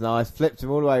 Oh, that was nice. Flipped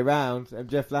him all the way around.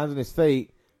 MJF lands on his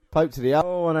feet. Poked to the up.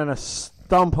 Oh, and then a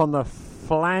stomp on the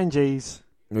phalanges.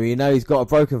 Well, you know he's got a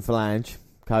broken phalange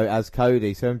as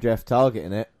Cody, so MJF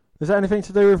targeting it. Is that anything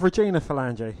to do with Regina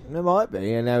Phalange? There might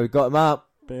be, and now we've got him up.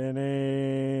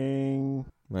 Spinning.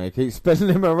 Well, he keeps spinning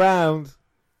him around.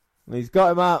 And he's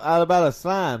got him up. Alabama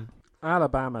Slam.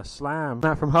 Alabama Slam.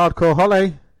 That from Hardcore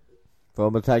Holly.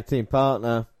 Former tag team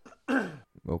partner.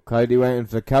 Well, Cody went in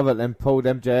for the cover, then pulled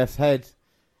MJF's head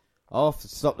off to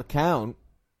stop the count.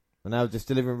 And now just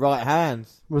delivering right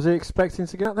hands. Was he expecting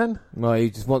to get up then? Well,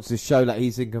 he just wants to show that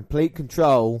he's in complete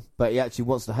control, but he actually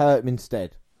wants to hurt him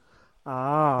instead.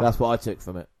 Ah. That's what I took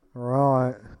from it.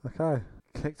 Right. Okay.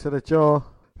 Kick to the jaw.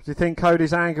 Do you think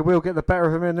Cody's anger will get the better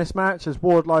of him in this match as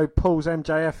Wardlow pulls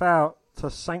MJF out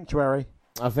to Sanctuary?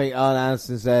 I think Arn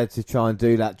Anderson's there to try and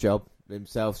do that job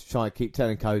himself, to try and keep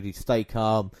telling Cody, stay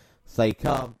calm, stay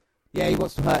calm. Yeah, he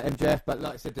wants to hurt MJF, but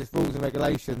like I said, there's rules and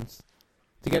regulations.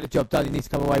 To get the job done, he needs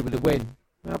to come away with a win.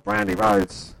 Now Brandy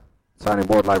Rhodes turning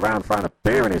Wardlow round, throwing a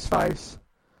beer in his face.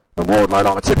 And Wardlow,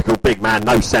 like a typical big man,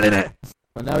 no selling it.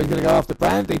 And now he's going to go after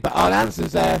Brandy, but Arn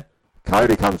Anderson's there.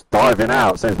 Cody comes diving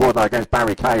out, sends Wardlow against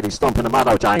barricade. He's stomping the mud,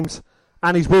 oh James.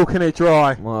 And he's walking it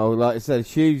dry. Well, like I said,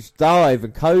 huge dive,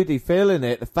 and Cody feeling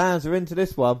it. The fans are into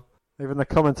this one. Even the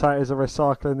commentators are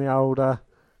recycling the old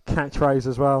catchphrase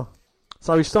as well.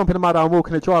 So he's stomping the mud and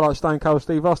walking it dry like Stone Cold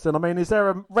Steve Austin. I mean, is there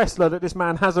a wrestler that this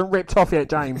man hasn't ripped off yet,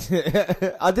 James?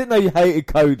 I didn't know you hated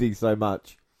Cody so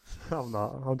much. I'm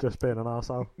not. I'm just being an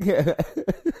arsehole. Yeah.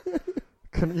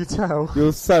 Couldn't you tell?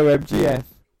 You're so MGF.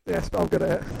 Yes, but I'm good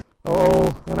at it.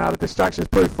 Oh, and now the distractions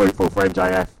proved fruitful for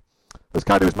MJF. As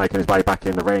Cody was making his way back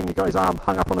in the ring, he got his arm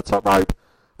hung up on the top rope.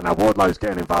 And now Wardlow's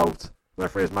getting involved. The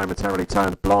referee has momentarily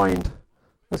turned blind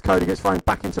as Cody gets thrown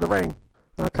back into the ring.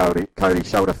 Now Cody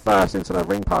shoulder first into the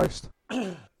ring post.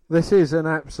 This is an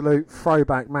absolute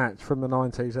throwback match from the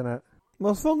 90s, isn't it?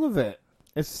 What's wrong with it?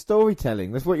 It's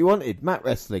storytelling. That's what you wanted. Mat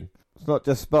wrestling. It's not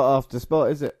just spot after spot,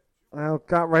 is it? Now,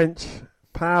 gut wrench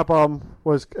powerbomb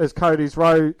was as Cody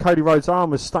Rhodes' arm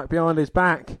was stuck behind his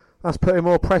back. That's putting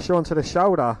more pressure onto the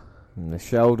shoulder. And the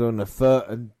shoulder and the foot,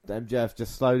 and MJF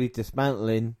just slowly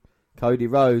dismantling Cody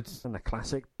Rhodes. And the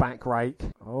classic back rake.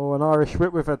 Oh, an Irish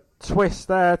whip with a twist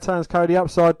there. Turns Cody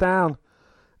upside down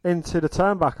into the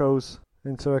turnbuckles.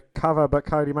 Into a cover, but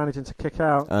Cody managing to kick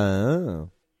out.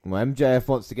 Oh. Well, MJF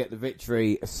wants to get the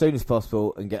victory as soon as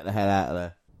possible and get the hell out of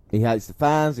there. He hates the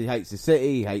fans, he hates the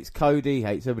city, he hates Cody, he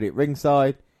hates everybody at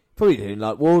ringside. Probably didn't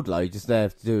like Wardlow, just there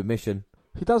to do a mission.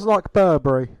 He does like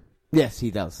Burberry. Yes, he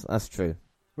does. That's true.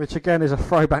 Which again is a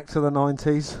throwback to the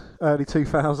 90s, early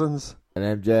 2000s.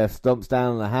 And MJF stomps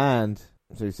down on the hand.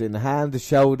 So he's in the hand, the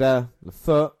shoulder, the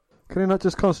foot. Can he not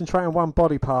just concentrate on one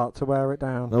body part to wear it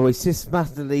down? No, he's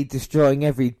systematically destroying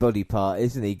every body part,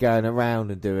 isn't he? Going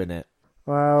around and doing it.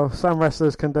 Well, some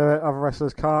wrestlers can do it, other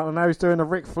wrestlers can't. And now he's doing a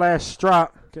Ric Flair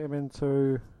strut. Get him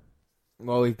into...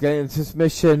 Well, he's getting into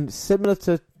submission similar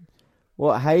to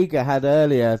what Hager had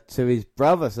earlier to his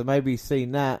brother. So maybe he's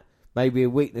seen that. Maybe a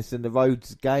weakness in the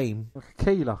Rhodes game. Like a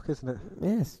key lock, isn't it?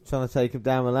 Yes, trying to take him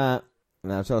down with that.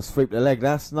 Now trying to sweep the leg.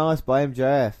 That's nice by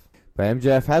MJF. But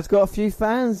MJF has got a few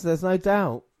fans, there's no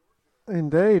doubt.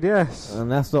 Indeed, yes.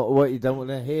 And that's not what you don't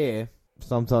want to hear.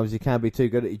 Sometimes you can be too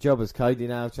good at your job, as Cody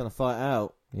now trying to fight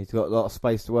out. He's got a lot of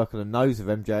space to work on the nose of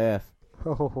MJF.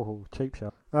 Oh, cheap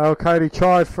shot. Oh, Cody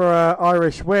tried for an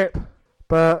Irish whip,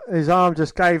 but his arm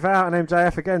just gave out, and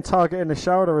MJF again targeting the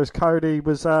shoulder as Cody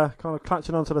was kind of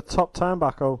clutching onto the top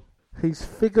turnbuckle. He's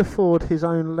figure forward his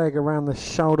own leg around the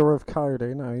shoulder of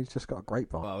Cody. No, he's just got a great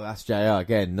ball. Well, that's JR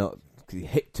again, not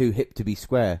too hip to be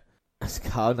square. I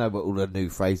know what all the new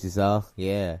phrases are.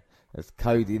 Yeah. As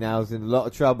Cody now's in a lot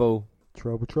of trouble.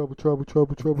 Trouble.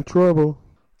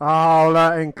 Oh,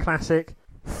 look, in classic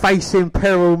face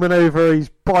imperial manoeuvre, he's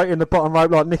biting the bottom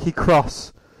rope like Nikki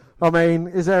Cross. I mean,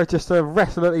 is there just a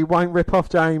wrestler that he won't rip off,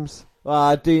 James? Well,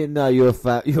 I didn't know you're a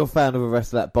fan of a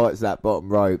wrestler that bites that bottom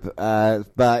rope.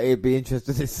 But it'd be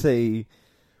interesting to see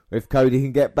if Cody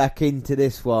can get back into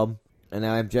this one. And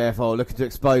now MJF looking to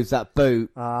expose that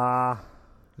boot.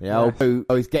 Old boot.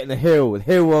 Oh, he's getting a heel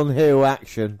on heel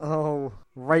action. Oh,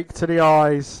 rake to the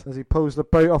eyes as he pulls the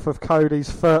boot off of Cody's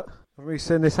foot. We've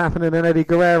seen this happen in an Eddie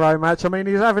Guerrero match. I mean,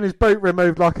 he's having his boot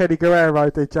removed like Eddie Guerrero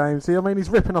did, James. I mean, he's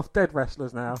ripping off dead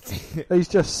wrestlers now. He's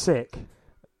just sick.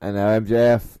 And now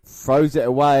MJF throws it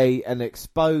away, and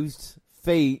exposed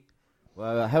feet.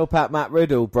 Well, help out Matt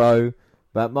Riddle, bro.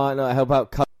 But might not help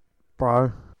out Cody.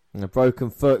 Bro. And a broken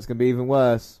foot's going to be even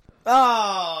worse.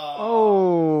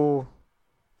 Oh!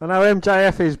 And now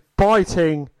MJF is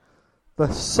biting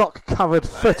the sock-covered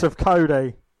foot of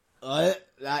Cody.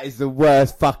 That is the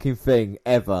worst fucking thing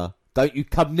ever. Don't you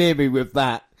come near me with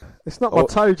that. It's not my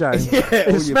toe, James. Yeah,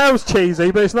 it smells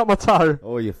cheesy, but it's not my toe.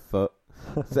 Or your foot.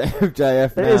 So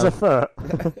MJF now. It is a foot.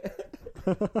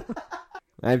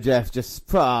 MJF just...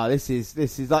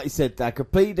 this is like you said, that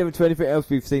completely different to anything else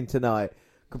we've seen tonight.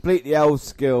 Completely old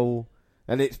school.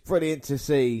 And it's brilliant to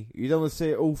see. You don't want to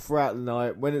see it all throughout the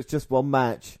night. When it's just one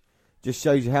match, just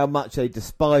shows you how much they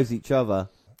despise each other.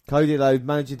 Cody though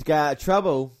managing to get out of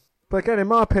trouble. But again, in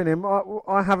my opinion,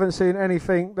 I haven't seen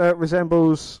anything that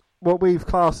resembles what we've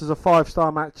classed as a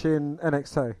 5-star match in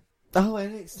NXT. Oh,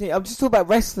 NXT. I'm just talking about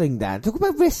wrestling, Dan. Talk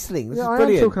about wrestling. This is I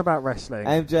brilliant. am talking about wrestling.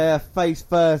 MJF face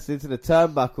first into the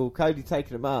turnbuckle. Cody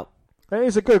taking him up. It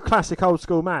is a good classic old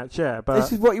school match, yeah. But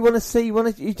this is what you want to see. You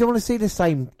don't want to see the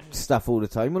same stuff all the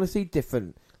time. You want to see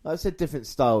different, like I said, different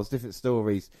styles, different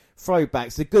stories,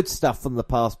 throwbacks, the good stuff from the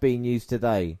past being used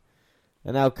today.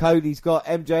 And now Cody's got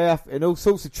MJF in all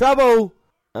sorts of trouble.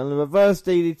 And the reverse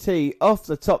DDT off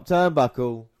the top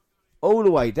turnbuckle, all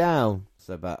the way down.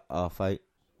 So about half 8.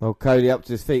 Well, Cody up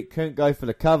to his feet, couldn't go for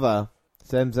the cover.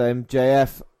 Sends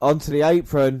MJF onto the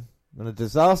apron and a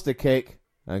disaster kick.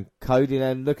 And Cody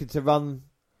then looking to run,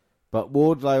 but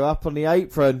Wardlow up on the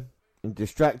apron and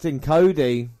distracting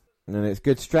Cody. And it's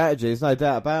good strategy, there's no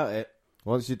doubt about it.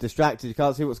 Once you're distracted, you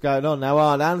can't see what's going on. Now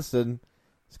Arn Anderson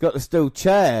has got the steel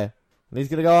chair, and he's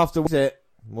going to go after it.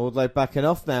 Wardlow backing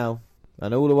off now.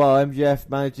 And all the while, MJF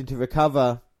managing to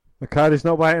recover. Cody's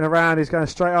not waiting around, he's going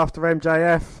straight after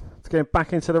MJF. He's getting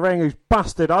back into the ring, who's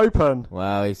busted open.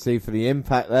 Wow, you see for the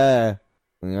impact there.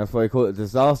 And that's why he call it a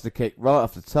disaster kick right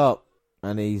off the top.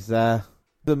 And he's the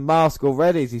mask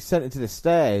already as he's sent into the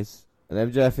stairs.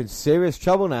 And MJF in serious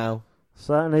trouble now.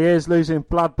 Certainly is, losing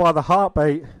blood by the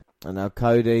heartbeat. And now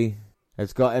Cody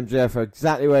has got MJF for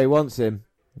exactly where he wants him.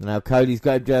 And now Cody's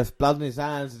got MJF's blood in his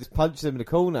hands and just punches him in the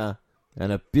corner.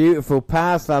 And a beautiful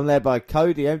power slam there by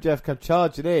Cody. MJF come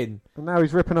charging in. And now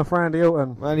he's ripping off Randy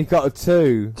Orton. And he got a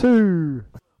 2. 2.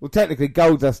 Well, technically,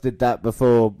 Goldust did that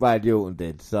before Randy Orton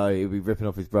did, so he'll be ripping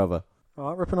off his brother. All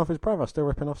right, ripping off his brother, still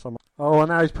ripping off someone. Oh, and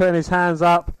now he's putting his hands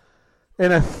up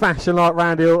in a fashion like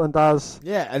Randy Orton does.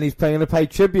 Yeah, and he's going to pay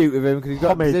tribute with him because he's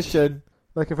got a position.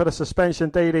 Looking for the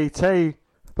suspension DDT,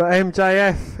 but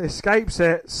MJF escapes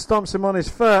it, stomps him on his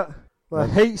foot. The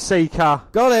heat seeker.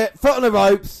 Got it, foot on the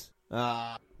ropes.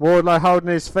 Wardlow holding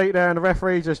his feet there and the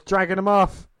referee just dragging him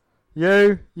off.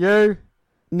 No.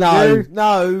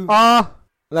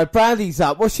 No, Brandy's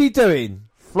up. What's she doing?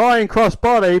 Flying cross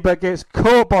body, but gets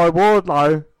caught by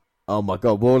Wardlow. Oh my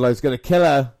God, Wardlow's going to kill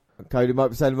her. Cody might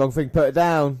be saying the wrong thing, put her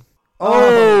down.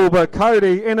 Oh, but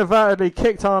Cody inadvertently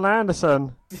kicked Arn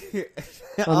Anderson.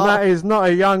 And that is not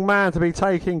a young man to be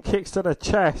taking kicks to the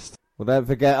chest. Well, don't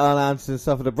forget Arn Anderson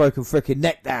suffered a broken freaking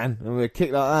neck, Dan. And with a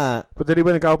kick like that. But did he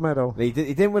win a gold medal? He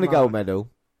didn't win a gold medal.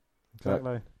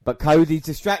 Exactly. But Cody's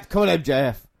distracted. Come on,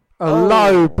 MJF. A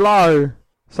low blow.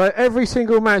 So every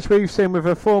single match we've seen with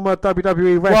a former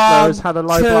WWE wrestler has had a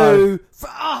low blow. For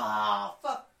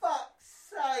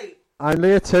fuck's sake.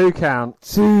 Only a 2 count.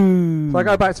 2. So I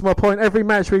go back to my point. Every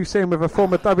match we've seen with a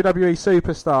former WWE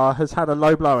superstar has had a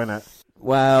low blow in it.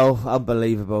 Well,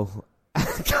 unbelievable.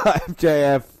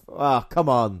 MJF. Oh, come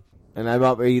on. And they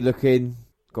might be looking.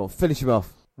 Go on, finish him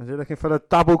off. Is he looking for the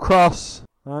double cross?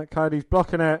 Right, Cody's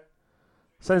blocking it.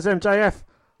 Sends MJF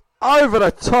over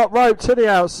the top rope to the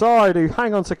outside, who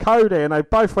hang on to Cody, and they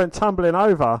both went tumbling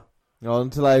over.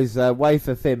 Onto those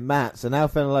wafer thin mats. And how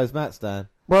thin are those mats, Dan?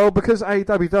 Well, because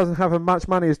AEW doesn't have as much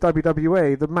money as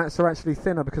WWE, the mats are actually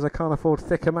thinner because they can't afford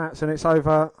thicker mats, and it's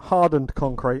over hardened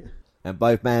concrete. And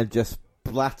both men just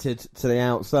splattered to the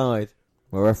outside.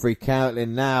 Well, referee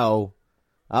counting now.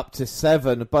 Up to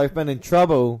 7. Both men in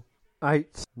trouble.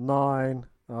 8, 9.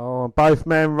 Oh, and both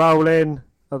men roll in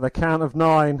at the count of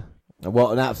 9. And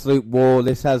what an absolute war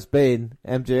this has been.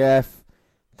 MJF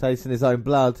tasting his own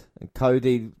blood. And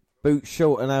Cody boots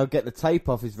short and now get the tape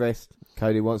off his wrist.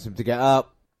 Cody wants him to get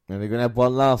up. And they're going to have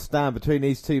one last stand between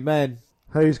these two men.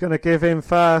 Who's going to give in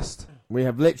first? We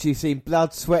have literally seen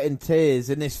blood, sweat and tears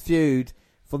in this feud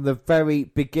from the very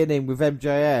beginning with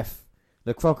MJF.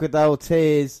 The crocodile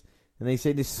tears. And he's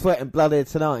seen this sweat and blood here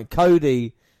tonight. And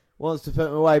Cody wants to put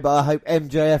him away, but I hope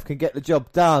MJF can get the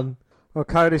job done. Well,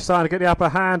 Cody's starting to get the upper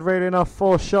hand, reeling off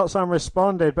 4 shots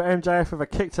unresponded, but MJF with a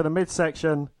kick to the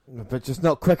midsection. But just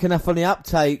not quick enough on the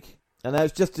uptake. And that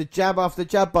was just a jab after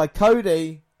jab by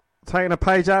Cody. Taking a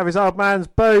page out of his old man's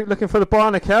boot, looking for the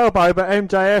bionic elbow, but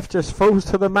MJF just falls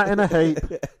to the mat in a heap.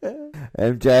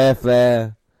 MJF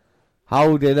there,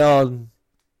 holding on.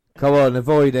 Come on,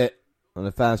 avoid it. And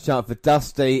the fans chant for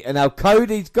Dusty, and now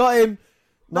Cody's got him.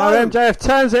 No, MJF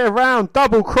turns it around,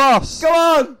 double cross. Go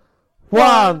on.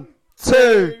 1,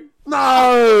 2,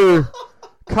 no!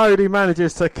 Cody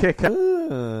manages to kick it.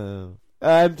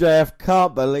 MJF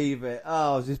can't believe it.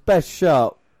 Oh, it was his best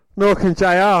shot. Nor can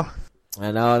JR.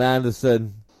 And Arn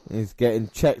Anderson is getting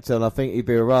checked on. I think he'd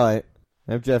be alright.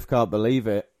 MJF can't believe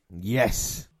it.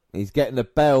 Yes. He's getting the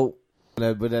belt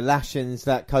with the lashings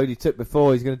that Cody took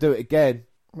before. He's going to do it again.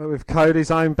 But with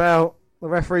Cody's own belt, the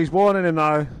referee's warning him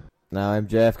though. Now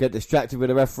MJF get distracted with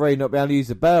the referee not being able to use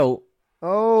the belt.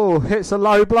 Oh, hits a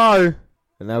low blow.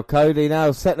 And now Cody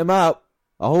setting him up.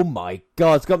 Oh my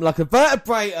God, it's got him like a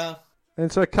vertebrator.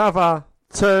 Into a cover.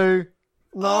 2.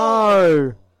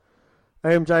 No.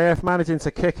 MJF managing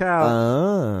to kick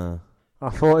out. I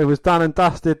thought it was done and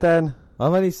dusted then. I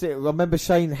remember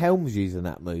Shane Helms using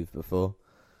that move before.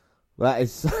 Well, that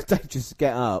is so dangerous to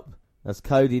get up. As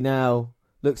Cody now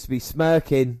looks to be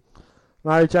smirking.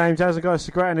 No, James hasn't got a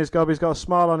cigarette in his gob. He's got a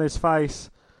smile on his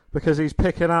face because he's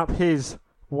picking up his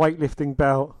weightlifting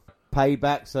belt.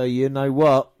 Payback, so you know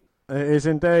what. It is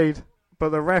indeed. But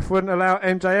the ref wouldn't allow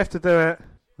MJF to do it.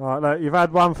 All right, look, you've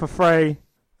had one for free.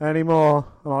 Any more,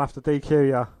 and I'll have to DQ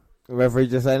you. The referee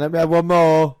just saying, let me have one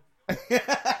more.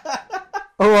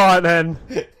 All right, then.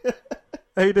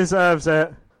 He deserves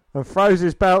it. And throws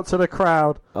his belt to the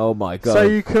crowd. Oh, my God. So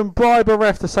you can bribe a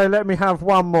ref to say, let me have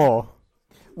one more.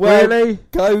 Well, really?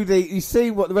 Cody, you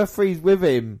see what the referee's with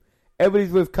him.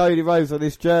 Everybody's with Cody Rhodes on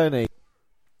this journey.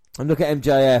 And look at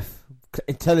MJF.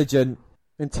 Intelligent.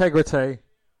 Integrity.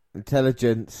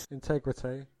 Intelligence.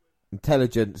 Integrity.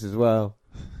 Intelligence as well.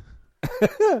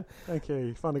 Thank you.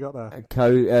 You finally got that.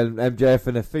 And MJF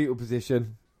in a fetal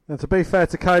position. And to be fair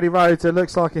to Cody Rhodes, it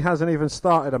looks like he hasn't even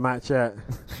started a match yet.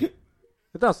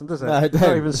 It doesn't, does it? No, it He's don't.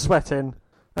 not even sweating.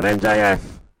 And MJF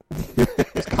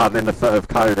is cuddling the foot of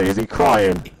Cody. Is he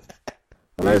crying?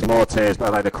 And there's more tears,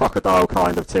 but they're the crocodile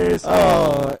kind of tears.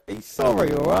 Oh, he's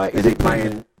sorry, all right. Is he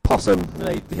playing possum?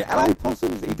 Hello,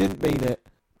 possums. He didn't mean it.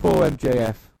 Poor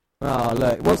MJF. Oh,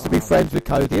 look, he wants to be friends with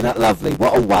Cody. Isn't that lovely?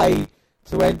 What a way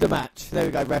to end the match. There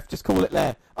we go, ref. Just call it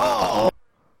there. Oh!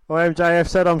 Well, MJF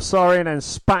said, I'm sorry, and then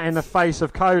spat in the face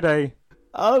of Cody.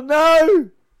 Oh, no!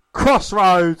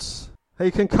 Crossroads. He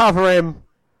can cover him,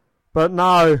 but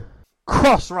no.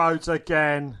 Crossroads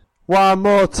again. One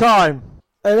more time.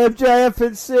 And MJF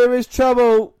in serious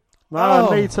trouble.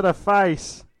 No, knee to the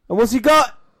face. And what's he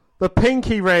got? The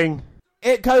pinky ring.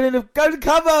 It Cody go to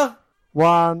cover.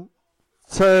 1,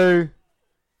 2,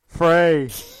 3.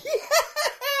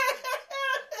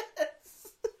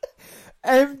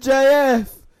 MJF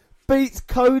beats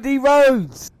Cody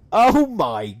Rhodes. Oh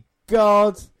my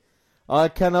God. I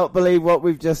cannot believe what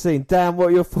we've just seen. Dan, what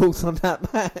are your thoughts on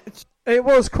that match? It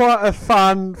was quite a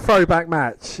fun throwback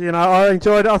match. You know, I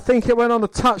enjoyed it. I think it went on a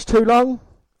touch too long.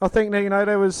 I think that, you know,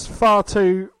 there was far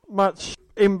too much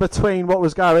in between what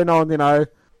was going on,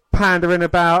 pandering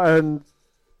about, and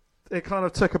it kind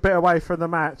of took a bit away from the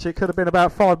match. It could have been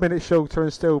about 5 minutes shorter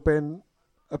and still been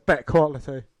a better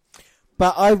quality.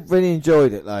 But I really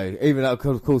enjoyed it, though, even though,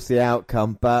 of course, the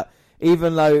outcome. But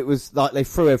even though it was like they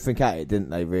threw everything at it, didn't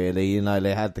they, really?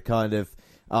 They had the kind of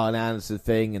Arn Anderson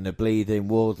thing and the bleeding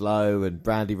Wardlow and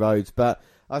Brandy Rhodes. But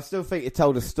I still think it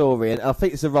told a story, and I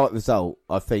think it's the right result,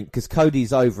 because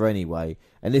Cody's over anyway,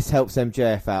 and this helps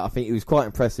MJF out. I think he was quite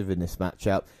impressive in this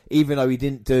matchup, even though he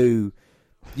didn't do,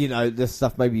 the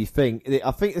stuff maybe you think.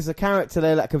 I think there's a character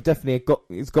there that could definitely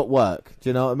it's got work. Do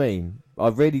you know what I mean? I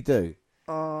really do.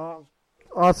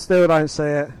 I still don't see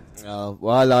it. Oh,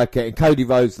 well, I like it. And Cody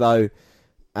Rhodes, though,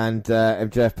 and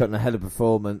MJF putting a hell of a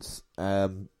performance.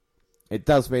 It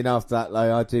does mean after that,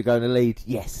 though, I do go in the lead.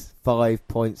 Yes, 5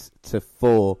 points to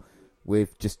 4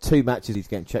 with just 2 matches. He's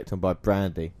getting checked on by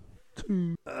Brandy.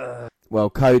 Well,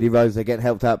 Cody Rhodes, they're getting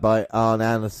helped out by Arn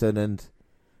Anderson, and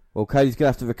Cody's going to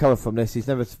have to recover from this. He's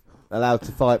never allowed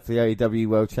to fight for the AEW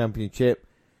World Championship.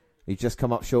 He's just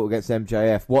come up short against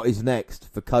MJF. What is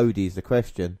next for Cody is the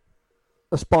question.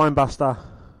 A spine buster.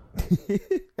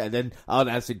 And then Arn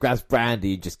Anderson grabs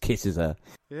Brandy and just kisses her.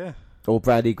 Yeah. Or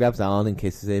Brandy grabs Arn and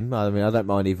kisses him. I mean, I don't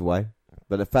mind either way.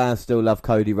 But the fans still love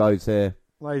Cody Rhodes here.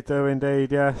 They do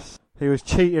indeed, yes. He was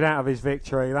cheated out of his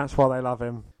victory. That's why they love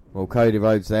him. Well, Cody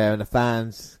Rhodes there, and the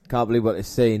fans can't believe what they've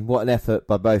seen. What an effort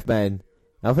by both men.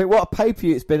 And I think what a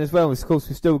pay-per-view it's been as well. Of course,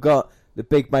 we've still got the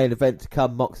big main event to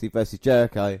come, Moxley versus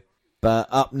Jericho. But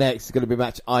up next is going to be a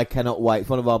match I cannot wait. It's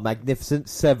one of our Magnificent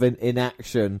 7 in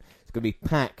action. It's going to be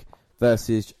Pac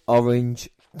versus Orange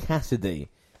Cassidy.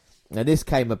 Now, this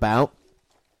came about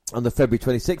on the February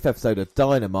 26th episode of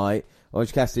Dynamite.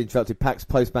 Orange Cassidy interrupted Pac's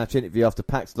post-match interview after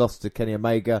Pac's loss to Kenny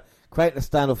Omega, creating a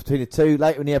standoff between the two.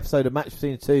 Later in the episode, a match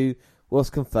between the two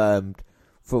was confirmed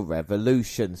for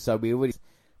Revolution. So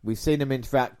we've seen them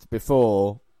interact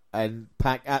before, and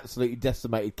Pac absolutely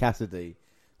decimated Cassidy.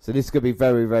 So this is going to be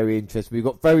very, very interesting. We've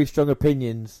got very strong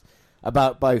opinions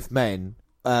about both men.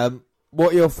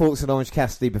 What are your thoughts on Orange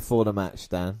Cassidy before the match,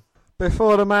 Dan?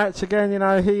 Before the match, again,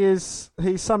 he's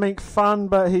something fun,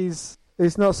 but he's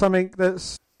not something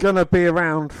that's going to be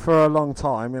around for a long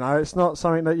time. It's not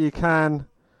something that you can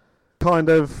kind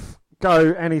of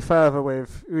go any further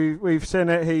with. We've seen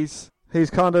it.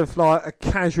 He's kind of like a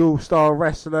casual style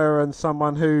wrestler and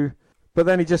someone who, but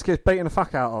then he just gets beaten the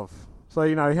fuck out of. So,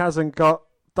 he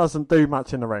doesn't do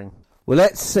much in the ring. Well,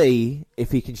 let's see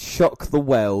if he can shock the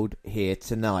world here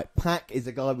tonight. Pac is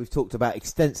a guy we've talked about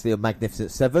extensively on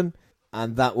Magnificent 7,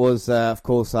 and that was, of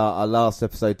course, our last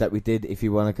episode that we did. If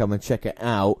you want to come and check it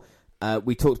out,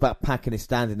 we talked about Pac and his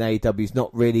stand in AEW. He's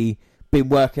not really been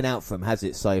working out for him, has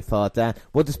it, so far, Dan?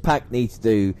 What does Pac need to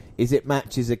do? Is it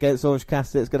matches against Orange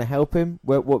Cassidy that's going to help him?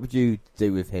 What would you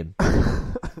do with him?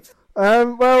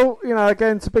 Well,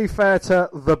 again, to be fair to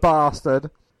the bastard,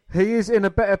 he is in a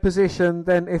better position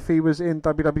than if he was in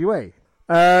WWE.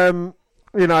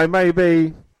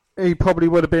 Maybe he probably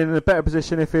would have been in a better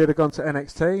position if he had gone to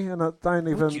NXT, and I don't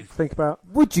even think about...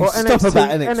 Would you stop about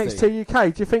NXT? NXT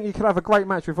UK, do you think you could have a great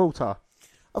match with Walter?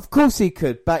 Of course he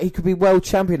could, but he could be world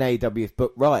champion AEW if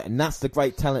booked right, and that's the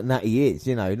great talent that he is.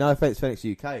 No offence to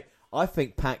NXT UK. I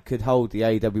think Pac could hold the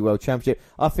AEW World Championship.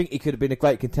 I think he could have been a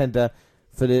great contender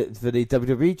for the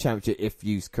WWE Championship if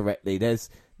used correctly.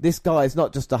 This guy is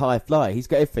not just a high flyer. He's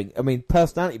got everything. I mean,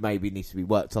 personality maybe needs to be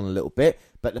worked on a little bit,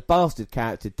 but the bastard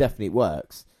character definitely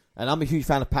works. And I'm a huge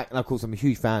fan of Pac, and of course I'm a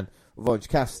huge fan of Orange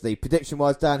Cassidy.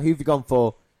 Prediction-wise, Dan, who have you gone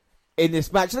for in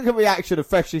this match? Look at the reaction of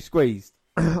Freshly Squeezed.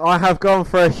 I have gone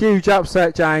for a huge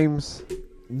upset, James.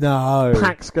 No.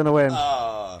 Pac's going to win.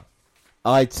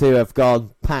 I too have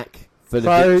gone Pac for the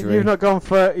victory. So you've not gone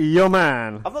for your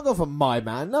man? I've not gone for my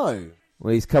man, no.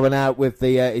 Well, he's coming out with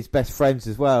his best friends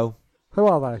as well. Who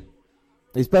are they?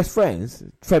 His best friends?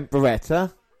 Trent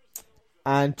Beretta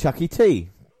and Chucky T.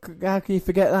 How can you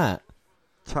forget that?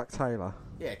 Chuck Taylor.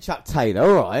 Yeah, Chuck Taylor.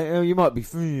 All right, you might be.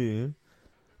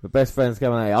 We're best friends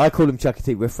going on. I call him Chucky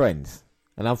T. We're friends,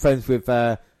 and I'm friends with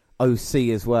OC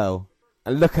as well.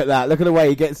 And look at that! Look at the way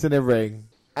he gets in the ring.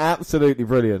 Absolutely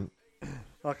brilliant.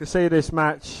 I can see this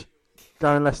match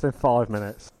going less than 5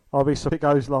 minutes. I'll be sorry if it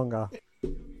goes longer.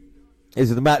 This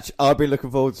is the match I've been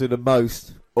looking forward to the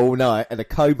most all night, and a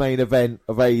co-main event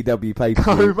of AEW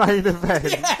pay-per-view. Co-main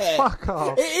event? Yeah. Fuck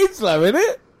off. It is though, isn't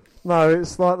it? No,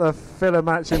 it's like the filler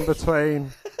match in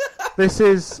between. This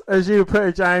is, as you put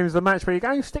it, James, the match where you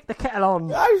go, stick the kettle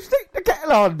on. Oh, stick the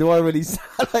kettle on. Do I really sound?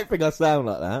 I don't think I sound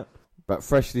like that. But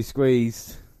freshly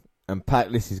squeezed and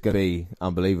packed, this is going to be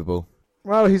unbelievable.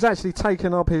 Well, he's actually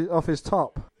taken off his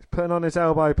top. He's putting on his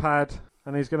elbow pad,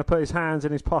 and he's going to put his hands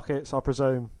in his pockets, I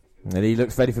presume. And he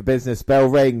looks ready for business. Bell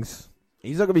rings.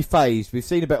 He's not going to be phased. We've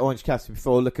seen a bit of Orange Cassidy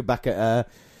before, looking back at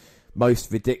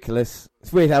Most Ridiculous.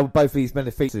 It's weird how both of these men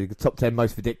are featured the top 10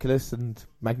 Most Ridiculous and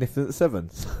Magnificent 7.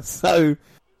 So,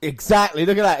 exactly.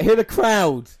 Look at that. Hear the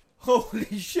crowd.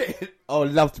 Holy shit. Oh,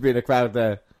 I'd love to be in a crowd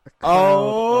there.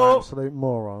 Oh, absolute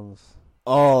morons.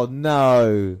 Oh,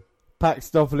 no. Pac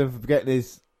stopping him from getting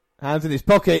his hands in his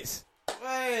pockets.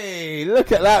 Hey,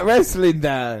 look at that wrestling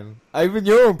down. Even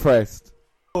you're impressed.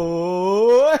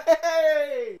 Oh,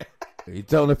 hey. You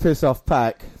don't want to piss off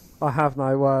Pac. I have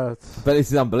no words. But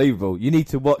this is unbelievable. You need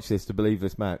to watch this to believe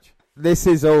this match. This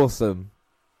is awesome.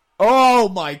 Oh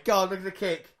my god, look at the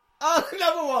kick. Oh,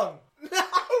 another one.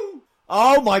 No.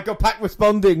 Oh my god, Pac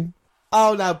responding.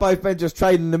 Oh no, both men just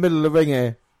trading in the middle of the ring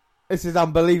here. This is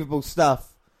unbelievable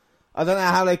stuff. I don't know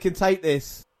how they can take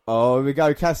this. Oh, here we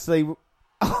go, Cassidy.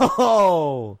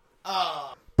 Oh.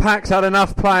 Pac's had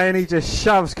enough playing. He just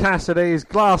shoves Cassidy. His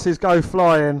glasses go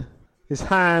flying. His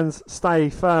hands stay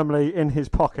firmly in his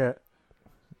pocket.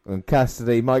 And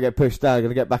Cassidy might get pushed down, going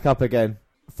to get back up again.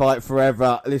 Fight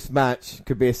forever. This match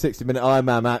could be a 60-minute Iron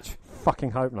Man match.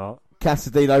 Fucking hope not.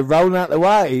 Cassidy, though, rolling out the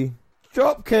way.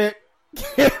 Drop kick.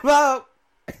 Give up.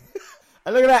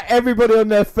 And look at that, everybody on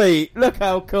their feet. Look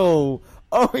how cool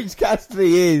Orange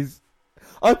Cassidy is.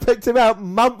 I picked him out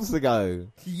months ago.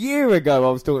 A year ago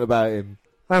I was talking about him.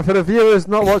 And for the viewers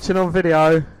not watching on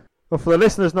video, or for the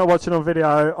listeners not watching on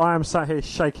video, I am sat here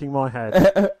shaking my head.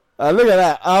 Look at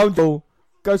that. Oh,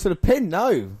 goes for the pin.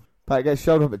 No. Pac gets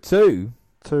shoulder up at 2.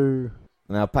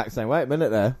 Now Pac's saying, wait a minute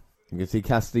there. You can see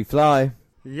Cassidy fly.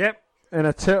 Yep. In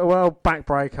a Titterwell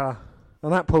backbreaker.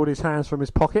 And that pulled his hands from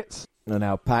his pockets. And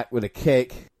now Pac with a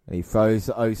kick. And he throws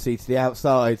the OC to the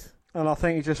outside. And I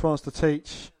think he just wants to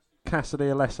teach Cassidy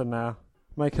a lesson now.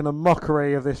 Making a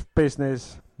mockery of this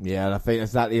business. Yeah, and I think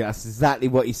that's exactly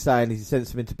what he's saying. He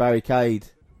sends him into barricade.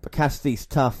 But Cassidy's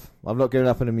tough. I'm not giving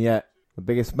up on him yet. The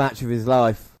biggest match of his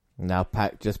life. Now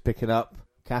Pac just picking up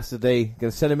Cassidy.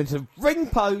 Going to send him into the ring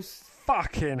post.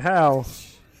 Fucking hell.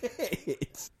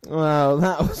 Well,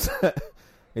 that was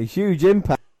a huge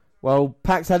impact. Well,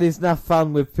 Pac's had enough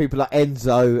fun with people like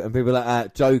Enzo and people like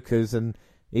that, Jokers, and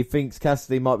he thinks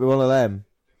Cassidy might be one of them.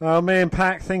 Well, me and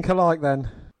Pac think alike then.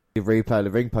 The replay of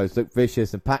the ring post looked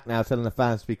vicious, and Pac now telling the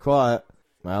fans to be quiet.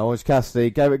 Well, Orange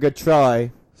Cassidy gave it a good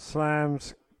try.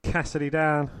 Slams Cassidy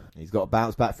down. He's got to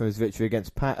bounce back from his victory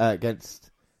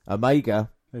against Omega.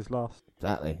 He's lost.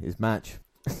 Exactly, his match.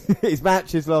 His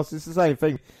match is lost. It's the same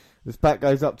thing. This Pac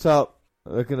goes up top,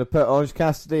 looking to put Orange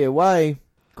Cassidy away.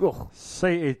 Ugh.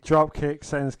 Seated dropkick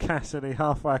sends Cassidy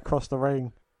halfway across the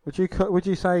ring. Would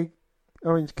you say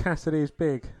Orange Cassidy is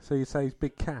big? So you say he's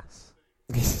Big Cass?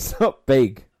 He's not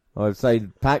big. I would say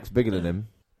Pac's bigger than him.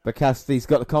 But Cassidy's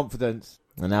got the confidence.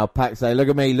 And now Pac say, look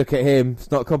at me, look at him.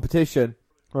 It's not a competition.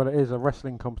 Well, it is a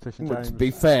wrestling competition, James. To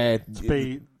be fair. To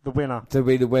be the winner. To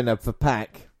be the winner for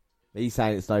Pac. He's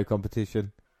saying it's no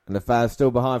competition. And the fans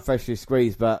still behind, freshly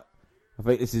squeezed, but I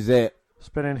think this is it.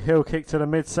 Spinning heel kick to the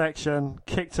midsection.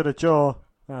 Kick to the jaw.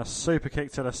 A super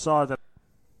kick to the side.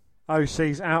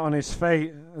 OC's out on his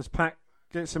feet as Pac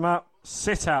gets him up.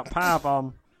 Sit out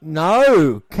powerbomb.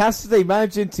 No, Cassidy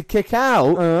managing to kick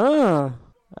out.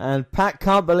 And Pac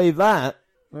can't believe that.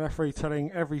 The referee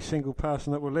telling every single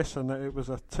person that will listen that it was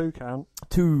a 2 count.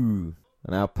 2. And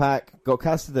now Pac got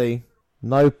Cassidy.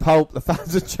 No pulp, the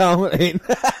fans are chanting.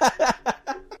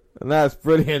 And that's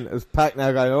brilliant as Pac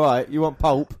now going, alright, you want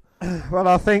pulp? Well,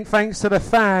 I think thanks to the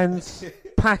fans,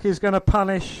 Pac is going to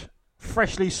punish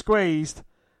freshly squeezed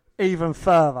even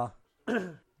further.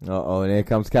 Uh-oh, and here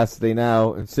comes Cassidy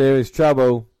now in serious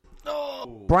trouble.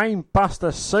 Brain buster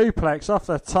suplex off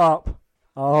the top.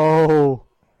 Oh.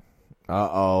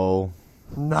 Uh-oh.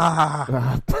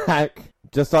 Nah. Pac,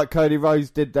 just like Cody Rhodes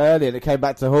did earlier, and it came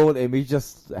back to haunt him. He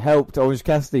just helped Orange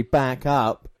Cassidy back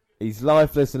up. He's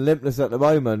lifeless and limpless at the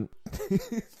moment.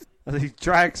 As he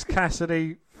drags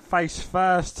Cassidy face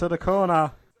first to the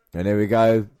corner. And here we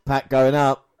go. Pac going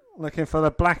up. Looking for the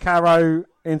black arrow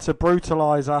into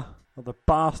brutalizer. Or the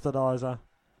bastardizer.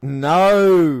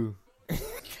 No.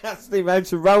 Cassidy managed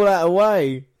to roll that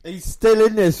away. He's still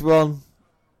in this one.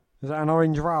 Is that an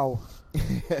orange roll?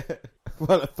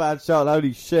 What a bad shot.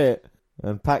 Holy shit.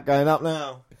 And Pac going up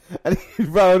now. And he's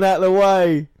rolling out of the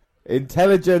way.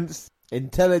 Intelligence.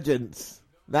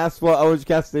 That's what Orange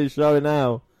Cassidy is showing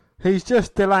now. He's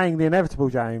just delaying the inevitable,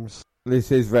 James.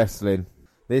 This is wrestling.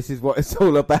 This is what it's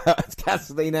all about. It's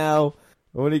Cassidy now.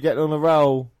 Already getting on a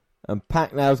roll. And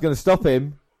Pac now is going to stop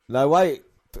him. No, wait.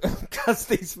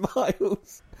 Cassidy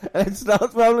smiles. And then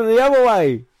starts rolling the other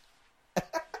way.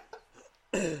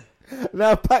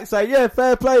 Now Pac saying, yeah,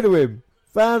 fair play to him.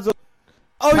 Fans are...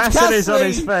 Oh, it's Cassidy's Cassidy! On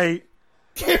his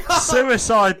feet.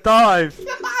 Suicide dive.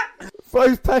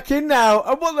 Throws Pac in now.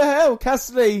 And what the hell?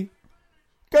 Cassidy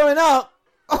going up.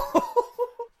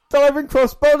 Diving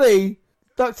crossbody.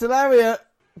 Ducks a lariat.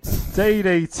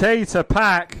 DDT to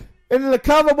Pac. Into the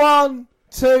cover. 1,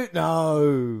 2.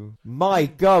 No. My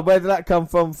God, where did that come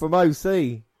from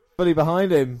OC? Fully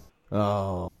behind him.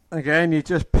 Oh. Again, you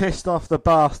just pissed off the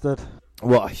bastard.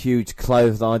 What a huge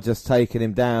clothesline just taking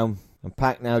him down. And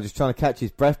Pac now just trying to catch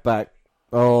his breath back.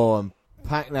 Oh, and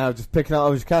Pac now just picking up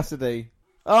Orange Cassidy.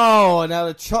 Oh, and now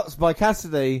the shots by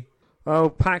Cassidy. Oh,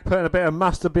 Pac putting a bit of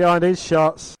mustard behind his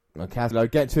shots. And Cassidy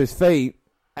getting to his feet.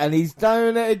 And he's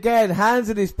doing it again. Hands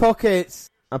in his pockets.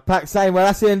 And Pac saying, well,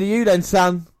 that's the end of you then,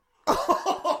 son.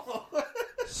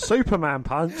 Superman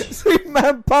punch.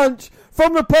 Superman punch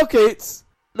from the pockets.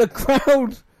 The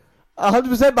crowd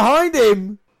 100% behind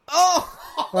him. Oh!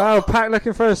 Well, Pac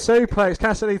looking for a suplex.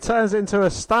 Cassidy turns it into a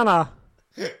stunner.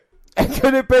 And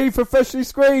can it be professionally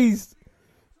squeezed?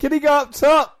 Can he go up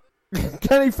top?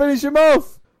 Can he finish him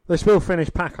off? This will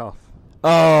finish Pac off.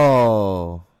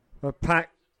 Oh. But Pac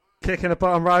kicking the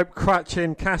bottom rope,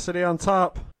 crutching Cassidy on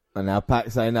top. And now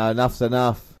Pac saying, no, enough's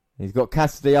enough. He's got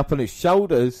Cassidy up on his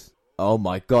shoulders. Oh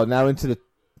my God, now into the,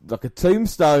 like a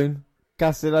tombstone.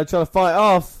 Cassidy trying to fight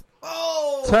off.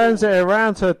 Oh! Turns it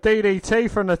around to a DDT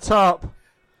from the top.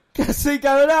 Cassidy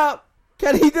going up.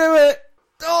 Can he do it?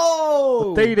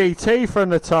 Oh! DDT from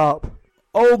the top.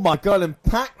 Oh my God, and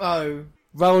Pac though,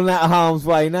 rolling out of harm's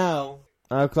way now.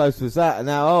 How close was that? And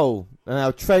now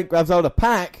Trent grabs hold of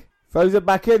Pac, throws it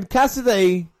back in.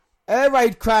 Cassidy, air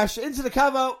raid crash into the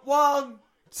cover. 1,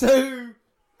 2.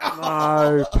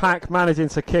 No, Pac managing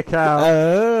to kick out.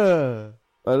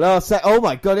 The last set. Oh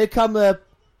my God, here come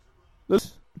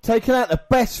taking out the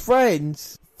best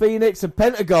friends, Phoenix and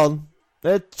Pentagon.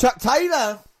 Chuck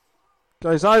Taylor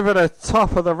goes over the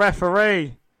top of the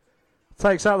referee.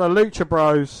 Takes out the Lucha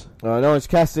Bros. Oh, and Orange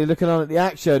Cassidy looking on at the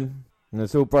action. And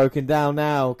it's all broken down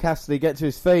now. Cassidy get to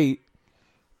his feet.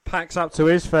 Pac's up to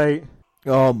his feet.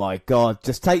 Oh my God,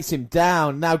 just takes him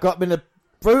down. Now got him in a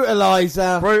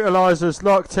brutalizer. Brutalizer's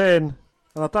locked in.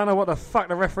 And I don't know what the fuck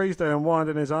the referee's doing,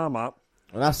 winding his arm up.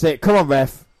 And that's it. Come on,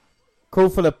 ref. Call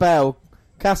for the bell.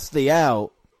 Cassidy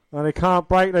out. And he can't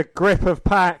break the grip of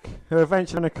Pac, who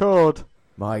eventually accord.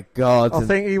 My God. I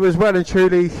think he was well and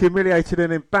truly humiliated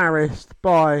and embarrassed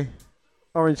by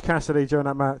Orange Cassidy during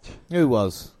that match. Who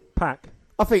was? Pac.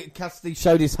 I think Cassidy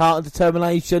showed his heart and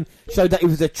determination, showed that he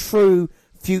was a true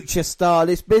future star of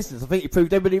this business. I think he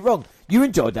proved everybody wrong. You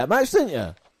enjoyed that match, didn't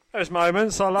you? There's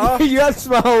moments I laughed. You had a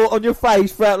smile on your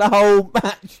face throughout the whole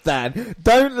match, Dan.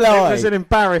 Don't lie. It was an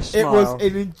embarrassed smile. It was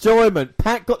an enjoyment.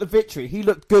 Pac got the victory. He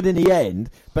looked good in the end,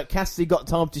 but Cassidy got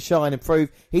time to shine and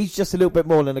prove he's just a little bit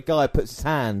more than a guy who puts his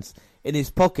hands in his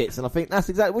pockets. And I think that's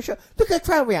exactly what... Look at the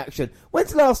crowd reaction.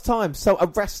 When's the last time a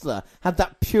wrestler had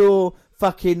that pure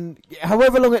fucking...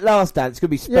 However long it lasts, Dan, it's going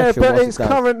to be special. Yeah, but it's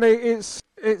currently...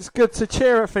 It's good to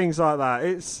cheer at things like that.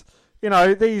 It's... You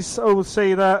know, these all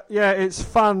see that, yeah, it's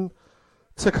fun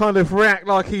to kind of react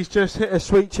like he's just hit a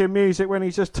sweet chin music when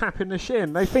he's just tapping the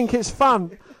shin. They think it's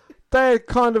fun. They're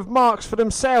kind of marks for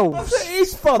themselves. It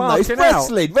is fun, though. It's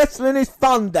wrestling. Wrestling is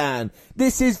fun, Dan.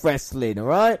 This is wrestling, all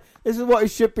right? This is what it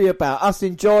should be about. Us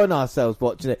enjoying ourselves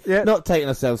watching it, not taking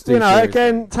ourselves too seriously.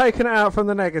 Again, taking it out from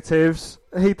the negatives,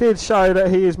 he did show that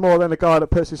he is more than a guy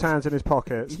that puts his hands in his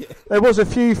pockets. Yeah. There was a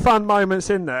few fun moments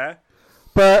in there,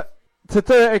 but... to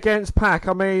do it against Pac,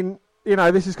 I mean, you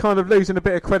know, this is kind of losing a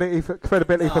bit of credibility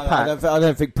for Pac. I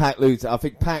don't think Pac loses. I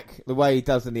think Pac, the way he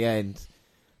does in the end,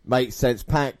 makes sense.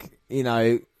 Pac, you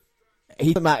know,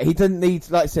 he doesn't need,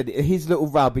 like I said, his little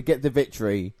rub, he get the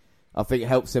victory. I think it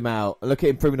helps him out. Look at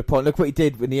him proving the point. Look what he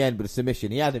did in the end with the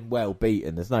submission. He had him well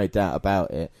beaten. There's no doubt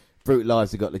about it.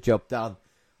 Brutalizer got the job done.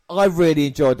 I really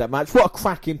enjoyed that match. What a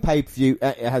cracking pay-per-view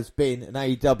it has been. And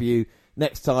AEW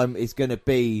next time is going to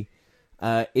be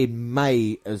in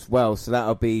May as well. So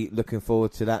that'll be looking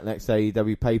forward to that next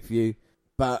AEW pay-per-view.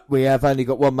 But we have only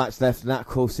got one match left, and that, of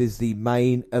course, is the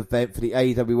main event for the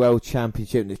AEW World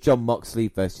Championship. And it's Jon Moxley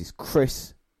versus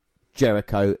Chris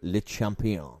Jericho, Le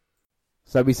Champion.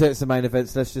 So we said it's the main event,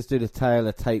 so let's just do the tail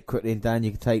of tape quickly. And Dan,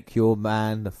 you can take your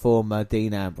man, the former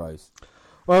Dean Ambrose.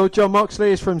 Well, Jon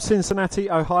Moxley is from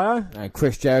Cincinnati, Ohio. And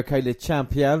Chris Jericho, Le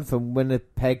Champion, from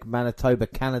Winnipeg, Manitoba,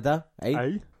 Canada.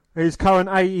 His current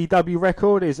AEW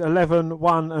record is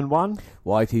 11-1-1.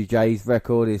 Y2J's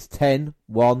record is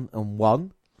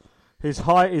 10-1-1. His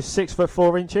height is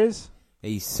 6'4".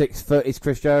 He's 6 foot. Is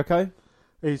Chris Jericho?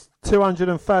 He's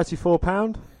 234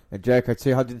 pounds. And Jericho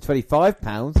 225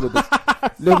 pounds.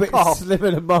 A little bit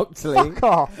slimmer than Moxley. Fuck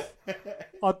off!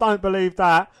 I don't believe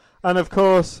that. And of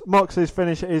course, Moxley's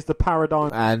finisher is the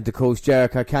Paradigm. And of course,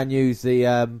 Jericho can use the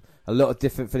a lot of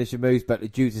different finishing moves, but the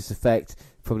Judas effect,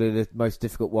 probably the most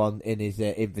difficult one in his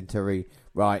inventory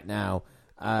right now.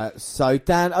 So,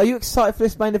 Dan, are you excited for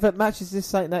this main event match? Is this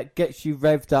something that gets you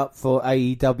revved up for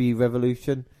AEW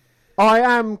Revolution? I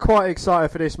am quite excited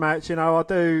for this match. You know, I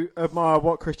do admire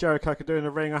what Chris Jericho can do in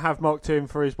the ring. I have mocked him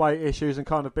for his weight issues and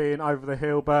kind of being over the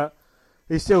hill, but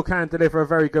he still can deliver a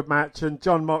very good match. And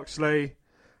Jon Moxley,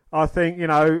 I think, you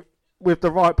know, with the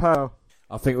right pearl.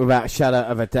 I think without a shadow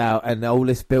of a doubt, and all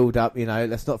this build-up, you know,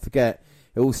 let's not forget,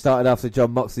 it all started after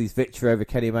Jon Moxley's victory over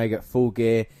Kenny Omega at Full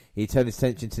Gear. He turned his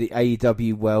attention to the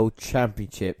AEW World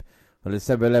Championship. On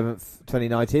December 11th,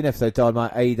 2019, episode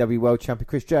Dynamite, AEW World Champion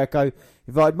Chris Jericho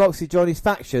invited Moxley to join his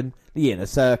faction, the Inner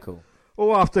Circle.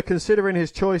 Well, after considering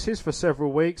his choices for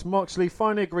several weeks, Moxley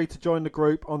finally agreed to join the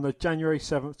group on the January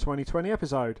 7th, 2020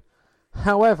 episode.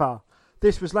 However,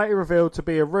 this was later revealed to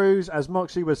be a ruse, as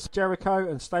Moxley was Jericho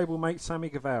and stablemate Sammy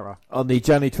Guevara. On the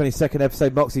January 22nd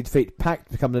episode, Moxley defeated Pac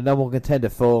to become the number one contender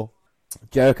for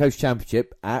Jericho's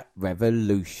championship at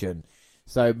Revolution.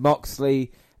 So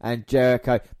Moxley and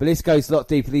Jericho, but this goes a lot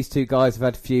deeper. These two guys have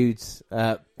had feuds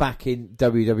back in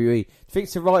WWE. Do you think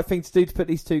it's the right thing to do to put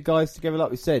these two guys together? Like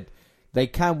we said, they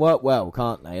can work well,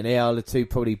 can't they? And they are the two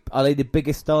probably. Are they the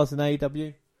biggest stars in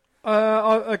AEW?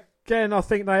 I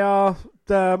think they are.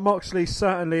 Moxley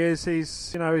certainly is.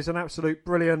 He's an absolute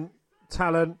brilliant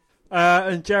talent.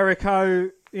 And Jericho,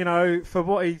 you know, for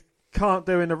what he can't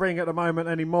do in the ring at the moment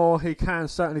anymore, he can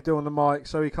certainly do on the mic,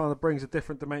 so he kind of brings a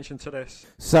different dimension to this.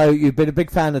 So you've been a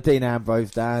big fan of Dean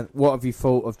Ambrose, Dan. What have you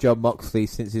thought of Jon Moxley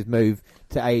since his move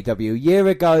to AEW? A year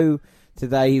ago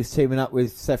today, he was teaming up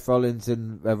with Seth Rollins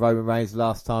and Roman Reigns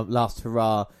last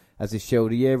hurrah as his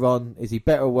Shield. A year on, is he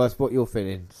better or worse? What are your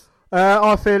feelings?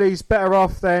 I feel he's better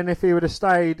off than if he would have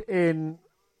stayed in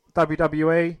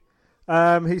WWE.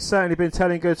 He's certainly been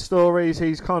telling good stories.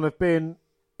 He's kind of been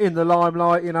in the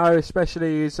limelight, you know,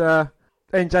 especially his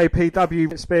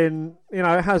NJPW. It's been, you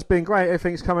know, it has been great.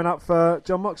 Everything's coming up for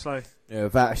Jon Moxley. Yeah,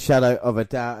 without a shadow of a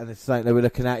doubt, and it's something that we're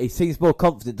looking at. He seems more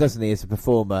confident, doesn't he, as a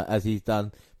performer, as he's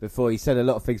done before. He said a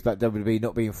lot of things about WWE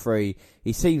not being free.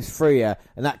 He seems freer,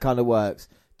 and that kind of works.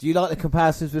 Do you like the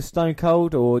comparisons with Stone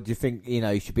Cold, or do you think, you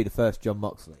know, he should be the first Jon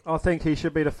Moxley? I think he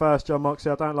should be the first Jon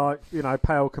Moxley. I don't like, you know,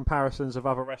 pale comparisons of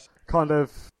other wrestlers kind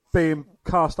of being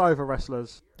cast over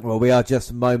wrestlers. Well, we are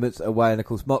just moments away, and of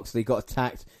course Moxley got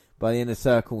attacked by the Inner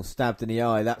Circle and stabbed in the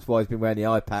eye. That's why he's been wearing the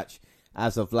eye patch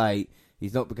as of late.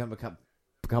 He's not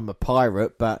become a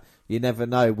pirate, but you never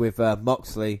know with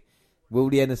Moxley. Will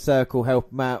the Inner Circle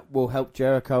help him out? Will help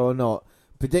Jericho or not?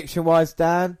 Prediction-wise,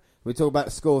 Dan, we talk about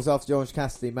the scores after the Orange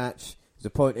Cassidy match. There's a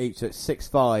point each, so it's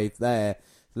 6-5 there.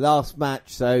 Last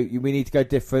match, so we need to go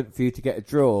different for you to get a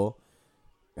draw.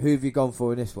 Who have you gone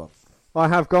for in this one? I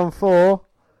have gone for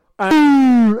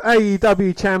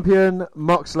AEW champion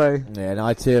Moxley. Yeah, and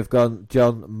I too have gone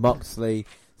Jon Moxley.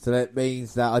 So that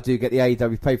means that I do get the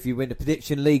AEW pay-per-view win. The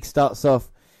prediction league starts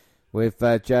off with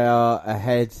JR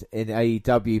ahead in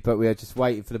AEW, but we are just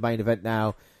waiting for the main event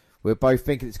now. We're both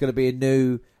thinking it's going to be a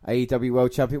new AEW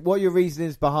World Champion. What are your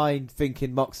reasonings behind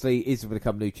thinking Moxley is going to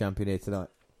become new champion here tonight?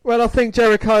 Well, I think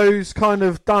Jericho's kind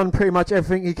of done pretty much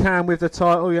everything he can with the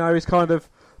title. You know, he's kind of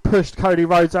pushed Cody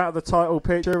Rhodes out of the title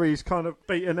picture. He's kind of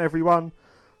beaten everyone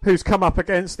who's come up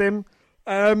against him.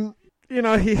 You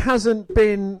know, he hasn't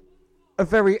been a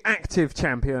very active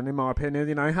champion, in my opinion.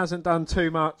 You know, he hasn't done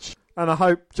too much. And I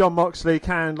hope Jon Moxley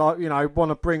can, like, you know, want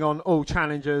to bring on all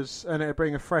challengers, and it'll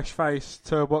bring a fresh face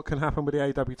to what can happen with the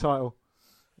AEW title.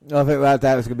 I think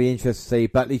that was going to be interesting to see.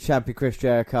 But the champion Chris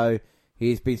Jericho,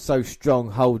 he's been so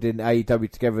strong holding AEW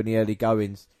together in the early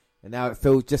goings. And now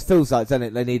it just feels like, doesn't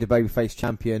it, they need a babyface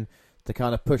champion to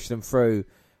kind of push them through.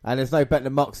 And there's no better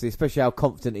than Moxley, especially how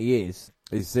confident he is.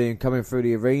 He's seen coming through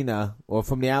the arena, or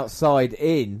from the outside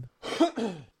in,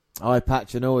 eye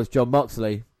patch and all, as Jon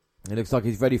Moxley. It looks like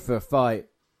he's ready for a fight.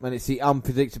 And it's the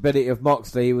unpredictability of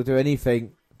Moxley. He will do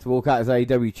anything to walk out as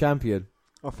AEW champion.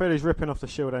 I feel he's ripping off the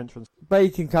Shield entrance. But he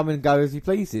can come and go as he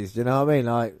pleases, do you know what I mean?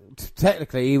 Like,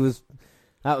 technically,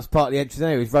 that was part of the entrance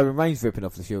anyway. It was Roman Reigns ripping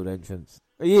off the Shield entrance.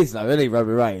 He is, though, isn't he,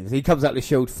 Roman Reigns? He comes out the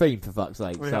Shield theme, for fuck's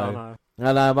sake. Yeah, so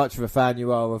I know how much of a fan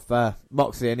you are of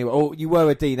Moxley anyway. Or you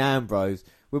were a Dean Ambrose.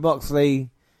 With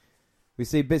Moxley, we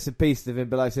see bits and pieces of him,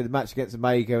 but like I said, the match against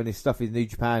Omega and his stuff in New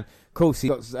Japan. Of course, he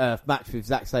got a match with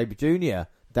Zack Sabre Jr.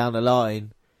 down the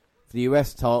line for the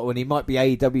US title, and he might be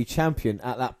AEW champion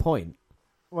at that point.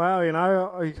 Well, you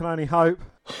know, you can only hope.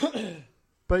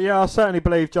 But yeah, I certainly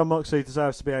believe Jon Moxley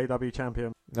deserves to be AEW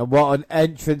champion. And what an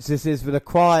entrance this is with a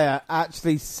choir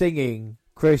actually singing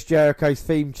Chris Jericho's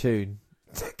theme tune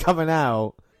coming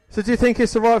out. So do you think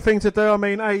it's the right thing to do? I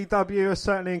mean, AEW are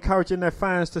certainly encouraging their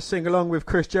fans to sing along with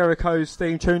Chris Jericho's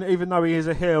theme tune, even though he is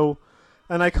a heel.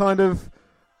 And they kind of...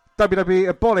 WWE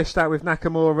abolished that with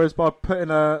Nakamura's by putting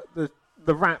the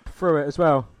rap through it as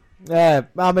well. Yeah,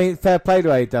 I mean, fair play to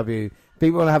AEW.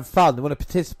 People want to have fun. They want to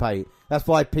participate. That's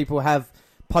why people have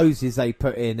poses they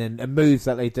put in and moves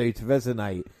that they do to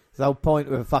resonate. It's the whole point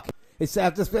of a fucking...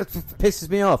 That just pisses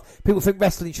me off. People think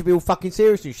wrestling should be all fucking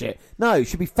serious and shit. No, it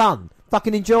should be fun.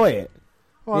 Fucking enjoy it.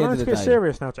 Well, let's get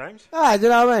serious now, James. Ah, do you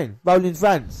know what I mean? Rollins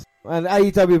rants. And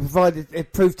AEW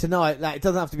it proved tonight that it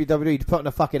doesn't have to be WWE to put on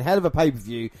a fucking hell of a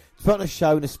pay-per-view, to put on a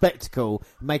show and a spectacle,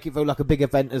 and make it feel like a big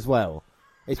event as well.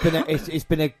 It's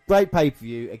been a great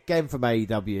pay-per-view, again from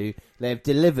AEW. They've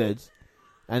delivered,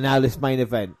 and now this main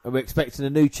event. And we're expecting a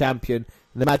new champion,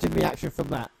 and imagine reaction from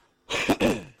that.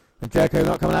 And Jericho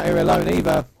not coming out here alone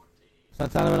either.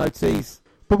 Santana and Ortiz.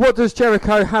 But what does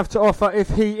Jericho have to offer if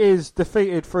he is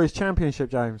defeated for his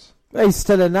championship, James? He's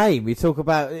still a name. We talk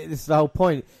about, this is the whole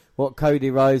point, what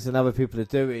Cody Rhodes and other people are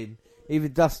doing.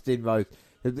 Even Dustin Rhodes.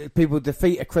 People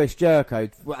defeat a Chris Jericho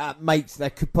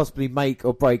that could possibly make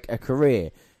or break a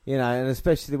career, you know, and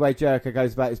especially the way Jericho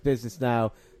goes about his business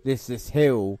now. This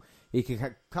hill, he can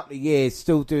have a couple of years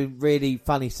still doing really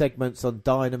funny segments on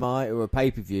Dynamite or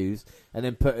pay-per-views, and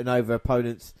then putting over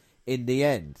opponents in the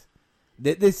end.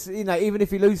 This, you know, even if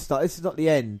he loses, this is not the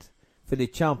end for the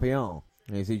champion.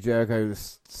 You see Jericho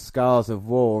with scars of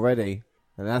war already,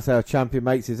 and that's how a champion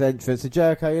makes his entrance. And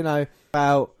Jericho, you know,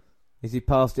 about. Is he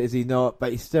past it? Is he not?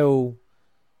 But he still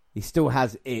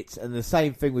has it. And the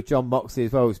same thing with Jon Moxley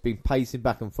as well. He's been pacing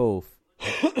back and forth.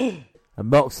 And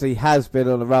Moxley has been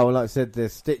on a roll. Like I said, the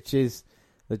stitches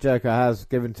that Jericho has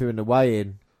given to in the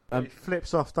weigh-in. He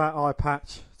flips off that eye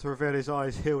patch to reveal his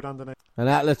eyes healed underneath. And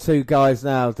out of the two guys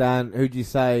now, Dan, who do you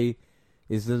say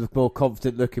is the more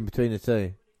confident looking between the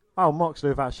two? Oh, Moxley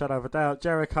without a shadow of a doubt.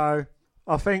 Jericho...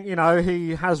 I think, you know,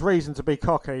 he has reason to be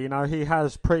cocky. You know, he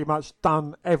has pretty much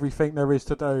done everything there is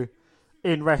to do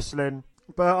in wrestling.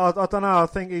 But I don't know. I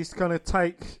think he's going to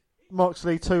take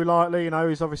Moxley too lightly. You know,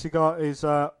 he's obviously got his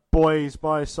boys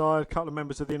by his side, a couple of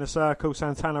members of the Inner Circle,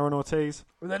 Santana and Ortiz,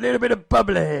 with a little bit of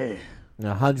bubbly.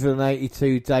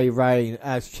 182-day reign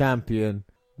as champion.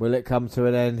 Will it come to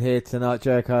an end here tonight?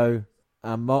 Jericho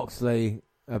and Moxley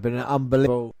have been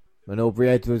unbelievable. And Aubrey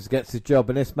Edwards gets the job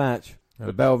in this match. And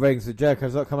the bell rings and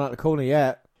Jericho's not coming out the corner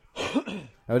yet.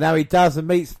 Oh, now he does and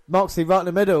meets Moxley right in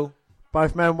the middle.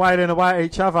 Both men wailing away at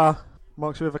each other.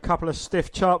 Moxley with a couple of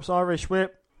stiff chops, Irish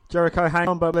whip. Jericho hangs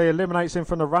on, but he eliminates him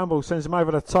from the rumble, sends him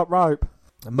over the top rope.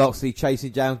 And Moxley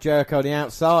chasing down Jericho on the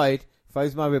outside,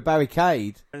 throws him over a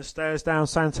barricade. And stares down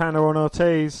Santana and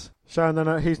Ortiz, showing them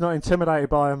that he's not intimidated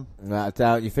by him. Without a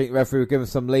doubt, you think the referee will give him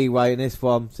some leeway in this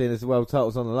one, seeing as the world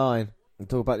title's on the line. And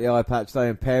talk about the eye patch though,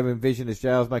 impairing vision as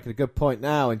JR's making a good point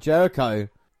now. And Jericho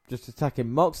just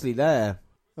attacking Moxley there.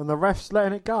 And the ref's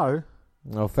letting it go.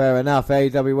 Well, fair enough.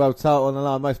 AEW World Title on the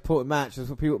line, most important match. That's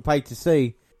what people paid to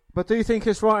see. But do you think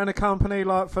it's right in a company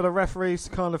like for the referees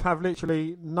to kind of have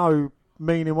literally no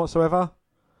meaning whatsoever?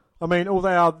 I mean, all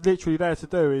they are literally there to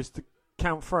do is to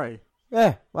count three.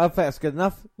 Yeah, well, I think that's good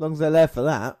enough, as long as they're there for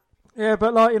that. Yeah,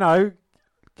 but like, you know,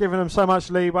 giving them so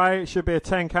much leeway, it should be a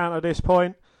 10 count at this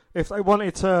point. If they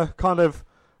wanted to kind of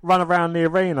run around the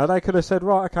arena, they could have said,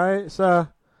 right, okay, it's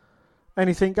a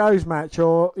anything goes match,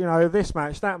 or, you know, this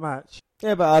match, that match.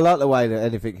 Yeah, but I like the way that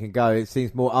anything can go. It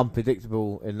seems more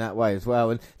unpredictable in that way as well.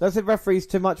 And that's the referee's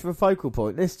too much of a focal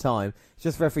point. This time, it's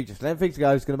just referee just letting things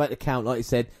go. He's going to make the count, like you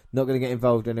said, not going to get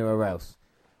involved anywhere else.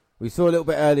 We saw a little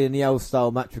bit earlier in the old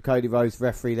style match with Cody Rhodes,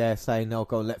 referee there saying, "Oh,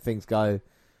 go on, let things go."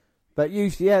 But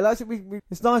usually, yeah, like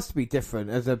it's nice to be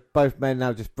different as both men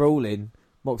now just brawling.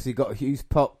 Moxley got a huge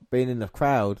pop being in the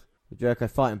crowd. Jericho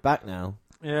fighting back now.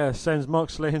 Yeah, sends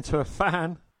Moxley into a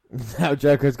fan. Now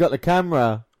Jericho's got the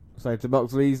camera. Saying to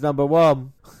Moxley, he's number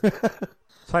one.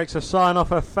 Takes a sign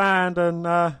off a fan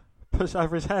and puts it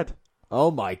over his head. Oh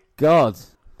my God.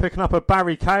 Picking up a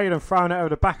barricade and throwing it over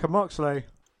the back of Moxley.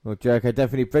 Well, Jericho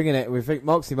definitely bringing it. We think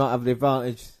Moxley might have the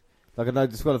advantage. Like a no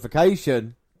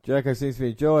disqualification. Jericho seems to be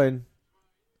enjoying.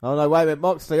 Oh no, wait a minute.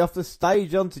 Moxley off the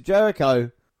stage onto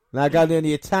Jericho. Now going in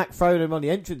the attack, throwing him on the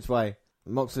entranceway.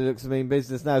 Moxley looks to mean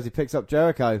business now as he picks up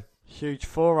Jericho. Huge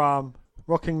forearm.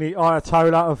 Rocking the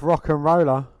Ayatollah of rock and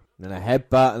roller. And a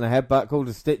headbutt called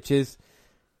the Stitches.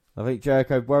 I think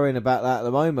Jericho worrying about that at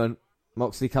the moment.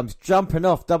 Moxley comes jumping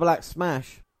off, double axe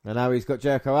smash. And now he's got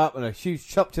Jericho up and a huge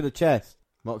chop to the chest.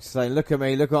 Moxley saying, look at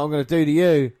me, look what I'm going to do to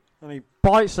you. And he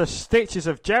bites the stitches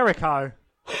of Jericho.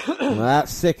 Well,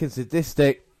 that's sick and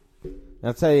sadistic.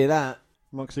 I'll tell you that.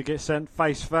 Moxley gets sent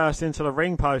face first into the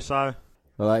ring post, so.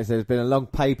 Well, like I said, it's been a long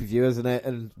pay-per-view, hasn't it?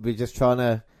 And we're just trying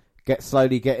to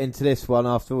slowly get into this one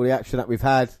after all the action that we've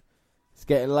had. It's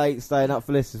getting late, staying up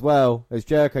for this as well. There's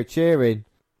Jericho cheering.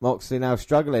 Moxley now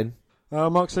struggling.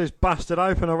 Moxley's busted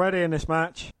open already in this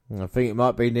match. I think it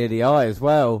might be near the eye as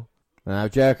well. Now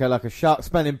Jericho, like a shark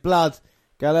smelling blood,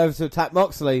 going over to attack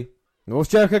Moxley. What's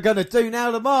Jericho going to do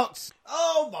now to Mox?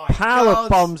 Oh my God! Power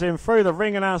bombs him through the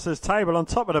ring announcer's table on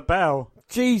top of the bell.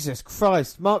 Jesus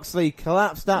Christ. Moxley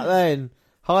collapsed that then.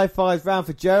 High fives round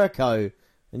for Jericho.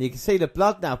 And you can see the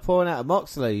blood now pouring out of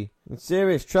Moxley. In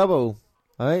serious trouble.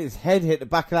 I think his head hit the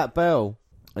back of that bell.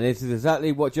 And this is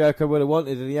exactly what Jericho would have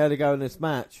wanted in the early go in this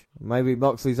match. Maybe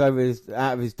Moxley's out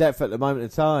of his depth at the moment in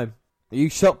time. Are you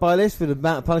shocked by this with the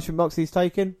amount of punishment Moxley's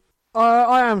taken?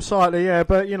 I am slightly, yeah,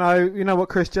 but you know what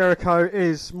Chris Jericho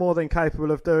is more than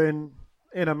capable of doing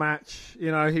in a match.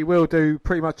 You know, he will do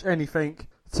pretty much anything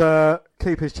to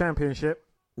keep his championship.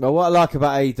 Well, what I like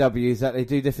about AEW is that they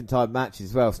do different type matches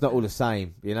as well. It's not all the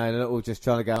same, you know. They're not all just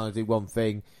trying to go on and do one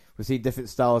thing. We've seen different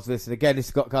styles of this, and again,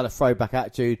 it's got kind of throwback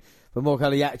attitude, but more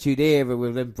kind of the attitude era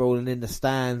with them brawling in the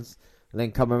stands and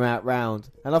then coming out round.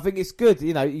 And I think it's good,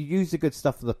 you know, you use the good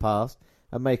stuff of the past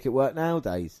and make it work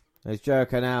nowadays. As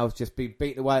Jericho now has just been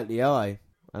beaten away at the eye,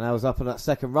 and now was up on that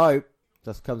second rope,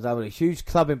 just comes down with a huge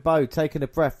clubbing bow, taking the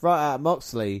breath right out of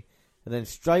Moxley, and then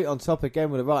straight on top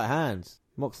again with the right hands.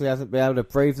 Moxley hasn't been able to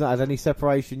breathe, not had any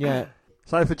separation yet.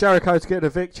 So for Jericho to get the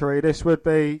victory, this would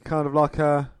be kind of like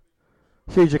a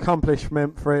huge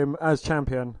accomplishment for him as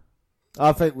champion.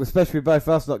 I think, especially with both of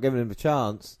us not giving him a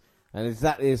chance, and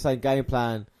exactly the same game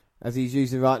plan as he's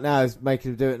using right now is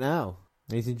making him do it now.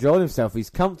 He's enjoying himself, he's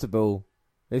comfortable.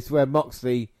 This is where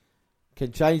Moxley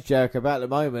can change Jericho about the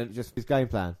moment, just his game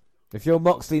plan. If you're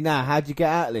Moxley now, how do you get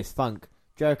out of this funk?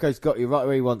 Jericho's got you right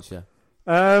where he wants you.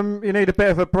 You need a bit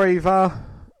of a breather.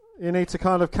 You need to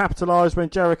kind of capitalise when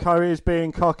Jericho is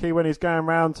being cocky, when he's going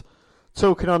around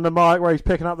talking on the mic, where he's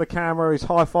picking up the camera, he's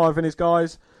high-fiving his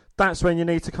guys. That's when you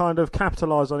need to kind of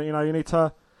capitalise on it. You know, you need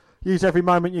to use every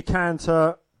moment you can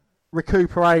to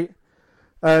recuperate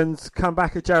and come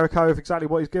back at Jericho with exactly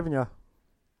what he's given you.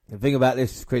 The thing about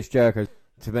this, Chris Jericho,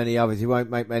 to many others, he won't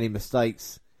make many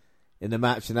mistakes in the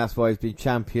match, and that's why he's been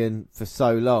champion for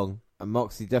so long. And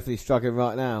Moxley definitely struggling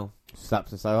right now.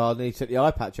 Slaps him so hard, and he took the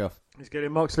eye patch off. He's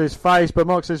getting Moxley's face, but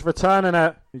Moxley's returning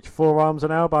it. Each forearms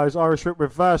and elbows. Irish whip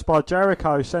reversed by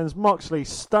Jericho sends Moxley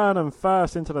sternum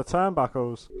first into the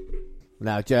turnbuckles.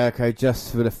 Now Jericho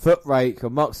just with a foot rake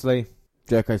on Moxley.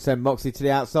 Jericho sends Moxley to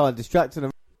the outside, distracting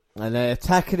him. And they're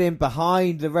attacking him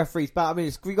behind the referee's back. I mean,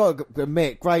 we got to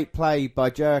admit, great play by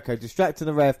Jericho, distracting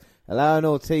the ref, allowing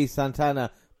Ortiz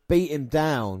Santana beat him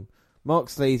down.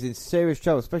 Moxley's in serious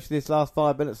trouble, especially this last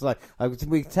 5 minutes. Like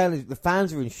we can tell the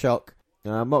fans are in shock.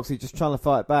 Moxley just trying to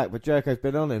fight back, but Jericho's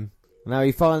been on him. Now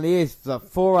he finally is. Like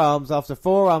forearms after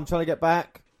forearm, trying to get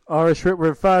back. Irish whip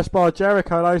reversed by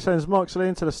Jericho, though, sends Moxley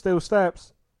into the steel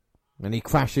steps. And he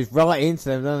crashes right into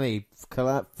them, doesn't he?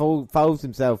 Folds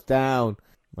himself down.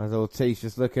 As Ortiz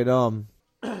just looking on.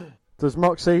 Does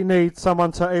Moxley need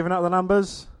someone to even out the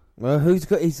numbers? Well, he's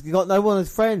got no one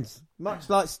as friends. Much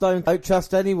like Stone, don't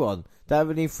trust anyone. Don't have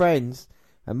any friends.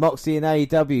 And Moxley in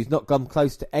AEW, he's not gone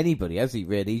close to anybody, has he,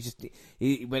 really?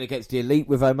 He went against the Elite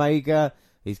with Omega.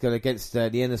 He's gone against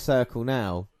the Inner Circle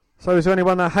now. So is there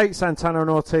anyone that hates Santana and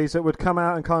Ortiz that would come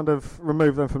out and kind of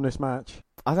remove them from this match?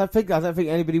 I don't think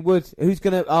anybody would. Who's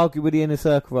going to argue with the Inner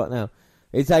Circle right now?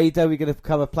 Is AEW going to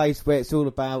become a place where it's all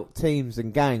about teams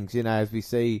and gangs, you know, as we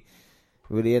see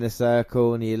with the Inner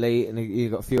Circle and the Elite, and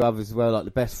you've got a few others as well, like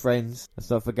the Best Friends. Let's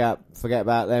not forget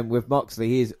about them. With Moxley,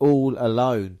 he is all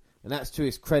alone. And that's to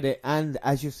his credit, and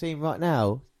as you're seeing right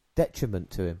now,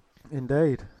 detriment to him.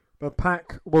 Indeed. But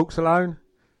Pac walks alone,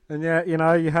 and yeah, you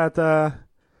know, you had the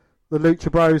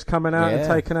Lucha Bros coming out and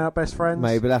taking out Best Friends.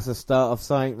 Maybe that's a start of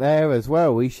something there as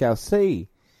well. We shall see.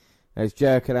 As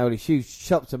Jericho now with a huge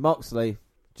chop to Moxley.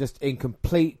 just in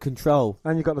complete control.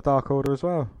 And you got the Dark Order as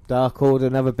well. Dark Order,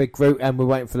 another big group, and we're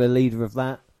waiting for the leader of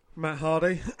that. Matt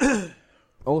Hardy.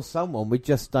 Or someone, we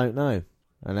just don't know.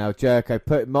 And now Jericho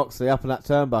putting Moxley up on that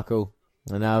turnbuckle.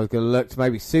 And now he's going to look to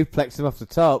maybe suplex him off the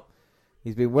top.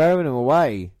 He's been wearing him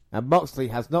away. And Moxley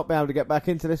has not been able to get back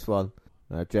into this one.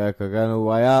 Now Jericho going all the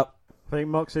way up. I think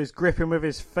Moxley's gripping with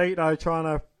his feet though, trying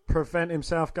to prevent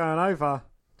himself going over.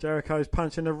 Jericho's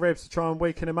punching the ribs to try and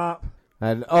weaken him up.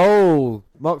 And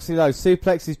Moxley though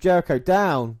suplexes Jericho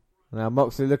down. Now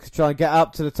Moxley looks to try and get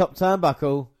up to the top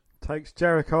turnbuckle. Takes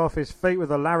Jericho off his feet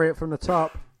with a lariat from the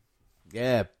top.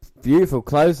 Yeah, beautiful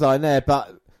clothesline there,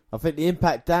 but I think the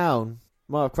impact down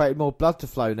might have created more blood to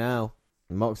flow now.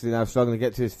 And Moxley now struggling to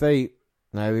get to his feet.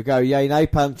 There we go, yay, nay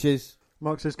punches.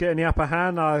 Moxley's getting the upper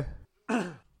hand though.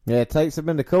 Yeah, takes him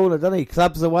in the corner, doesn't he?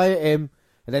 Clubs away at him,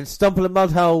 and then stomping the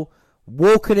mud hole,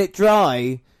 walking it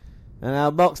dry, and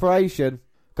now Moxley.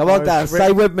 Come on, Dan,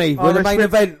 stay with me. We're in the main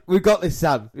event. We've got this,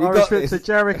 son. We've got this. To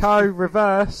Jericho,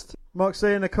 reversed.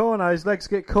 Moxley in the corner. His legs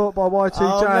get caught by Y2J.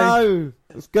 Oh, no.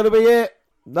 It's going to be it.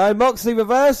 No, Moxley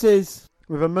reverses.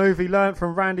 With a move he learnt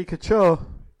from Randy Couture.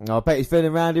 I bet he's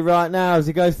feeling Randy right now as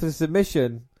he goes for the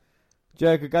submission.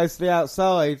 Jericho goes to the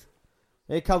outside.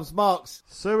 Here comes Mox.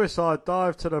 Suicide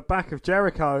dive to the back of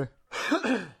Jericho.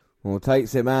 Well,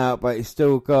 takes him out, but he's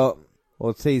still got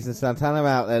Ortiz and Santana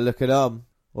out there looking on.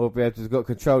 Aubrey has got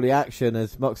control of the action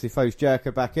as Moxley throws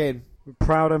Jericho back in.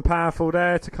 Proud and powerful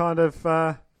there to kind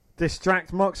of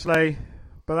distract Moxley.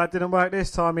 But that didn't work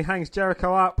this time. He hangs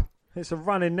Jericho up. It's a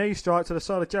running knee strike to the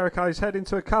side of Jericho's head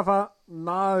into a cover.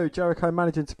 No, Jericho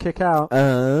managing to kick out.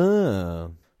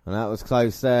 And that was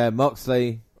close there.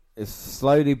 Moxley is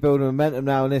slowly building momentum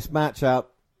now in this matchup.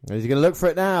 Is he going to look for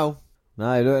it now?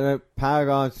 No, look at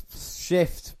Paragon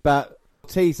shift, but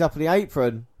Ortiz up in the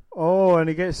apron. Oh, and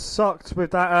he gets socked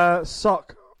with that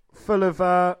sock full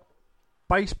of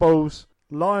baseballs.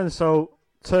 Lion salt.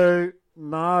 2.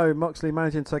 No, Moxley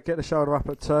managing to get the shoulder up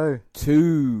at 2.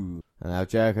 2. And now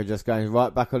Jericho just going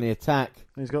right back on the attack.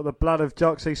 He's got the blood of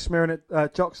Joxley smearing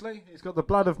it. Joxley? He's got the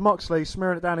blood of Moxley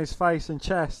smearing it down his face and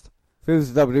chest. If it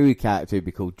was a WWE character, it'd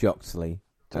be called Joxley.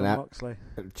 Jon Moxley.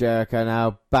 Jericho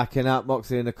now backing up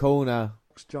Moxley in the corner.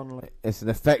 It's an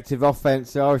effective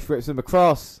offense. The Irish rips him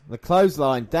across. The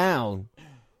clothesline down.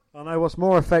 I know what's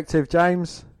more effective,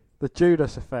 James. The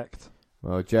Judas effect.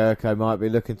 Well, Jericho might be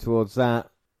looking towards that.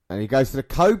 And he goes for the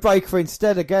code breaker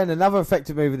instead. Again, another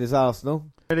effective move in his arsenal.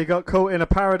 He got caught in a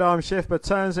paradigm shift but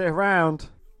turns it around.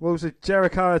 Wolves of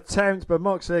Jericho attempt, but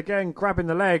Moxley again grabbing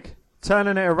the leg,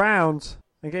 turning it around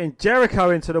and getting Jericho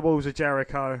into the Wolves of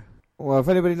Jericho. Well, if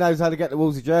anybody knows how to get the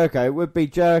Wolves of Jericho, it would be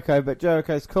Jericho, but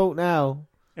Jericho's caught now.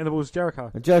 In the Wolves of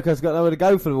Jericho. And Jericho's got nowhere to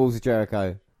go for the Wolves of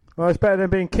Jericho. Well, it's better than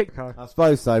being kicked. I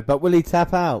suppose so, but will he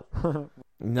tap out?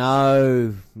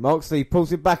 No. Moxley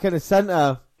pulls him back in the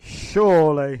centre.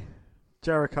 Surely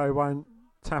Jericho won't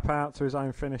tap out to his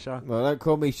own finisher. Well, don't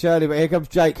call me Shirley, but here comes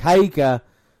Jake Hager.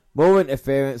 More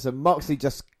interference, and Moxley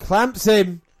just clamps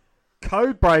him.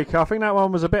 Code breaker. I think that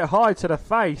one was a bit high to the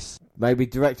face. Maybe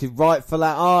directed right for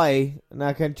that eye.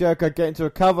 Now can Jericho get into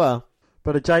a cover?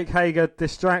 But a Jake Hager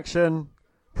distraction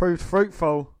proved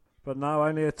fruitful. But no,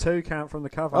 only a 2 count from the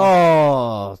cover.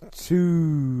 Oh,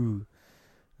 2.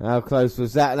 How close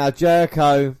was that? Now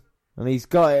Jericho, and he's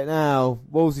got it now.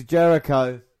 Wolves of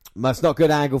Jericho. That's not a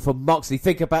good angle for Moxley.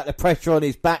 Think about the pressure on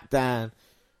his back, Dan.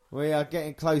 We are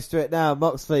getting close to it now.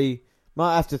 Moxley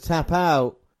might have to tap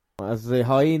out as the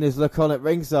hyenas look on at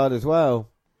ringside as well.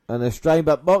 And they're strained,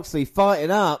 but Moxley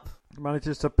fighting up.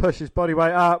 Manages to push his body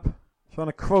weight up. Trying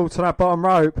to crawl to that bottom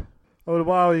rope. All the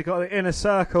while you've got the inner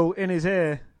circle in his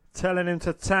ear. Telling him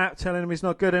to tap, telling him he's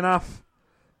not good enough.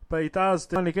 But he does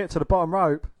only get to the bottom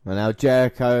rope. And now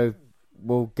Jericho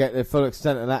will get the full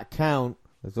extent of that count.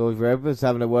 As always, everyone's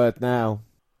having a word now.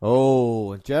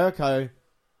 Oh, and Jericho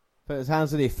put his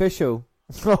hands on the official.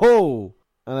 Oh,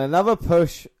 and another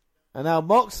push. And now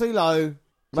Moxley low.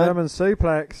 German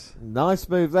suplex. Nice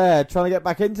move there. Trying to get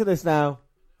back into this now.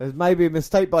 There's maybe a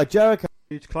mistake by Jericho.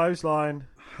 Huge clothesline.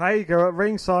 Hager at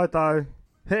ringside though.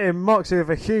 Hitting Moxley with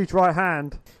a huge right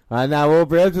hand. And now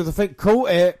Aubrey Edwards, I think, caught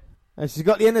it. And she's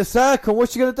got the inner circle.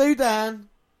 What's she going to do, Dan?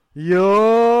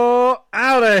 You're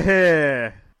out of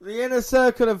here. The inner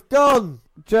circle have gone.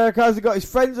 Jericho hasn't got his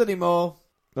friends anymore.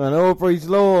 And Aubrey's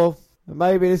law. And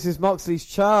maybe this is Moxley's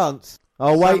chance.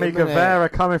 Oh, wait Sammy a minute. Guevara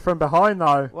coming from behind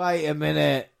though. Wait a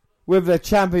minute. With the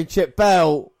championship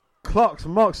belt. Clocks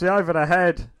Moxley over the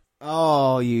head.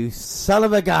 Oh, you son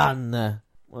of a gun.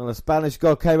 Well, the Spanish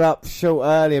God came up short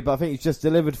earlier, but I think he's just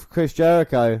delivered for Chris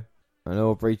Jericho. And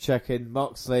Aubrey checking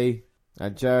Moxley.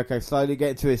 And Jericho slowly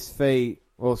getting to his feet.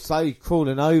 Or slowly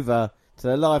crawling over. to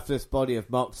the lifeless body of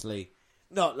Moxley.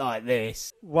 Not like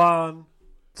this. 1,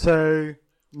 2,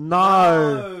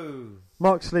 no.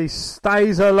 Moxley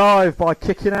stays alive by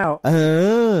kicking out.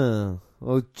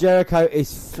 Well, Jericho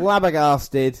is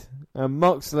flabbergasted, and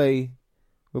Moxley,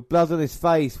 with blood on his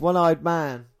face, one-eyed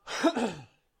man.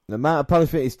 The amount of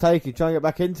punishment he's taking, trying to get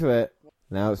back into it.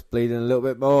 Now it's bleeding a little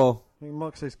bit more. I think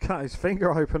Moxley's cut his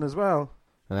finger open as well.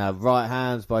 And now right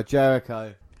hands by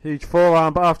Jericho. Huge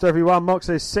forearm, but after every one,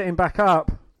 Moxley's sitting back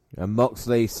up. And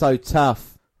Moxley, so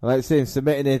tough. I don't see him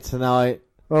submitting here tonight.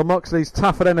 Well, Moxley's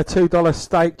tougher than a $2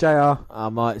 steak, JR. I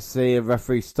might see a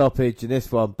referee stoppage in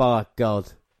this one, by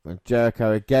God. And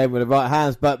Jericho again with the right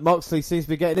hands, but Moxley seems to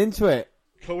be getting into it.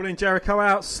 Calling Jericho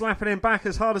out, slapping him back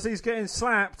as hard as he's getting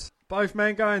slapped. Both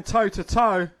men going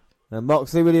toe-to-toe. And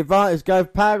Moxley with the advantage, go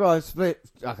Paragon split.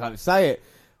 I can't say it.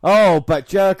 Oh, but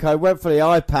Jericho went for the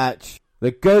eye patch.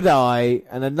 The good eye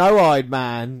and a no-eyed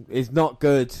man is not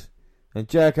good. And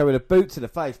Jericho with a boot to the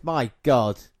face. My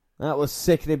God. That was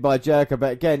sickening by Jericho.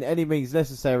 But again, any means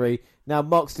necessary. Now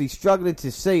Moxley struggling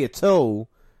to see at all.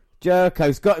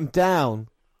 Jericho's got him down.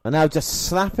 And now just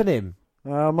slapping him.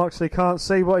 Moxley can't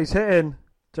see what he's hitting.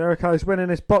 Jericho's winning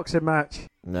this boxing match.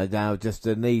 No, now just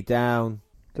a knee down.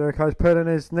 Jericho's putting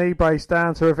his knee brace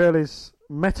down to reveal his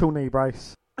metal knee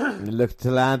brace. Looking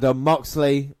to land on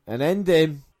Moxley and end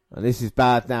him. And this is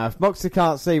bad now. If Moxley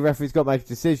can't see, referee's got to make a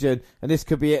decision. And this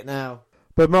could be it now.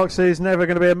 But Moxley's never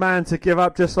going to be a man to give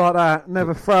up just like that.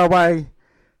 Never throw away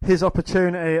his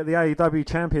opportunity at the AEW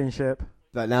Championship.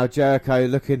 But now Jericho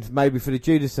looking maybe for the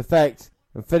Judas effect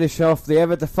and finish off the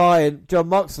ever-defiant Jon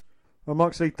Moxley. Well,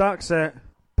 Moxley ducks it.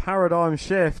 Paradigm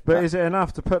shift, but is it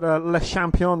enough to put Le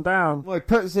Champion down? Well, he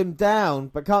puts him down,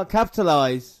 but can't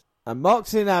capitalise. And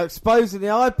Moxley now exposing the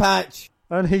eye patch.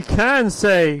 And he can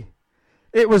see.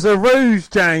 It was a ruse,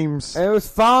 James. It was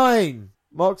fine.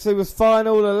 Moxley was fine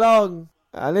all along.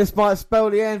 And this might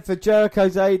spell the end for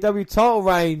Jericho's AEW title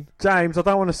reign. James, I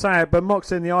don't want to say it, but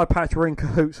Moxley and the eye patch were in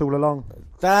cahoots all along.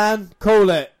 Dan, call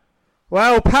it.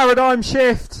 Well, paradigm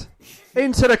shift.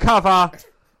 Into the cover.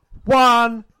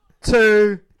 1,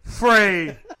 2,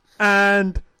 3.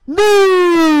 And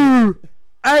new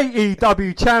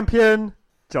AEW champion,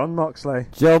 Jon Moxley.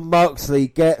 Jon Moxley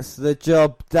gets the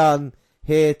job done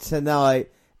here tonight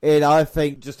in, I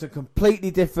think, just a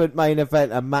completely different main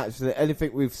event and match than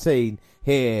anything we've seen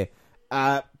here.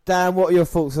 Dan, what are your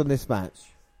thoughts on this match?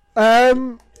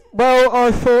 Well,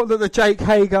 I thought that the Jake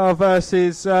Hager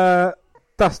versus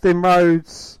Dustin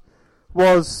Rhodes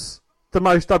was the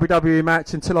most WWE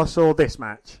match until I saw this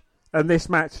match. And this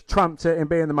match trumped it in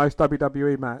being the most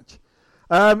WWE match.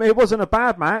 It wasn't a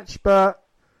bad match, but,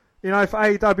 you know, for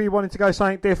AEW wanting to go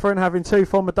something different, having two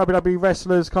former WWE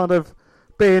wrestlers kind of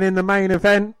being in the main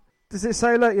event, does it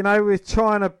say, look, you know, we're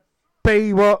trying to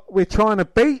be what we're trying to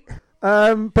beat?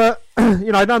 But,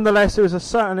 you know, nonetheless, it was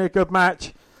certainly a good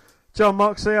match. Jon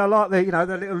Moxley, I like the, you know,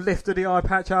 the little lift of the eye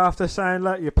patch after saying,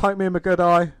 look, you poke me in my good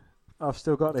eye, I've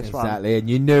still got this one. Exactly, and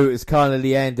you knew it was kind of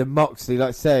the end. And Moxley, like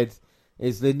I said,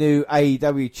 is the new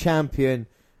AEW champion.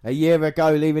 A year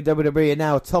ago, leaving WWE, and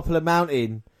now top of the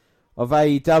mountain of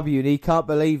AEW, and he can't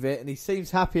believe it, and he seems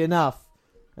happy enough.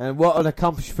 And what an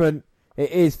accomplishment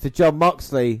it is for Jon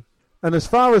Moxley. And as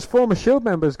far as former Shield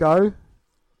members go,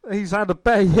 he's had a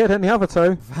better year than the other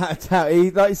two. Like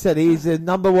I said, he's the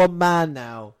number one man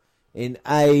now in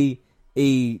AEW,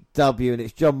 and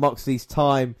it's Jon Moxley's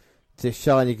time to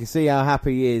shine. You can see how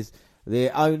happy he is.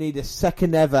 They're only the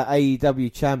second ever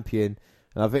AEW champion,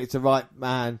 and I think it's the right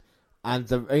man. And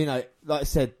you know, like I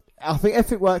said, I think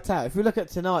everything worked out. If we look at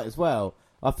tonight as well,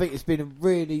 I think it's been a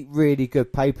really, really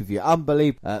good pay per view,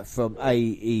 unbelievable from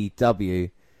AEW.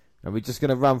 And we're just going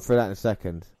to run through that in a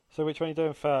second. So which one are you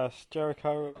doing first,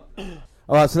 Jericho?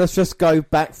 All right, so let's just go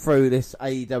back through this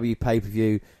AEW pay per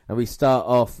view, and we start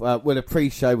off. Well, the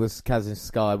pre-show was Kaz and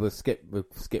Sky. We'll skip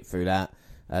through that.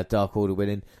 Dark Order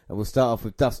winning, and we'll start off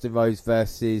with Dustin Rhodes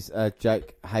versus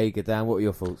Jake Hager. Dan, what are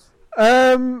your thoughts?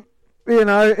 You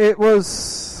know, it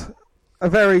was a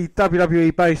very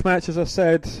WWE based match, as I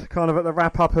said, kind of at the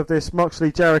wrap up of this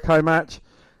Moxley Jericho match.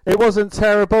 It wasn't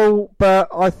terrible, but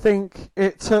I think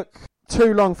it took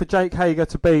too long for Jake Hager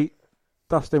to beat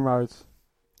Dustin Rhodes.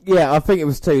 Yeah, I think it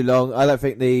was too long. I don't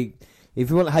think if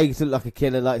you want Hager to look like a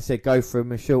killer, like I said, go for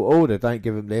him in short order. Don't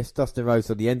give him this. Dustin Rhodes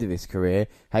on the end of his career.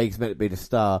 Hager's meant to be the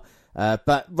star.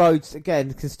 But Rhodes,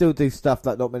 again, can still do stuff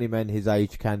that not many men his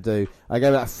age can do. I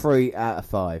gave that 3 out of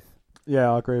 5.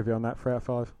 Yeah, I agree with you on that, 3 out of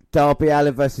 5. Darby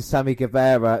Allin versus Sammy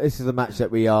Guevara. This is a match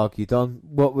that we argued on.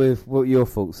 What were your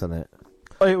thoughts on it?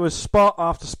 It was spot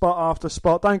after spot after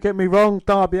spot. Don't get me wrong,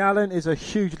 Darby Allin is a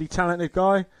hugely talented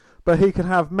guy. but he can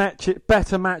have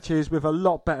better matches with a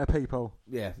lot better people.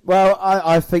 Yeah, well,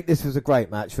 I think this was a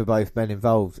great match for both men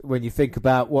involved. When you think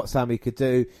about what Sammy could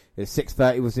do,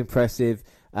 630 was impressive.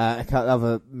 A couple of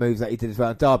other moves that he did as well.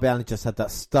 And Darby Allin just had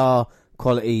that star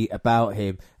quality about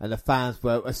him, and the fans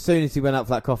were, as soon as he went up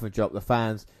for that coffin drop, the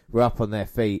fans were up on their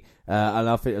feet, and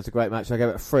I think it was a great match. I gave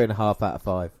it a 3.5 out of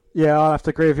 5. Yeah, I'll have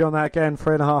to agree with you on that again.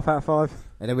 3.5 out of 5.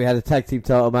 And then we had a tag team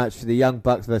title match for the Young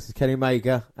Bucks versus Kenny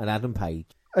Omega and Adam Page.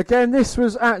 Again, this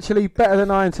was actually better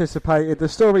than I anticipated. The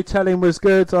storytelling was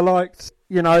good. I liked,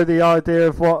 the idea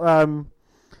of what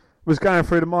was going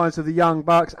through the minds of the Young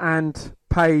Bucks and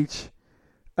Page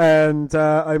and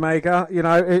Omega.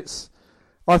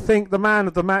 I think the man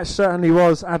of the match certainly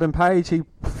was Adam Page. He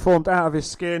performed out of his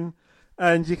skin,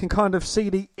 and you can kind of see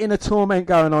the inner torment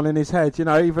going on in his head.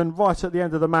 Even right at the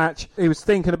end of the match, he was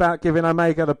thinking about giving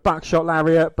Omega the buckshot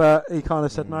lariat, but he kind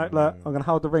of said, no, look, I'm going to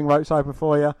hold the ring ropes open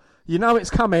for you. You know it's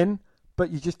coming, but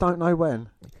you just don't know when.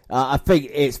 I think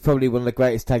it's probably one of the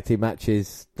greatest tag team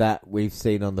matches that we've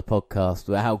seen on the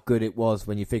podcast. How good it was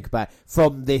when you think about it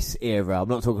from this era. I'm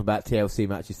not talking about TLC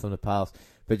matches from the past,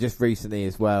 but just recently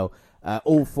as well.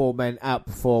 All four men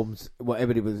outperformed what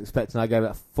everybody was expecting. I gave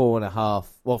it a 4.5.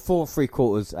 Well, 4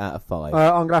 3/4 out of 5.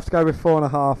 I'm going to have to go with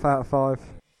 4.5 out of 5.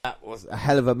 That was a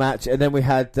hell of a match. And then we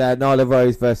had Nyla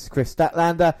Rose versus Chris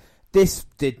Statlander. This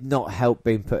did not help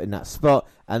being put in that spot,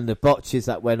 and the botches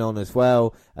that went on as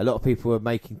well. A lot of people were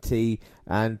making tea,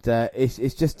 and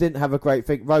it just didn't have a great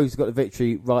thing. Rose got the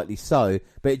victory, rightly so,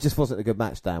 but it just wasn't a good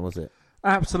match, Dan, was it?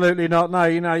 Absolutely not. No,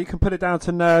 you can put it down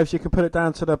to nerves, you can put it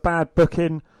down to the bad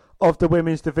booking of the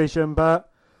women's division,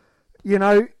 but you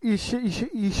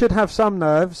should have some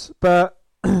nerves, but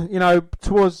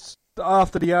towards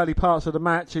after the early parts of the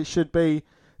match, it should be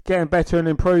getting better and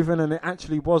improving, and it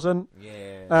actually wasn't. Yeah.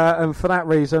 And for that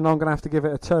reason, I'm going to have to give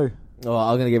it a 2. Well,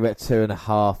 I'm going to give it a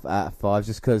 2.5 out of 5,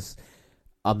 just because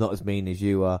I'm not as mean as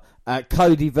you are.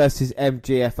 Cody versus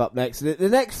MJF up next. The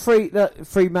next three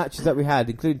matches that we had,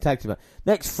 including tag team,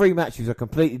 next 3 matches are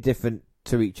completely different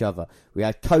to each other. We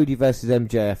had Cody versus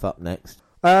MJF up next.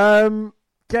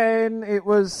 Again, it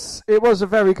was a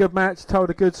very good match. Told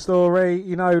a good story.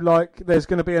 There's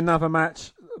going to be another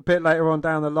match a bit later on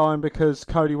down the line because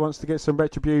Cody wants to get some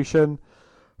retribution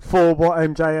for what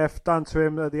MJF done to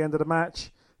him at the end of the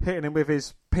match, hitting him with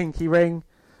his pinky ring.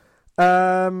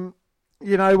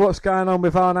 What's going on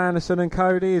with Arn Anderson and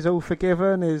Cody? Is all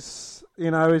forgiven? Is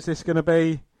this going to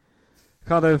be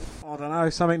kind of, I don't know,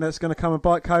 something that's going to come and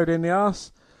bite Cody in the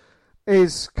arse?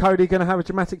 Is Cody going to have a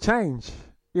dramatic change?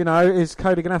 Is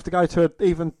Cody going to have to go to an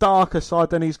even darker side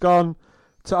than he's gone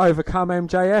to overcome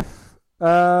MJF?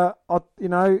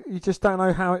 You just don't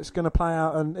know how it's going to play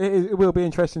out, and it will be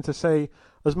interesting to see.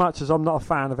 As much as I'm not a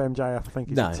fan of MJF, I think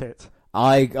he's a tit.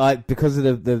 I because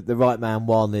of the right man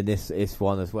won in this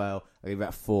one as well. I give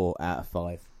that 4 out of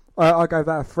 5. I gave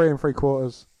that a 3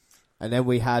 3/4. And then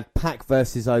we had Pac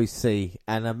versus OC,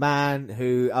 and a man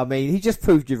who, he just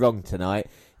proved you wrong tonight.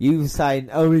 You were saying,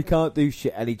 he can't do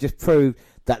shit, and he just proved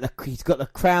that he's got the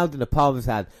crowd in the palm of his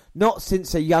hand. Not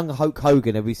since a young Hulk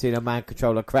Hogan have we seen a man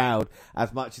control a crowd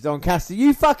as much as Orange Cassidy.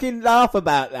 You fucking laugh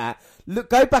about that. Look,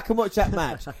 go back and watch that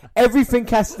match. Everything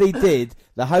Cassidy did,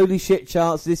 the holy shit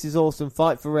chants, this is awesome,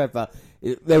 fight forever,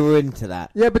 they were into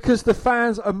that. Yeah, because the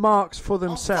fans are marks for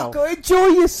themselves. Enjoy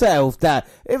yourself, Dad.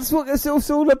 It's what it's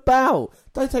all about.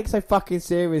 Don't take it so fucking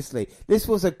seriously. This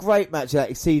was a great match that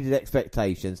exceeded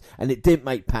expectations, and it didn't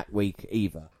make Pac weak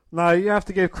either. No, you have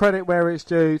to give credit where it's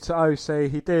due to OC.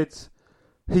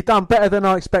 He done better than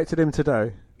I expected him to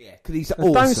do. Yeah, because he's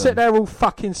awesome. Don't sit there all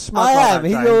fucking smug.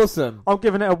 He's awesome. I'm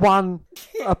giving it a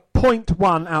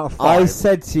 0.1 out of 5. I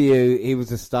said to you he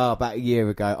was a star about a year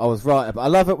ago. I was right, but I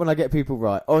love it when I get people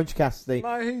right. Orange Cassidy. No,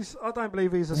 I don't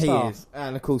believe he's a star. He is.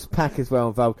 And of course, Pac is well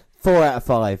involved. 4 out of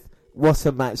 5. What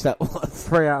a match that was.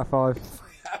 3 out of 5.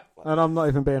 And I'm not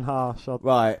even being harsh.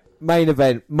 Right. Main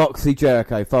event, Moxley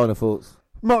Jericho. Final thoughts.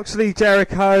 Moxley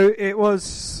Jericho, it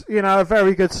was, a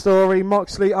very good story.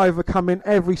 Moxley overcoming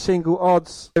every single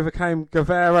odds. Overcame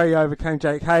Guevara, he overcame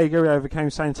Jake Hager, he overcame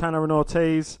Santana and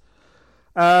Ortiz.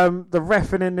 The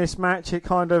reffing in this match, it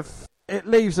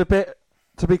leaves a bit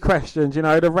to be questioned. The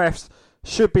refs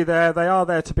should be there. They are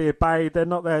there to be obeyed. They're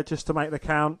not there just to make the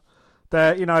count.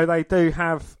 They do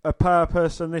have a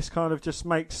purpose, and this kind of just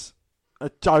makes a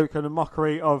joke and a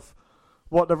mockery of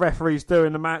what the referees do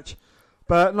in the match.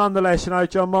 But nonetheless,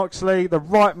 Jon Moxley, the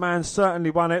right man,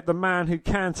 certainly won it. The man who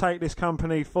can take this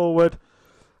company forward.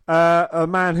 a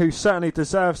man who certainly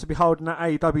deserves to be holding that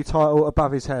AEW title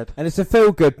above his head. And it's a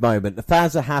feel-good moment. The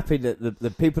fans are happy that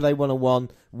the people they want to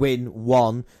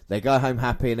win. They go home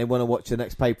happy and they want to watch the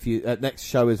next pay-per-view, next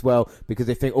show as well, because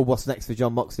they think, what's next for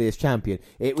Jon Moxley as champion?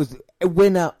 It was a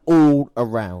winner all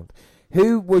around.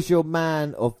 Who was your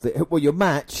man of your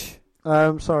match?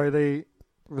 The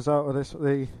result of this,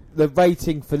 the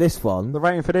rating for this one. The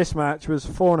rating for this match was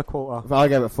 4.25. I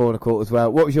gave it 4.25 as well.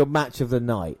 What was your match of the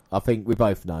night? I think we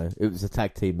both know it was a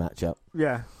tag team matchup.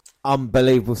 Yeah,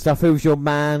 unbelievable stuff. Who was your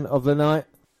man of the night?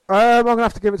 I'm gonna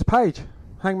have to give it to Page,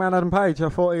 Hangman Adam Page. I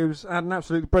thought he had an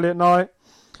absolutely brilliant night.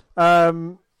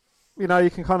 You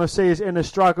can kind of see his inner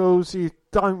struggles. You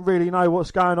don't really know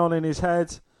what's going on in his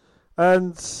head,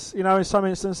 and in some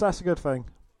instances that's a good thing.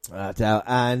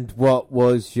 And what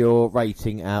was your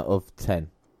rating out of 10?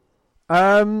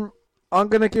 I'm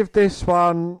going to give this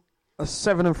one a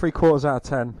 7 3/4 out of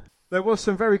 10. There was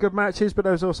some very good matches, but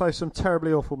there was also some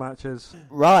terribly awful matches.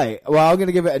 Right. Well, I'm going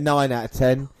to give it a 9 out of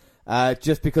 10,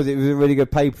 just because it was a really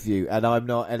good pay-per-view, and I'm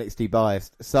not NXT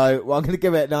biased. So I'm going to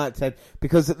give it a 9 out of 10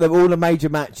 because all the major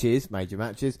matches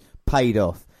paid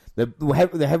off.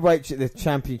 The heavyweight, the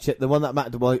championship, the one that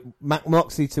mattered,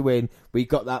 Moxley to win, we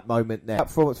got that moment there.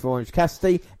 Performance for Orange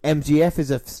Cassidy. MGF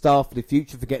is a star for the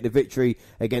future for getting the victory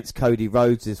against Cody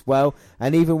Rhodes as well.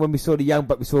 And even when we saw the Young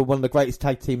Bucks, we saw one of the greatest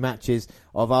tag team matches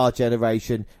of our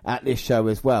generation at this show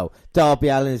as well. Darby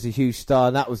Allin is a huge star,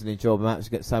 and that was an enjoyable match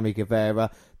against Sammy Guevara.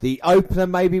 The opener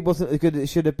maybe wasn't as good as it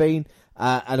should have been.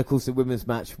 And of course the women's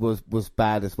match was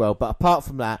bad as well. But apart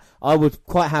from that, I would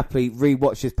quite happily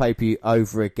rewatch this pay-per-view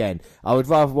over again. I would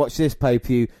rather watch this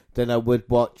pay-per-view than I would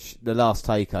watch the last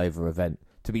TakeOver event.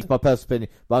 To be my personal opinion,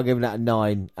 but I'm giving that a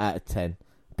 9 out of 10.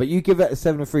 But you give it a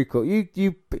 7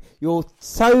 3/4. You're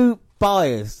so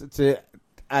biased to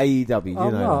AEW.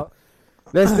 I'm not.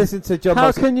 Let's listen to Jon How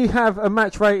Moxley. can you have a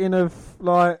match rating of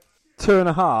like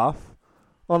 2.5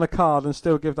 on a card and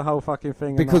still give the whole fucking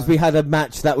thing? Because we had a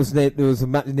match that was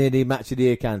nearly a match of the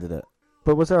year candidate.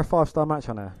 But was there a 5-star match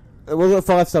on there? It wasn't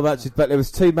 5-star matches, but there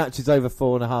was 2 matches over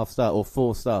 4.5 stars or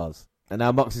 4 stars. And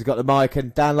now Moxley's got the mic,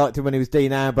 and Dan liked him when he was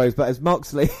Dean Ambrose, but as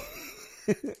Moxley,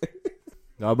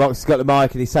 no, Moxley's got the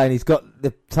mic, and he's saying he's got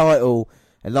the title,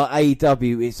 and like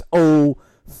AEW, it's all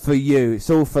for you, it's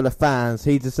all for the fans.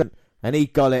 He doesn't, and he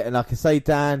got it. And like I say,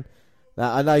 Dan,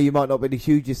 I know you might not be the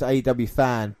hugest AEW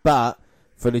fan, but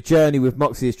for the journey with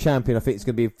Moxley as champion, I think it's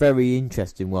going to be a very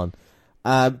interesting one.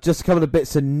 Just a couple of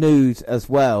bits of news as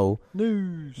well.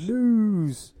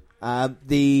 News.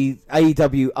 The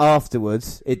AEW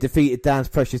afterwards, it defeated Dan's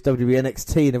precious WWE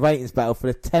NXT in a ratings battle for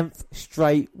the 10th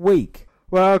straight week.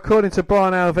 Well, according to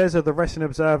Brian Alves of the Wrestling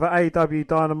Observer, AEW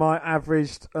Dynamite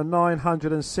averaged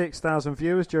 906,000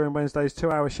 viewers during Wednesday's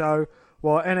 2-hour show,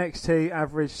 while NXT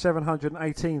averaged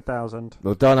 718,000.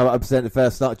 Well, Dynamite represented the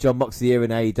first night of Jon Moxley here in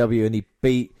AEW, and he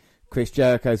beat Chris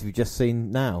Jericho, as we've just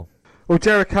seen now. Well,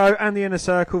 Jericho and the Inner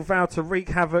Circle vowed to wreak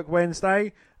havoc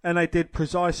Wednesday, and they did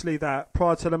precisely that.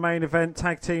 Prior to the main event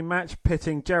tag team match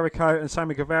pitting Jericho and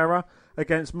Sammy Guevara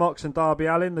against Mox and Darby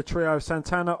Allin, the trio of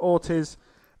Santana, Ortiz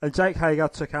and Jake Hager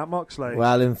took out Moxley.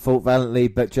 Well, Allin fought valiantly,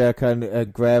 but Jericho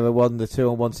and Guevara won the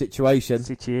 2-on-1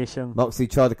 situation. Moxley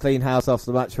tried to clean house after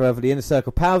the match, however, the Inner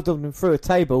Circle powered on him through a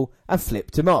table and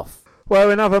flipped him off. Well,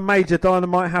 in other major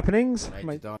Dynamite happenings,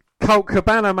 Colt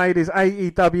Cabana made his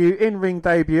AEW in-ring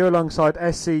debut alongside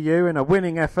SCU in a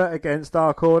winning effort against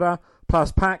Dark Order,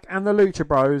 plus Pac and the Lucha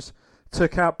Bros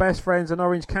took out Best Friends and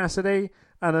Orange Cassidy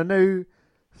and a new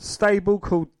stable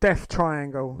called Death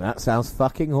Triangle. That sounds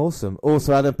fucking awesome.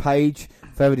 Also, Adam Page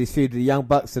furthered his feud with the Young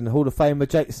Bucks, and Hall of Famer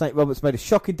Jake the Snake Roberts made a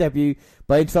shocking debut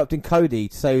by interrupting Cody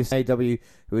to save AEW,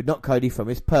 who had knocked Cody from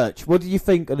his perch. What did you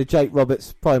think of the Jake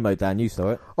Roberts promo, Dan? You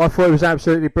saw it. I thought it was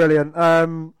absolutely brilliant.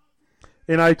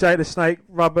 Jake the Snake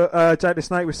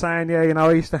was saying,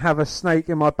 I used to have a snake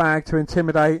in my bag to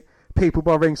intimidate people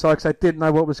by ringside because they didn't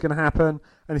know what was going to happen.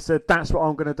 And he said, that's what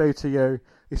I'm going to do to you.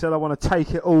 He said, I want to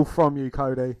take it all from you,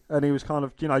 Cody. And he was kind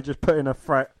of, just putting a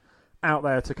threat out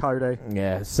there to Cody.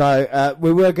 Yeah, so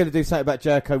we were going to do something about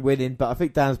Jericho winning, but I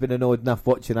think Dan's been annoyed enough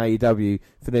watching AEW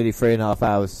for nearly 3.5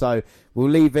 hours. So we'll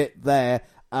leave it there.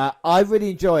 I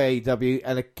really enjoy AEW,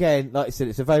 and again, like I said,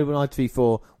 it's available on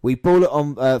ITV4. We bought it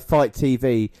on Fight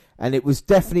TV, and it was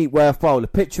definitely worthwhile. The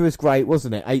picture was great,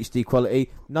 wasn't it? HD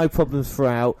quality, no problems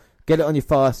throughout. Get it on your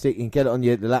Fire Stick and get it on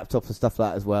the laptop and stuff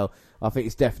like that as well. I think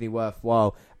it's definitely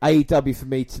worthwhile. AEW for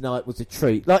me tonight was a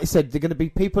treat. Like I said, there are going to be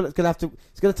people that's going to have to...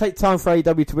 It's going to take time for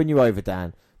AEW to win you over,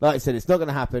 Dan. Like I said, it's not going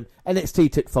to happen.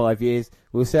 NXT took 5 years.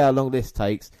 We'll see how long this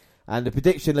takes. And the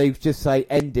prediction leagues just say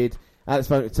ended at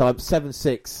this moment in time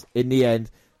 7-6 in the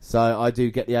end. So I do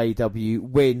get the AEW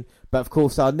win. But of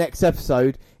course, our next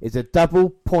episode is a double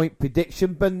point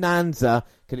prediction bonanza,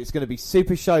 because it's going to be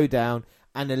Super Showdown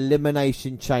and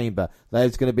Elimination Chamber.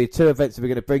 There's going to be 2 events that we're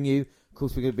going to bring you. Of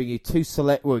course, we're going to bring you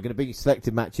we're going to bring you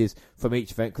selected matches from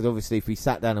each event, because obviously if we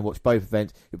sat down and watched both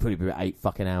events, it'd probably be about 8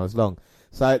 fucking hours long.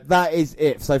 So that is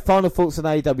it. So final thoughts on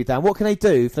AEW, Dan. What can they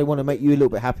do if they want to make you a little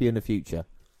bit happier in the future?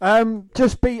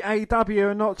 Just beat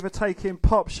AEW and not for taking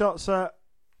pop shots at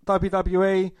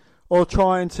WWE or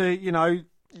trying to,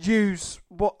 use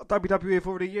what WWE have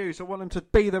already used. I want them to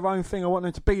be their own thing. I want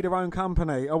them to be their own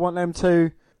company. I want them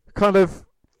to kind of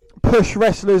push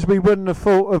wrestlers we wouldn't have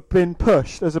thought have been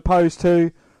pushed, as opposed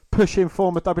to pushing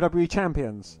former WWE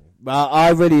champions. Well,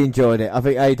 I really enjoyed it. I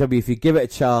think AEW, if you give it a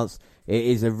chance, it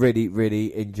is a really,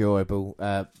 really enjoyable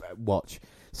watch.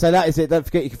 So that is it. Don't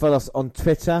forget you can follow us on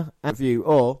Twitter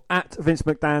or at Vince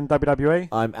McDan WWE.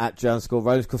 I'm at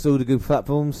Jon_Rollins across all the good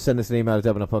platforms. Send us an email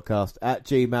to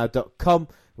WNRpodcast@gmail.com.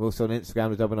 We're also on Instagram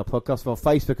with WNR Podcast. We're on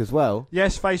Facebook as well.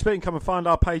 Yes, Facebook. And come and find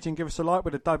our page and give us a like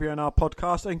with the WNR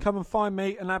Podcast. And come and find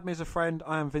me and add me as a friend.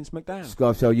 I am Vince McDan.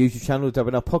 Subscribe to our YouTube channel,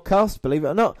 WNR Podcast, believe it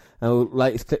or not. And all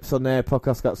latest clips on there.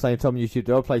 Podcasts got the same time on YouTube.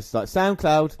 There are places like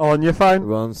SoundCloud. On your phone.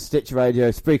 We're on Stitcher Radio,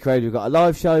 Spreaker Radio. We've got our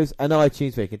live shows and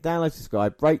iTunes where you can download,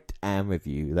 subscribe, rate and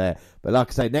review there. But like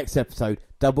I say, next episode,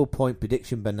 double point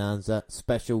prediction bonanza,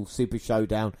 special Super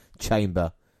Showdown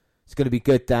Chamber. It's going to be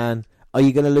good, Dan. Are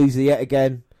you going to lose it yet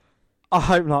again? I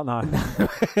hope not, no.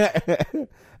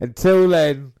 Until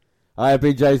then, I have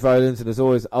been James Rowlands, and as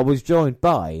always, I was joined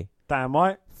by Dan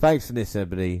White. Thanks for listening,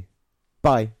 everybody.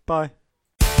 Bye. Bye.